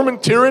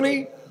 government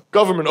tyranny,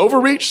 government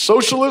overreach,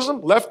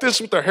 socialism, leftists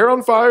with their hair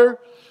on fire.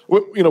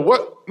 You know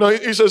what? No,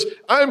 he says,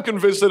 I am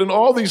convinced that in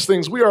all these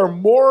things we are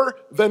more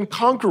than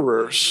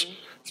conquerors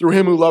through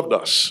him who loved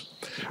us.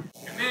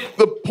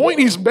 The point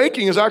he's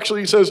making is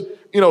actually, he says,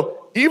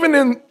 even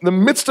in the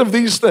midst of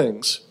these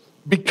things,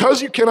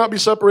 because you cannot be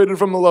separated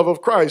from the love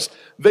of Christ,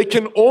 they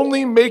can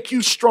only make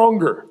you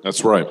stronger.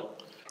 That's right.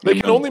 They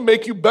can only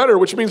make you better,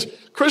 which means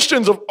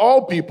Christians of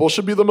all people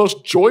should be the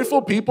most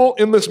joyful people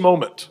in this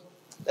moment.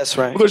 That's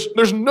right.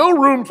 There's no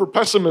room for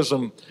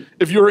pessimism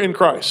if you're in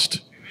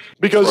Christ.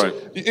 Because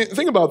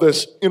think about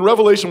this. In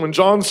Revelation, when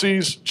John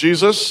sees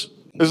Jesus,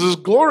 there's this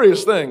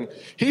glorious thing.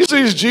 He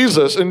sees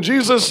Jesus, and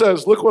Jesus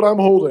says, look what I'm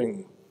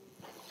holding.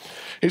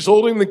 He's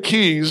holding the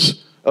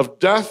keys of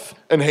death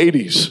and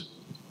Hades.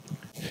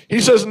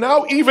 He says,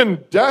 now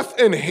even death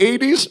and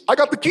Hades, I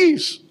got the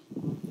keys.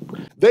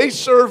 They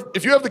serve,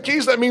 if you have the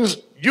keys, that means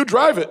you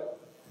drive it.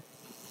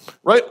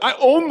 Right? I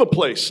own the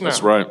place now.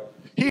 That's right.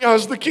 He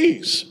has the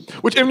keys.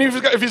 Which, I mean,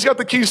 if he's got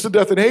the keys to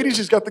death and Hades,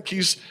 he's got the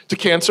keys to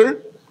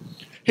cancer.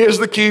 He has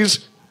the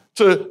keys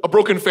to a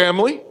broken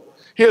family.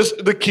 He has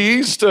the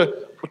keys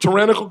to a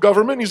tyrannical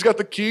government. He's got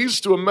the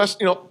keys to a mess,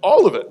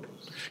 all of it.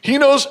 He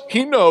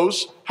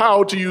knows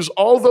how to use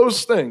all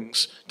those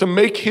things to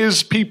make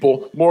his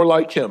people more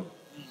like him.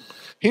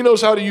 He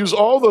knows how to use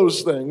all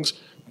those things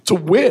to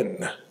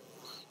win.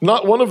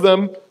 Not one of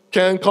them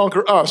can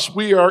conquer us.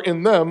 We are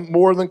in them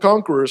more than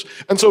conquerors.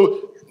 And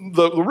so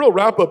the real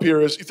wrap up here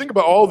is you think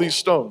about all these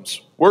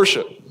stones.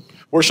 Worship.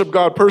 Worship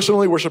God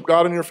personally, worship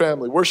God in your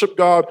family. Worship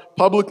God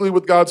publicly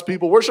with God's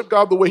people. Worship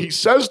God the way he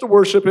says to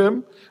worship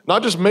him,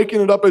 not just making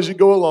it up as you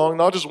go along,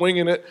 not just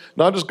winging it,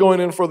 not just going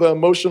in for the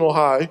emotional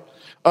high.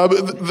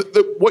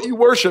 What you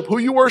worship, who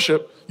you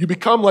worship, you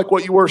become like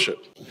what you worship.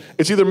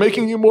 It's either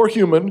making you more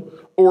human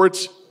or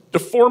it's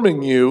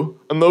deforming you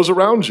and those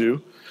around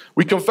you.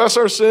 We confess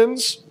our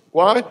sins.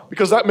 Why?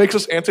 Because that makes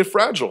us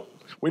anti-fragile.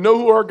 We know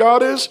who our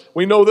God is.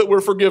 We know that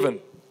we're forgiven.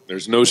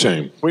 There's no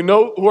shame. We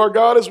know who our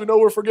God is. We know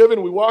we're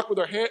forgiven. We walk with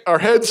our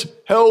heads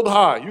held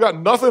high. You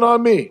got nothing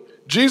on me.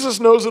 Jesus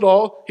knows it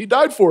all. He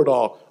died for it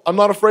all. I'm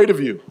not afraid of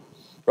you.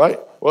 Right?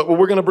 Well,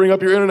 we're going to bring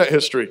up your internet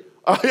history.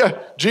 Oh, yeah.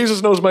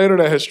 Jesus knows my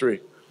internet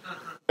history.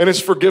 And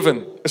it's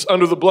forgiven. It's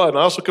under the blood. And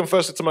I also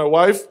confessed it to my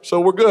wife, so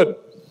we're good.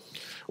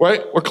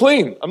 Right? We're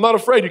clean. I'm not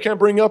afraid. You can't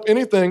bring up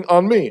anything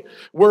on me.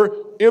 We're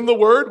in the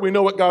Word. We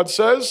know what God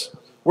says.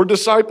 We're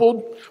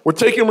discipled. We're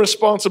taking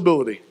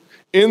responsibility.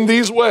 In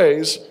these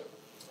ways,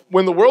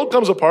 when the world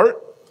comes apart,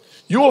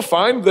 you will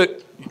find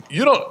that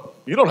you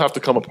don't have to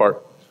come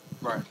apart.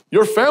 Right.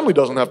 Your family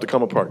doesn't have to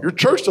come apart. Your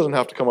church doesn't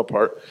have to come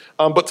apart.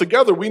 But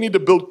together, we need to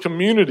build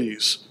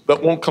communities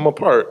that won't come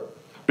apart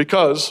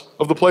because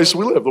of the place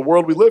we live, the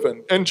world we live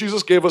in. And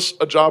Jesus gave us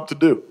a job to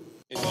do.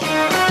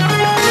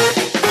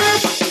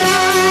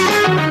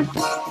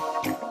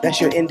 That's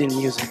your ending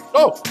music.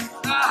 Oh,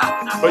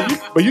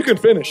 but you can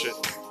finish it.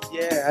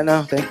 Yeah, I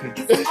know. Thank you.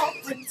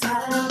 It's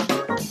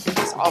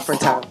offering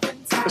time.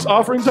 It's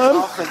offering time?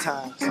 Offering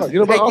time. Oh, you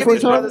know about Hey, give offering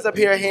these time? brothers up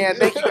here a hand.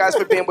 Thank you guys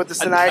for being with us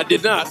tonight. I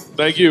did not.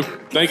 Thank you.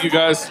 Thank you,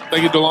 guys.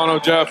 Thank you, Delano,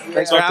 Jeff.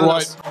 Thanks for Dr. having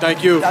White. us.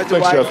 Thank you. Dr.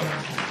 Thanks, White.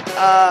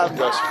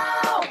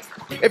 Jeff.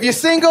 If you're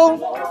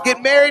single,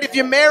 get married. If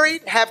you're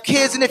married, have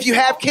kids. And if you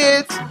have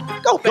kids,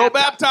 go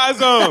baptize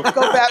them.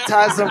 Go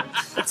baptize them.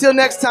 Until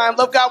next time,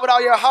 love God with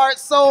all your heart,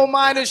 soul,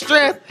 mind, and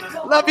strength.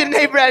 Love your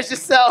neighbor as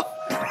yourself.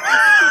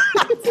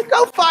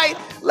 Go fight,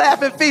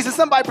 laugh, and feast. And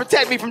somebody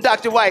protect me from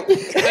Dr. White.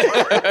 This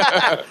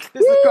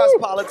is Cross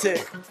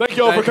Politics. Thank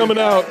you all for coming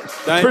out.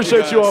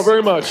 Appreciate you all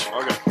very much.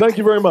 Okay. Thank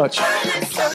you very much.